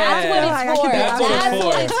 Yes, that's Yeah. what Like, I it's for. can do That's that.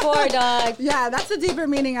 what it's for, dog. Yeah, that's a deeper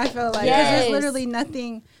meaning, I feel like. 'Cause Yes. there's literally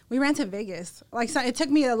nothing. We ran to Vegas. Like, so it took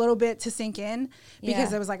me a little bit to sink in because Yeah.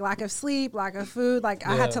 there was like lack of sleep, lack of food. Like,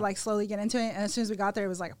 I Yeah. had to like slowly get into it. And as soon as we got there, it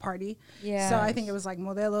was like a party. Yeah. So I think it was like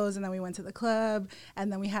Modelo's, and then we went to the club,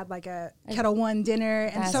 and then we had like a Kettle One dinner.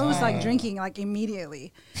 And That's so it was like right. drinking like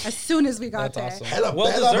immediately as soon as we got That's there. awesome. Hella Well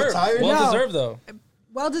bad, I'm deserved. tired. Well No. deserved though.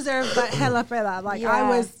 Well deserved, but hella peda. Like, Yeah. I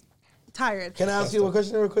was tired. Can I ask you a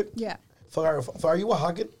question real quick? Yeah. Are you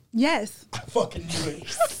Oaxacan? Yes. I fucking knew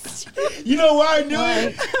it. You know why I knew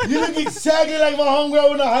it? You look exactly like my homegirl I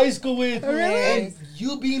went to high school with. Really? And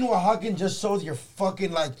you being Oaxacan just shows you're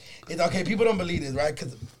fucking like, okay, people don't believe this, right?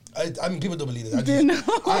 Because I mean, people don't believe this.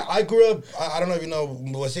 I grew up, I don't know if you know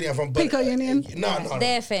what city I'm from, but Pico Union? No.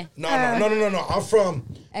 DF. No. I'm from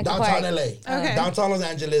Echo downtown Park. LA, Okay. downtown Los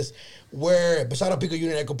Angeles, where beside Pico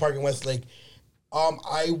Union, Echo Park, and Westlake.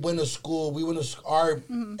 I went to school. We went to our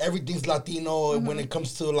everything's Latino when it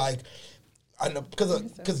comes to like, I know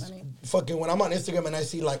because fucking when I'm on Instagram and I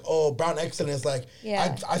see like brown excellence, like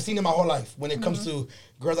Yeah. I've seen it my whole life. When it comes to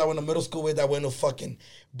girls I went to middle school with, I went to fucking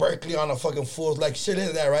Berkeley on a fucking fools, like shit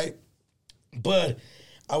like that, right? But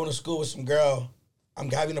I went to school with some girl. I'm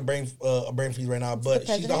having a brain freeze right now, but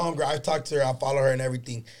she's the homegirl. I talked to her, I follow her and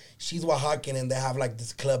everything. She's Oaxacan, and they have like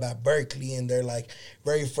this club at Berkeley, and they're like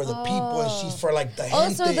very for the people, and she's for like the Oh,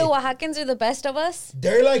 gente. so the Oaxacans are the best of us?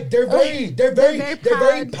 They're very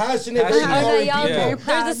proud. passionate, Passionate. very Are empowering they y'all? people. Very They're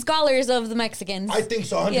proud. the scholars of the Mexicans. I think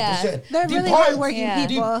so, 100%. Yeah. They're really poets- hardworking Yeah.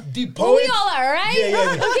 people. The We poets, all are, right?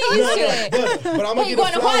 Yeah. Okay, used to it. But I'm gonna Hey,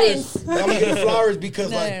 get the flowers. Guanajuatans. I'm gonna get the flowers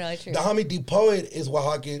because No, like no, true. the homie the poet is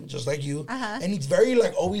Oaxacan, just like you, and he's very very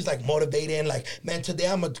like always like motivating. Like, man,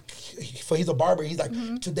 today he's a barber. He's like,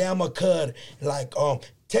 today I'm gonna cut like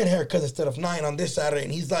 10 haircuts instead of 9 on this Saturday.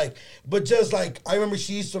 And he's like, but just like, I remember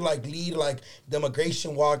she used to like lead like the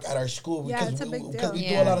immigration walk at our school Yeah, it's a big deal. because we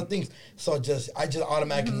do a lot of things. So I just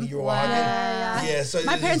automatically knew you were Oaxacan. Yeah, so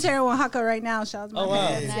My parents are in Oaxaca right now. Shout out to my wow.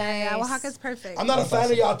 parents. Yeah, Nice. Oaxaca's perfect. I'm not a fan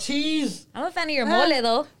of y'all cheese. I'm a fan of your mole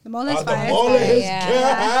though. The mole's The fire. mole is Yeah.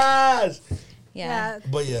 gas. Yeah. Yeah,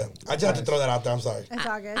 But yeah, I just had to throw that out there. I'm sorry. it's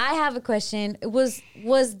all good. I have a question. Was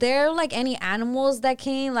there like any animals that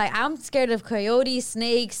came? Like I'm scared of coyotes,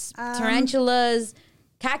 snakes, tarantulas,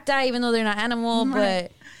 cacti, even though they're not animal,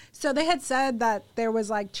 but So they had said that there was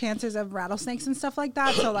like chances of rattlesnakes and stuff like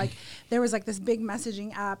that. So like there was like this big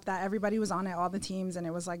messaging app that everybody was on it, all the teams, and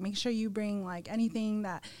it was like, make sure you bring like anything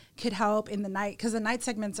that could help in the night, because the night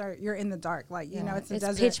segments you're in the dark, like you know, it's a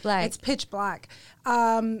desert, pitch black. it's pitch black.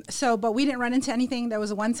 But we didn't run into anything. There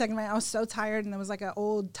was one segment I was so tired, and there was like an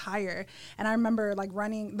old tire, and I remember like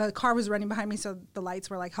running. The car was running behind me, so the lights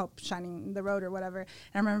were like help shining the road or whatever. And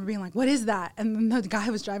I remember being like, "What is that?" And then the guy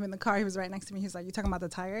who was driving the car, he was right next to me. He was like, "You talking about the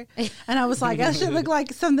tire?" And I was like, "That should look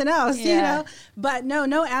like something else," you Yeah. know. But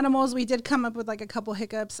no animals. We did come up with like a couple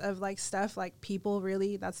hiccups of like stuff like people.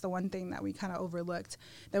 Really, that's the one thing that we kind of overlooked.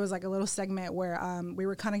 There was like a little segment where we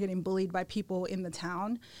were kind of getting bullied by people in the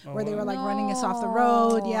town, where they were like running us off the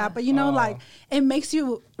road. Yeah, but you know, like it makes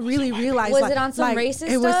you really realize. Was like, it on some racist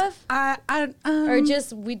it was, stuff? or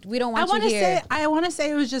just we don't want you here. I want to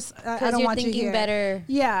say it was just I don't you're want you thinking here. better.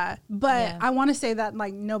 Yeah, but Yeah. I want to say that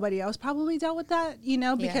like nobody else probably dealt with that, you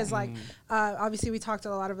know, because like obviously we talked to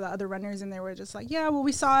a lot of the other runners and they were just like, yeah, well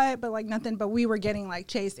we saw it, but like nothing. But we were getting like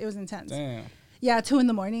chased. It was intense. Damn. Yeah, 2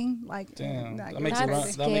 a.m. Like Damn. like, That makes That's you run.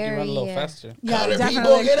 That'll make you run a little scary. faster. yeah, Connor, people,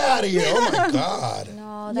 definitely. get out of here. Oh my God.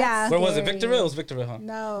 No, Yeah. that's Where was it? scary. Victorville? It was Victorville, huh?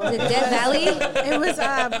 No, Was it Death Valley? it was.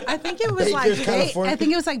 I think it was Baker's, like. California. I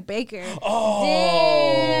think it was like Baker. Oh.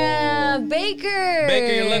 Damn, Baker.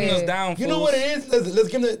 Baker, you're letting us down. You know fools. what it is? Let's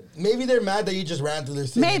give them. Maybe they're mad that you just ran through their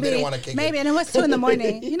city. They Maybe, didn't want to kick maybe, it. and it was 2 a.m.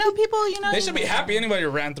 You know, people. You know, They should be happy anybody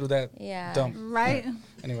ran through that. Yeah. Dump. right?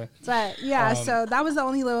 Anyway. But yeah, so that was the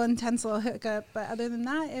only little intense little hiccup. But other than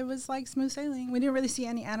that, it was like smooth sailing. We didn't really see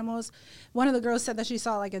any animals. One of the girls said that she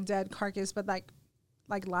saw like a dead carcass, but like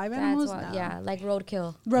live That's animals. what, No. yeah, like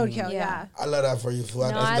roadkill. Roadkill. Yeah. Yeah. I love that for you, fool.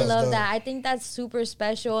 No, I love that. I think that's super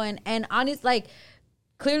special and honest. Like,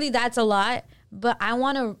 clearly that's a lot. But I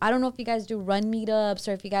don't know if you guys do run meetups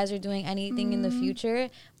or if you guys are doing anything in the future,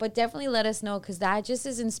 but definitely let us know because that just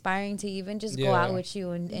is inspiring to even just go Yeah. out with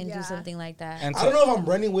you and Yeah. do something like that. And I don't know if I'm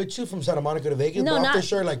running with you from Santa Monica to Vegas, no, but I'm not for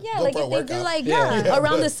sure like yeah, go like for a if they do workout. like Yeah.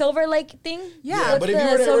 around but- the Silver Lake thing. Yeah, Yeah, What's but if the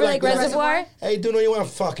you were there, Silver like, Lake like, Reservoir. Hey, do you know you want?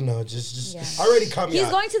 Fuck no, just Yeah. already caught me He's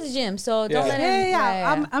out. going to the gym, so don't Yeah. let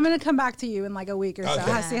Yeah, him. yeah. I'm gonna come back to you in like a week or so.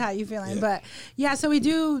 Okay. I see how you feeling, Yeah. but yeah. So we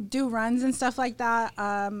do runs and stuff like that.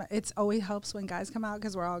 It's always helps when guys come out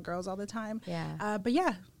because we're all girls all the time. Yeah. But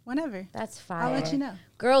yeah, whenever. That's fine. I'll let you know.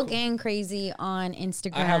 Girl Gang Crazy on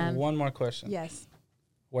Instagram. I have one more question. Yes.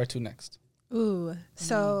 Where to next? Ooh.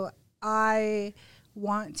 So I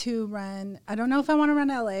want to run. I don't know if I want to run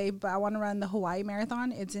LA, but I want to run the Hawaii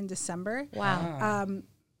Marathon. It's in December. Wow.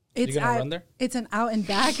 It's gonna run there? It's an out and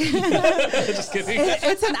back. Just kidding.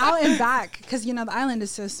 It's an out and back because you know the island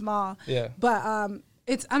is so small. Yeah. But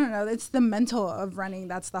it's I don't know. It's the mental of running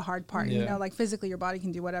that's the hard part. You Yeah. know, like physically your body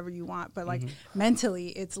can do whatever you want, but like mentally,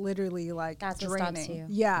 it's literally like That's what stops draining. you.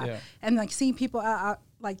 Yeah. Yeah. And like seeing people out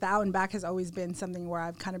like the out and back has always been something where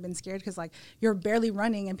I've kind of been scared because like you're barely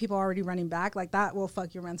running and people are already running back. Like that will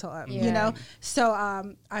fuck your mental up. Yeah. You know. So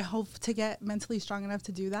I hope to get mentally strong enough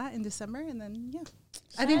to do that in December, and then yeah.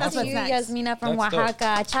 I think that's to what's you, next. Yasmina from That's dope.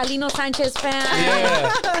 Oaxaca, Chalino Sanchez fan.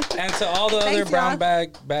 Yeah. And to all the other Thanks, brown y'all.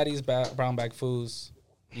 bag baddies, brown bag fools,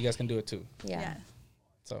 you guys can do it too. Yeah. Yeah.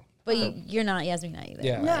 So But you're not Yasmina either.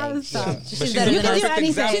 yeah. No, Like, stop. But She's better a than us. perfect She's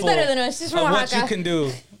example better than us. She's from of what you Oaxaca. can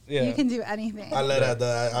do. Yeah. You can do anything. I let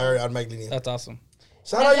that. I automatically knew. That's awesome.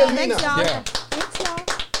 Shout out Yasmina. Thanks, y'all. Yeah. Thanks,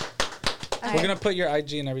 y'all. We're gonna put your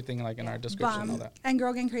IG and everything like in our description and all Bomb. that. And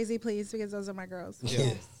Girl Gang Crazy, please, because those are my girls.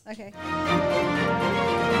 Yeah. Okay.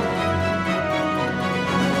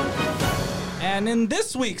 And in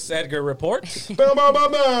this week's Edgar report, Bam, bam,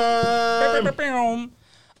 bam,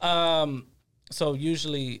 bam. so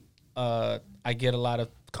usually I get a lot of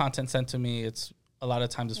content sent to me. It's a lot of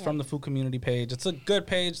times it's from the food community page. It's a good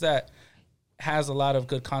page that has a lot of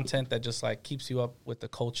good content that just like keeps you up with the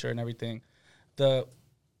culture and everything. The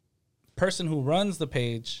person who runs the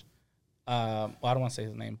page, well, I don't want to say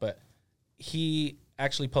his name, but he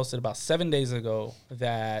actually posted about 7 days ago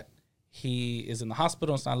that he is in the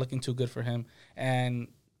hospital. It's not looking too good for him. And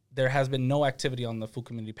there has been no activity on the Food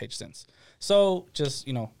community page since. So just,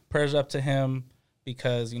 prayers up to him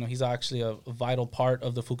because, he's actually a vital part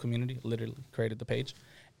of the Food community, literally created the page.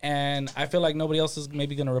 And I feel like nobody else is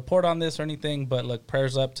maybe going to report on this or anything, but look,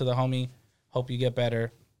 prayers up to the homie. Hope you get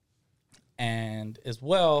better. And as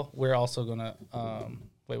well, we're also going to,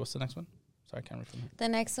 wait, what's the next one? Sorry, I can't remember. The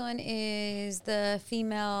next one is the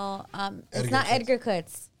female, it's Edgar not Cutts. Edgar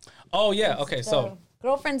Cutts. Oh, yeah. Okay, The so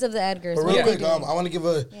Girlfriends of the Edgars. But what real do they quick, do? I want to give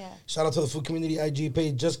a Yeah. shout out to the Food community IG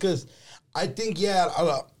page just because I think,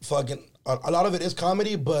 a lot of it is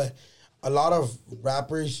comedy, but a lot of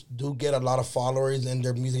rappers do get a lot of followers and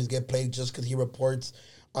their music get played just because he reports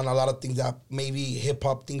on a lot of things that maybe hip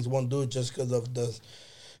hop things won't do just because of the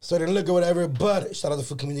certain look or whatever. But shout out to the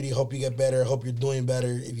Food community. Hope you get better. Hope you're doing better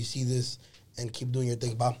if you see this and keep doing your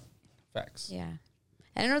thing, Bob. facts. Yeah.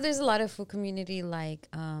 I know there's a lot of food community like,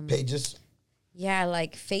 Pages. yeah,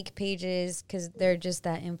 like fake pages because they're just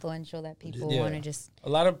that influential that people Yeah. want to just,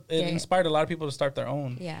 It Yeah. inspired a lot of people to start their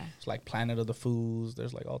own. yeah. It's like Planet of the Foods.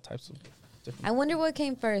 There's like all types of different. I wonder what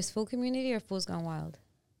came first, Food community or Fools Gone Wild?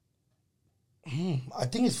 I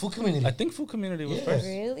think it's Food community. I think Food community was Yeah. first.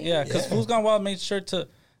 Really? Yeah, because Yeah. Fools Gone Wild made sure to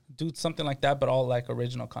do something like that, but all like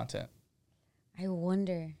original content. I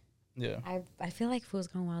wonder. Yeah. I feel like Fools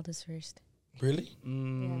Gone Wild is first. Really?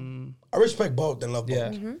 Mm, I respect both and love both. yeah.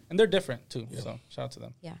 Mm-hmm. And they're different too. So shout out to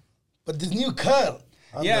them. Yeah. But this new cut.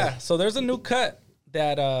 I'm Yeah. like, So there's a new cut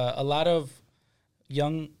that a lot of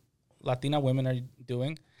young Latina women are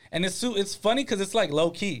doing. And it's funny because it's like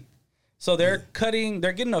low key. So they're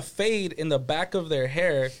getting a fade in the back of their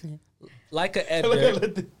hair like a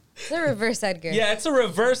Edgar. It's a reverse Edgar. Yeah, it's a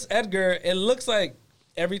reverse Edgar. It looks like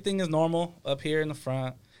everything is normal up here in the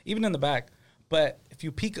front, even in the back. But if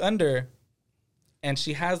you peek under and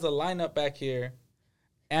she has the lineup back here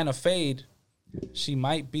and a fade, she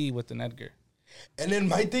might be with an Edgar. And then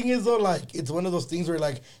my thing is though, like it's one of those things where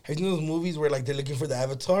like have you seen those movies where like they're looking for the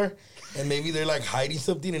avatar and maybe they're like hiding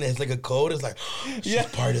something and it's like a code. It's like she's Yeah.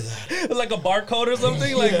 part of that. It's like a barcode or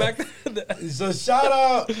something. Like Yeah. back then. So shout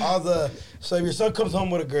out all the. So if your son comes home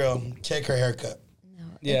with a girl, check her haircut. No.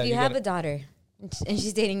 Yeah, if you you have gotta- a daughter and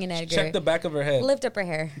she's dating an Edgar, Check the back of her head. lift up her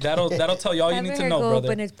hair. That'll tell you all you Have need her to hair know, go brother.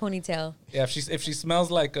 up in its ponytail. Yeah, if she smells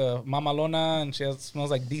like a mamalona and smells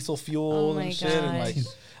like diesel fuel Oh my and shit, and like gosh.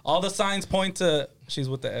 all the signs point to she's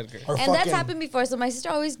with the Edgar. Or And that's happened before. So my sister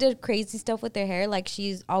always did crazy stuff with her hair. Like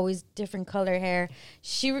she's always different color hair.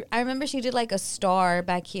 I remember she did like a star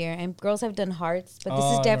back here, and girls have done hearts, but this Oh,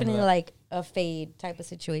 I is remember definitely that. like a fade type of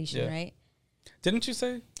situation, Yeah. right? Didn't you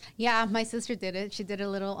say? Yeah, my sister did it. She did a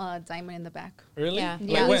little diamond in the back. Really? Yeah. Like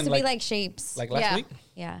Yeah. It when? used to be like shapes. like last Yeah. week?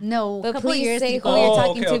 yeah. No, But couple please years say ago. who you're Oh,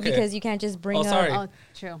 talking okay, to okay. because you can't just bring Oh, up. sorry. Oh,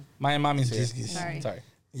 true. My mommy's here. Sorry. Sorry.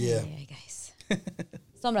 Yeah. Yeah, guys.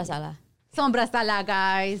 Sombra Sala. Sombra Sala,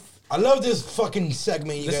 guys. I love this fucking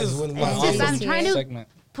segment. You This guys is with an my awesome Because I'm see trying it. to segment.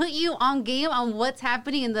 put you on game on what's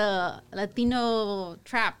happening in the Latino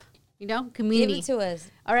trap, Give community. it to us.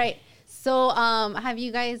 All right. So, have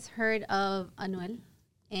you guys heard of Anuel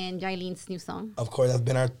and Jaileen's new song? Of course, that's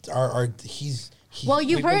been our he's Well,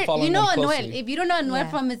 you've We've been heard, following them Anuel. closely. If you don't know Anuel Yeah.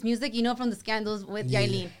 from his music, you know from the scandals with Yeah.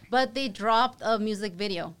 Jaileen. But they dropped a music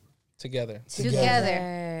video Together. together.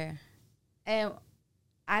 together. And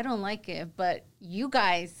I don't like it, but you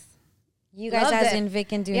guys. You guys, Loved as it. in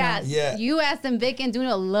Vic and Duna. Yeah, Yeah. you asked and Vic and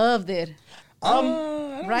Duna loved it. I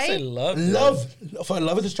don't right? say love.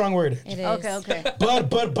 Love is a strong word. It is. Okay. But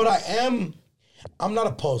I'm not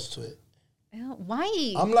opposed to it.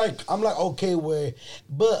 Why? I'm like okay with,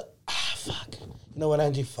 but fuck. You know what,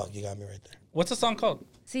 Angie? Fuck, you got me right there. What's the song called?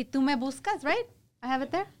 Si tú me buscas, right? I have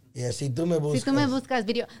it there. Yeah, si tú me buscas. Si tú me buscas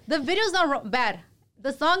video. The video's not bad.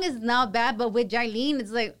 The song is not bad, but with Jaileen,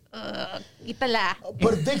 it's like, quítala.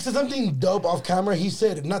 But Vic said something dope off camera. He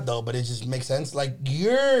said, not dope, but it just makes sense. Like,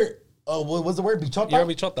 you're, what was the word? Bichota? You're a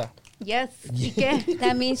bichota. Yes. ¿Y qué?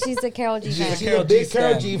 That means she's a Carol G fan. She's a big Karol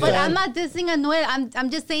Karol G G fan. But I'm not dissing Anuel. I'm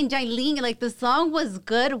just saying Jaileen. Like, the song was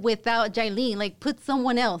good without Jaileen. Like, put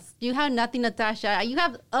someone else. You have nothing, Natasha. You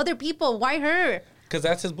have other people. Why her? Because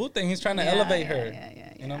that's his boo thing. He's trying to elevate her.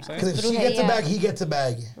 You know what I'm saying? Because if she gets a bag, he gets a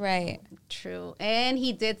bag. Right. True. And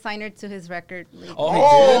he did sign her to his record label.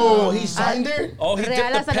 Oh, Oh, he signed her? Oh, he Real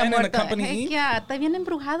dipped the hasta la pen in the muerte. company Heck ink? yeah, está bien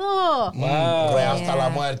embrujado. Wow. Re hasta la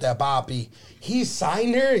Yeah. muerte, papi. He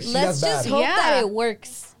signed her. She Let's got just bad. hope Yeah. that it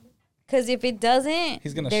works. Because if it doesn't,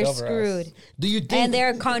 He's gonna they're shove her ass. screwed. Do you think And there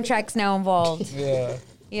are contracts now involved. Yeah.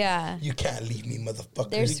 Yeah. you can't leave me,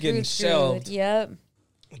 motherfucker? They're He's getting screwed. shelved. Yep.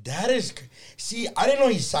 That is. See, I didn't know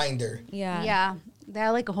he signed her. Yeah. Yeah, they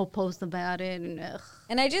had like a whole post about it. And,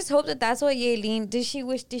 And I just hope that that's what Yaelin, did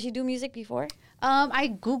she do music before? I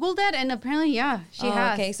googled it and apparently, yeah, she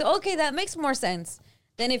has. Okay, so that makes more sense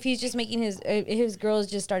than if he's just making his girls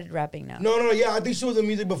just started rapping now. No, yeah, I think she was in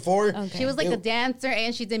music before. Okay. She was like a dancer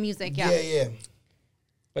and she did music. Yeah. Yeah.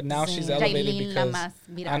 But now she's Yailin elevated La because Más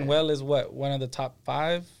Viral. Anuel is what, one of the top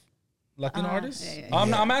 5 Latino artists? yeah. Oh,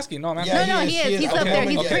 I'm asking. No, I'm asking. Yeah, No, he is. He's at up the there.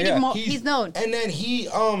 moment, He's pretty. yeah. He's known. And then he,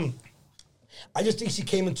 I just think she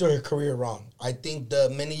came into her career wrong. I think the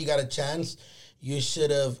minute you got a chance, you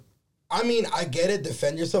should have. I mean, I get it.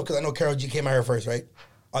 Defend yourself because I know Karol G came at her first, right?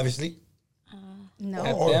 Obviously. No.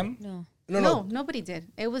 At Or- them? No. No, nobody did.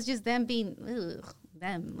 It was just them being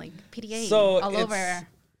them like PDA So all over.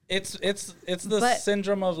 it's the But-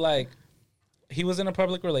 syndrome of like he was in a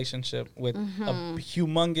public relationship with a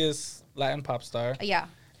humongous Latin pop star, Yeah.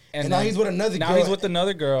 And now then- he's with another Now girl, he's with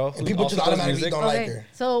another girl. and who people also just does automatically music. don't like Okay. her.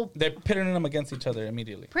 So They're pitting them against each other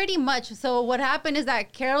immediately. pretty much. So what happened is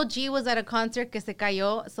that Karol G was at a concert que se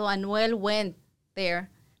cayó. So Anuel went there.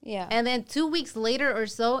 Yeah. And then 2 weeks later or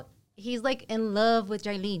so, he's like in love with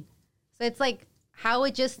Jailin. So it's like how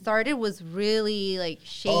it just started was really like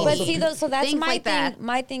shady. Oh, But so see, pe- so that's Things my like thing. that.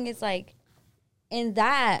 My thing is like, in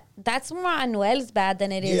that's more Anuel's bad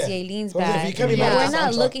than it is Yeah. Yaylin's So if bad. you can't be mad But at we're that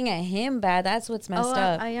not soundtrack. looking at him bad. That's what's messed Oh,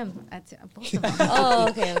 up. I am. Both of them. Oh,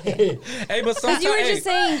 okay. Hey, but Because sometimes you were just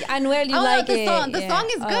saying Anuel, you Oh, like the it. song. The Yeah. song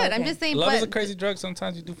is Oh, good. I'm okay. just saying. love but is a crazy drug.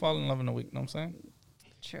 Sometimes you do fall in love in a week. Know what I'm saying?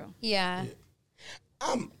 True. Yeah.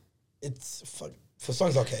 It's fuck. The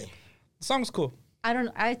song's okay. The song's cool, I don't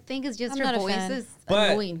know. I think it's just I'm her not a voice fan. is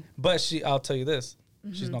but annoying. I'll tell you this: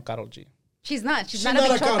 she's no Karol G. She's not. She's She's not, not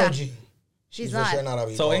a a Karol bichota. G. She's for not. sure not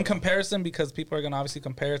a So in bichota. comparison, because people are gonna obviously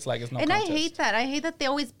compare, it's like it's no And contest. I hate that. I hate that they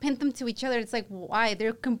always pin them to each other. It's like, why?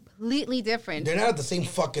 They're completely different. They're not at the same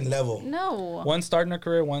fucking level. No. One's starting her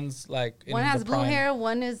career, one's like in One the has blue prime. hair,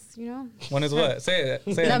 one is, One is what? Say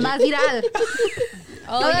it. Say la it. más viral.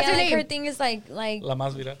 Oh, No, that's yeah, her like her name. thing is like La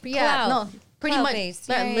más viral. Yeah, Clout. no, pretty Clout much. based.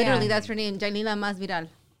 But Yeah, literally, yeah. that's her name, Jailin La Más Viral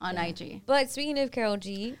on IG. But speaking of Karol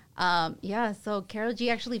G, Yeah, so Karol G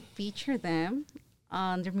actually featured them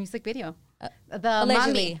on their music video. The allegedly.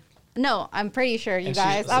 Mommy. No, I'm pretty sure, you And she-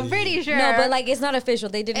 guys. I'm pretty sure. no, but like it's not official.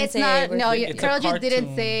 They didn't It's say not. it. No, It's a Karol G didn't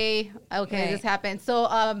cartoon. say. Okay, Right. this happened. So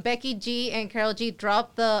Becky G and Karol G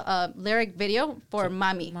dropped the lyric video for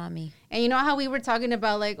 "Mommy." Mommy. And you know how we were talking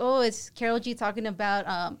about like, oh, it's Karol G talking about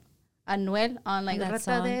Anuel on like That Rata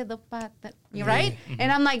song. de do Pata. You right?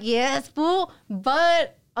 And I'm like, yes, fool.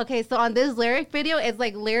 But okay, so on this lyric video, it's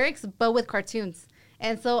like lyrics but with cartoons.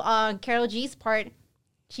 And so on Karol G's part,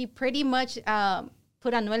 she pretty much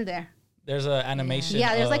put Anuel there. There's an animation.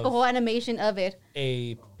 Yeah, there's like a of whole animation of it.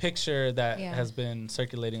 a picture that Yeah. has been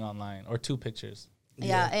circulating online, or 2 pictures.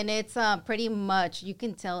 Yeah, and it's pretty much you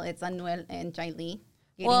can tell it's Anuel and Jailin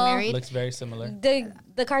getting Well, married. Looks very similar.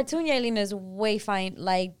 The cartoon Yailin is way fine,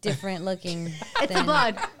 like different looking. It's a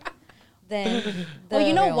blonde. Than the Well,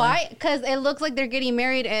 you know real why? Because it looks like they're getting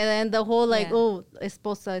married, and then the whole like Yeah.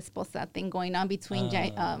 esposa thing going on between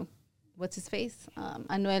what's his face,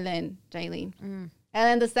 Anuel and Jailin. And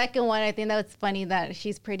then the second one, I think that's funny that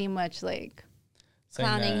she's pretty much like Saying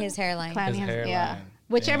clowning that- his hairline. clowning him, hairline. yeah,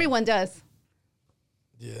 which Damn. everyone does.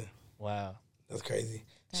 Yeah, Wow. that's crazy.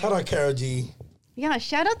 Shout out Karol G. Yeah,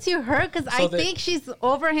 shout out to her because So I they- think she's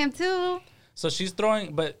over him too. So she's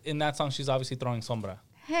throwing, but in that song, she's obviously throwing sombra.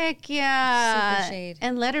 Heck yeah, Super shade.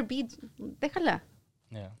 and let her be. Déjala.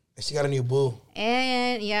 Yeah. She got a new boo.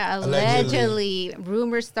 And yeah, Allegedly. allegedly,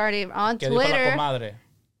 rumors started on Que dijo la Twitter. comadre.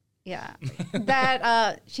 Yeah,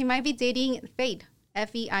 that she might be dating Fade,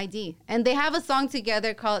 Feid, and they have a song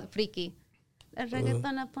together called "Freaky." La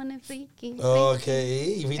reggaetona pone freaky.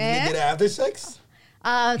 Okay, if he Eh? did it after sex,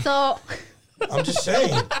 So I'm just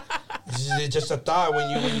saying. It's just a thought when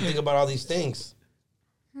you think about all these things.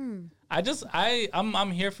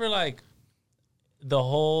 I'm here for like the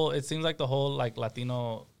whole. It seems like the whole like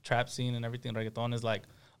Latino trap scene and everything reggaeton is like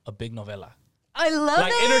a big novela. I love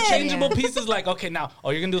Like it. interchangeable pieces. Like okay, now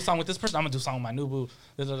you're gonna do a song with this person. I'm gonna do a song with my new boo.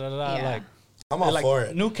 Da, da, da, da, Yeah. Like I'm all like for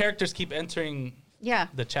it. new characters keep entering Yeah.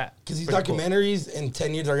 the chat. Because these Pretty cool. documentaries in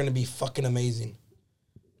 10 years are going to be fucking amazing.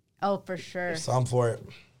 Oh, for sure. So I'm for it.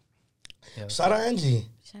 Yeah. Shout out Angie.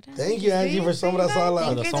 Shout out. Thank you, Angie, for some of that For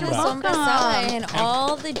sala. the Thank you to sombra. Welcome. Sombra Sala and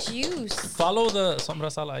all the juice. Follow the Sombra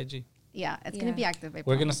Sala IG. Yeah, it's Yeah. gonna be active.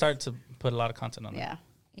 We're gonna start to put a lot of content on it. Yeah.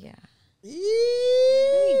 Yeah. There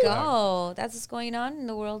There we go. That's what's going on in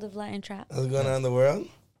the world of Latin trap. What's going on in the world?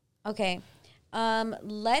 Okay.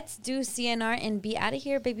 Let's do CNR and be out of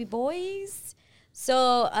here, baby boys.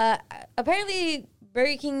 So apparently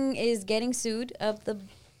Burger King is getting sued up the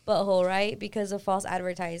butthole, right? Because of false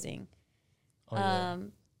advertising. Oh, yeah.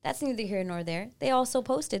 That's neither here nor there. They also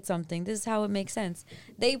posted something. This is how it makes sense.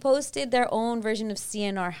 They posted their own version of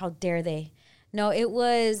CNR. How dare they? No, it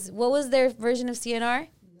was, what was their version of CNR?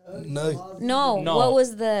 No. No. What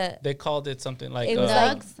was the, They called it something like it was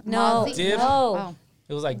like, Nugs? no, Mozzie? Dip? no. Oh.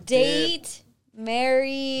 it was like Date,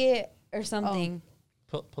 marry, or something.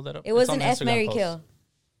 Pull that up. It It's was on an the F, Instagram marry, post. kill.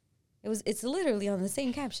 It's literally on the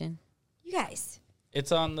same caption. You guys.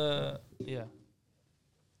 It's on the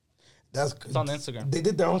That's It's on Instagram. They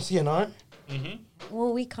did their own CNR.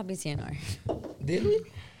 Well, we copy CNR. Did we?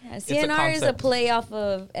 Yeah, a CNR is a concept. play off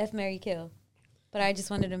of F, marry, kill. But I just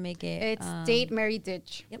wanted to make it. It's date, marry,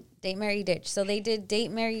 ditch. Yep, date, marry, ditch. So they did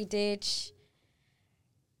date, marry, ditch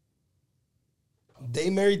They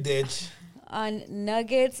married ditch. on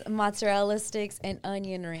nuggets, mozzarella sticks, and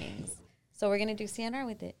onion rings. So we're gonna do CNR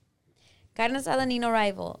with it. Carne asada Nino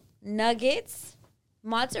rival. Nuggets,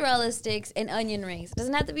 mozzarella sticks, and onion rings. It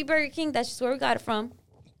doesn't have to be Burger King. That's just where we got it from.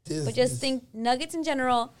 But just think nuggets in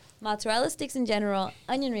general, mozzarella sticks in general,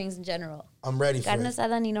 onion rings in general. I'm ready for Carne it.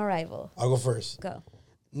 asada Nino rival. I'll go first. Go.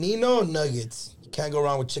 Nino nuggets. Can't go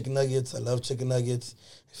wrong with chicken nuggets. I love chicken nuggets.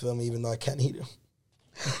 You feel me? Even though I can't eat them.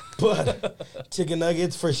 But chicken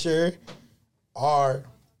nuggets for sure are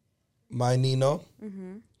my Nino.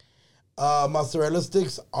 Mozzarella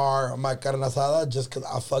sticks are my carne asada just because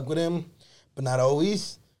I fuck with him, but not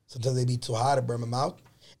always. Sometimes they be too hot to burn my mouth.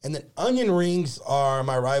 And then onion rings are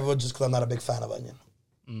my rival just because I'm not a big fan of onion.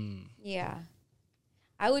 Yeah.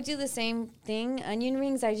 I would do the same thing. Onion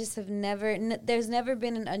rings, I just have never, there's never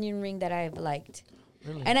been an onion ring that I've liked.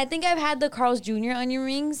 Really? And I think I've had the Carl's Jr. onion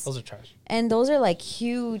rings. Those are trash. And those are like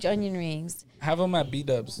huge onion rings. Have them at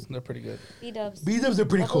B-Dubs. They're pretty good. B-dubs. B-dubs are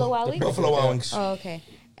pretty Buffalo cool. Wild The Wings? Buffalo Wild Wings. Oh, okay.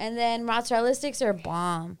 And then mozzarella sticks are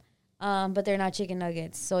bomb. But they're not chicken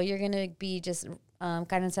nuggets. So you're going to be just carne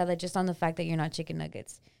asada just on the fact that you're not chicken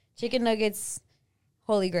nuggets. Chicken nuggets,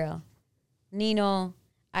 holy grail. Nino,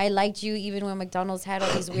 I liked you even when McDonald's had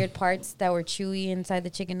all these weird parts that were chewy inside the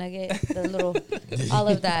chicken nugget. The little, all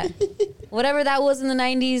of that. Whatever that was in the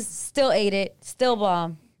 90s, still ate it. Still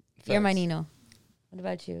bomb. You're my Facts. Nino. What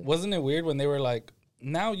about you? Wasn't it weird when they were like,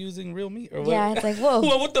 now using real meat? Or what? Yeah, it's like, whoa.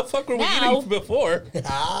 Well, what the fuck were Now? we eating before?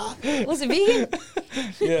 Was it vegan?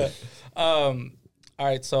 Yeah. All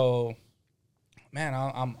right, so, man,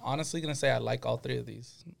 I'm honestly going to say I like all three of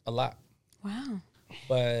these a lot. Wow.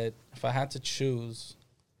 But if I had to choose,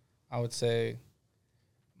 I would say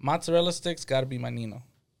mozzarella sticks got to be my Nino.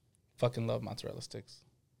 Fucking love mozzarella sticks.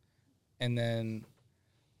 And then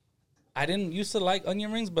I didn't used to like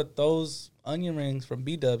onion rings, but those onion rings from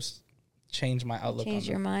B-Dubs changed my outlook Change on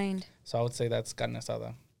your them. mind. So I would say that's carne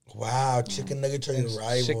asada. Wow, chicken nuggets are your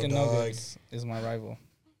rival, Chicken dog. nuggets is my rival.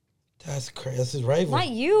 That's crazy. That's his rival. Not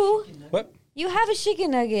you. What? You have a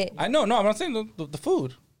chicken nugget. I know. No, I'm not saying the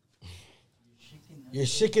food. Your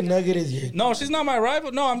chicken nugget is your... No, she's not my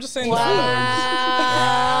rival. No, I'm just saying the food.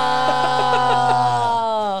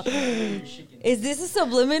 Wow. Is this a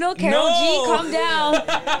subliminal? Carol No. G, calm down.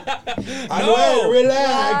 I know,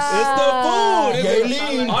 relax. It's the food.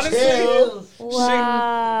 Galen, Honestly, chill.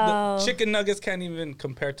 Wow. the chicken nuggets can't even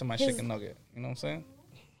compare to my chicken nugget. You know what I'm saying?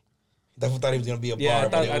 Definitely thought he was gonna be a bar. Yeah, I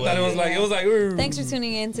but thought it was wasn't. like ooh. Thanks for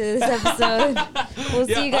tuning in to this episode. We'll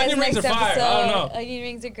Yeah, see you guys onion rings next are fire. episode. I don't know. Onion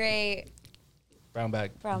rings are great. Brown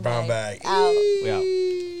bag. Brown Brown bag. bag. Out. We out.